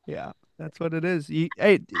 Yeah, that's what it is. Hey,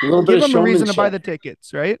 A little bit give of them a reason to buy showmanship. the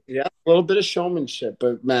tickets, right? Yeah, a little bit of showmanship,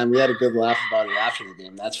 but man, we had a good laugh about it after the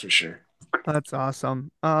game. That's for sure. That's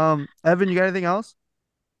awesome. Evan, you got anything else?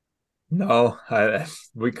 No,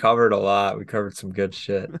 we covered a lot. We covered some good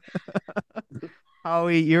shit.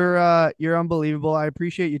 Howie, you're unbelievable. I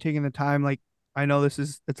appreciate you taking the time. Like I know it's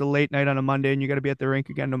a late night on a Monday and you got to be at the rink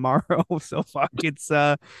again tomorrow. So fuck, it's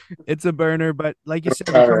a burner. But like you said,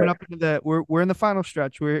 we're All coming right. up into the we're in the final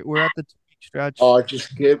stretch. We're at the 2 week stretch. Oh,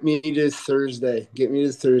 just get me to Thursday. Get me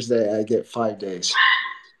to Thursday. I get 5 days.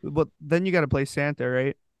 But then you got to play Santa,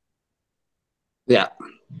 right? Yeah.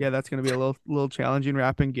 Yeah, that's gonna be a little challenging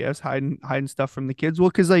wrapping gifts, hiding stuff from the kids. Well,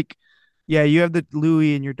 because like, yeah, you have the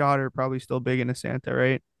Louie and your daughter are probably still big into Santa,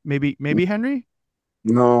 right? Maybe Henry.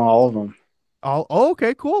 No, all of them. Oh,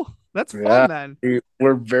 okay, cool. That's fun Yeah. then.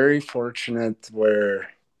 We're very fortunate where,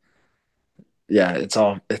 yeah, it's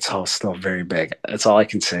all still very big. That's all I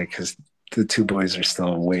can say because the two boys are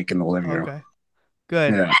still awake in the living room. Okay,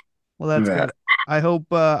 good. Yeah. Well, that's Yeah. good. I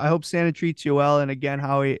hope Santa treats you well. And again,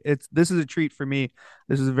 Howie, this is a treat for me.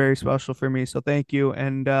 This is very special for me. So thank you.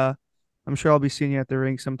 And I'm sure I'll be seeing you at the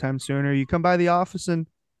rink sometime sooner. You come by the office and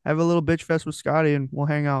have a little bitch fest with Scotty, and we'll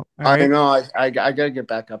hang out. All I right. know. I gotta get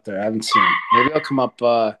back up there. I haven't seen him. Maybe I'll come up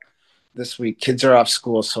this week. Kids are off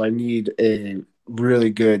school, so I need a really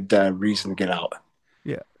good reason to get out.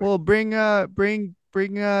 Yeah. Well, bring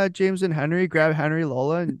James and Henry. Grab Henry,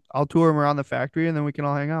 Lola, and I'll tour them around the factory, and then we can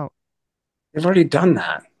all hang out. They've already done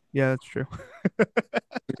that. Yeah, that's true. They're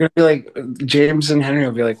gonna be like James and Henry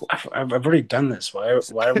will be like, I've already done this. Why are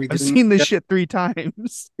we I've doing seen this this? shit 3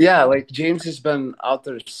 times. Yeah, like James has been out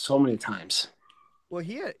there so many times. Well,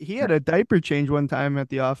 he had a diaper change one time at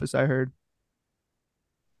the office. I heard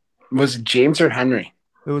Was it James or Henry?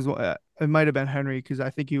 it might have been Henry because I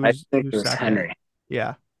think I he think it was was second. Henry.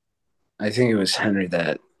 Yeah. I think it was Henry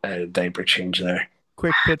that had a diaper change there.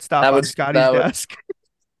 Quick pit stop That on was Scotty's that was desk.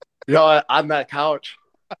 on that couch.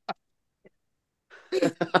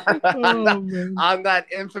 Oh man. On that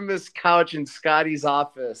infamous couch in Scotty's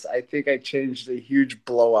office, I think I changed a huge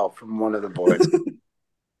blowout from one of the boys.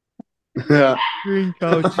 Yeah. Green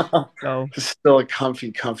coach. So Still a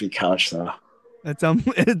comfy couch though. it's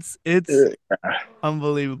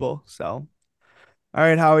unbelievable. So all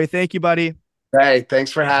right, Howie. Thank you, buddy. Hey,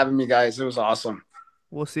 thanks for having me, guys. It was awesome.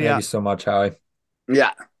 We'll see Thank ya. you so much, Howie.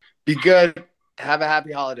 Yeah. Be good. Have a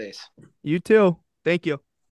happy holidays. You too. Thank you.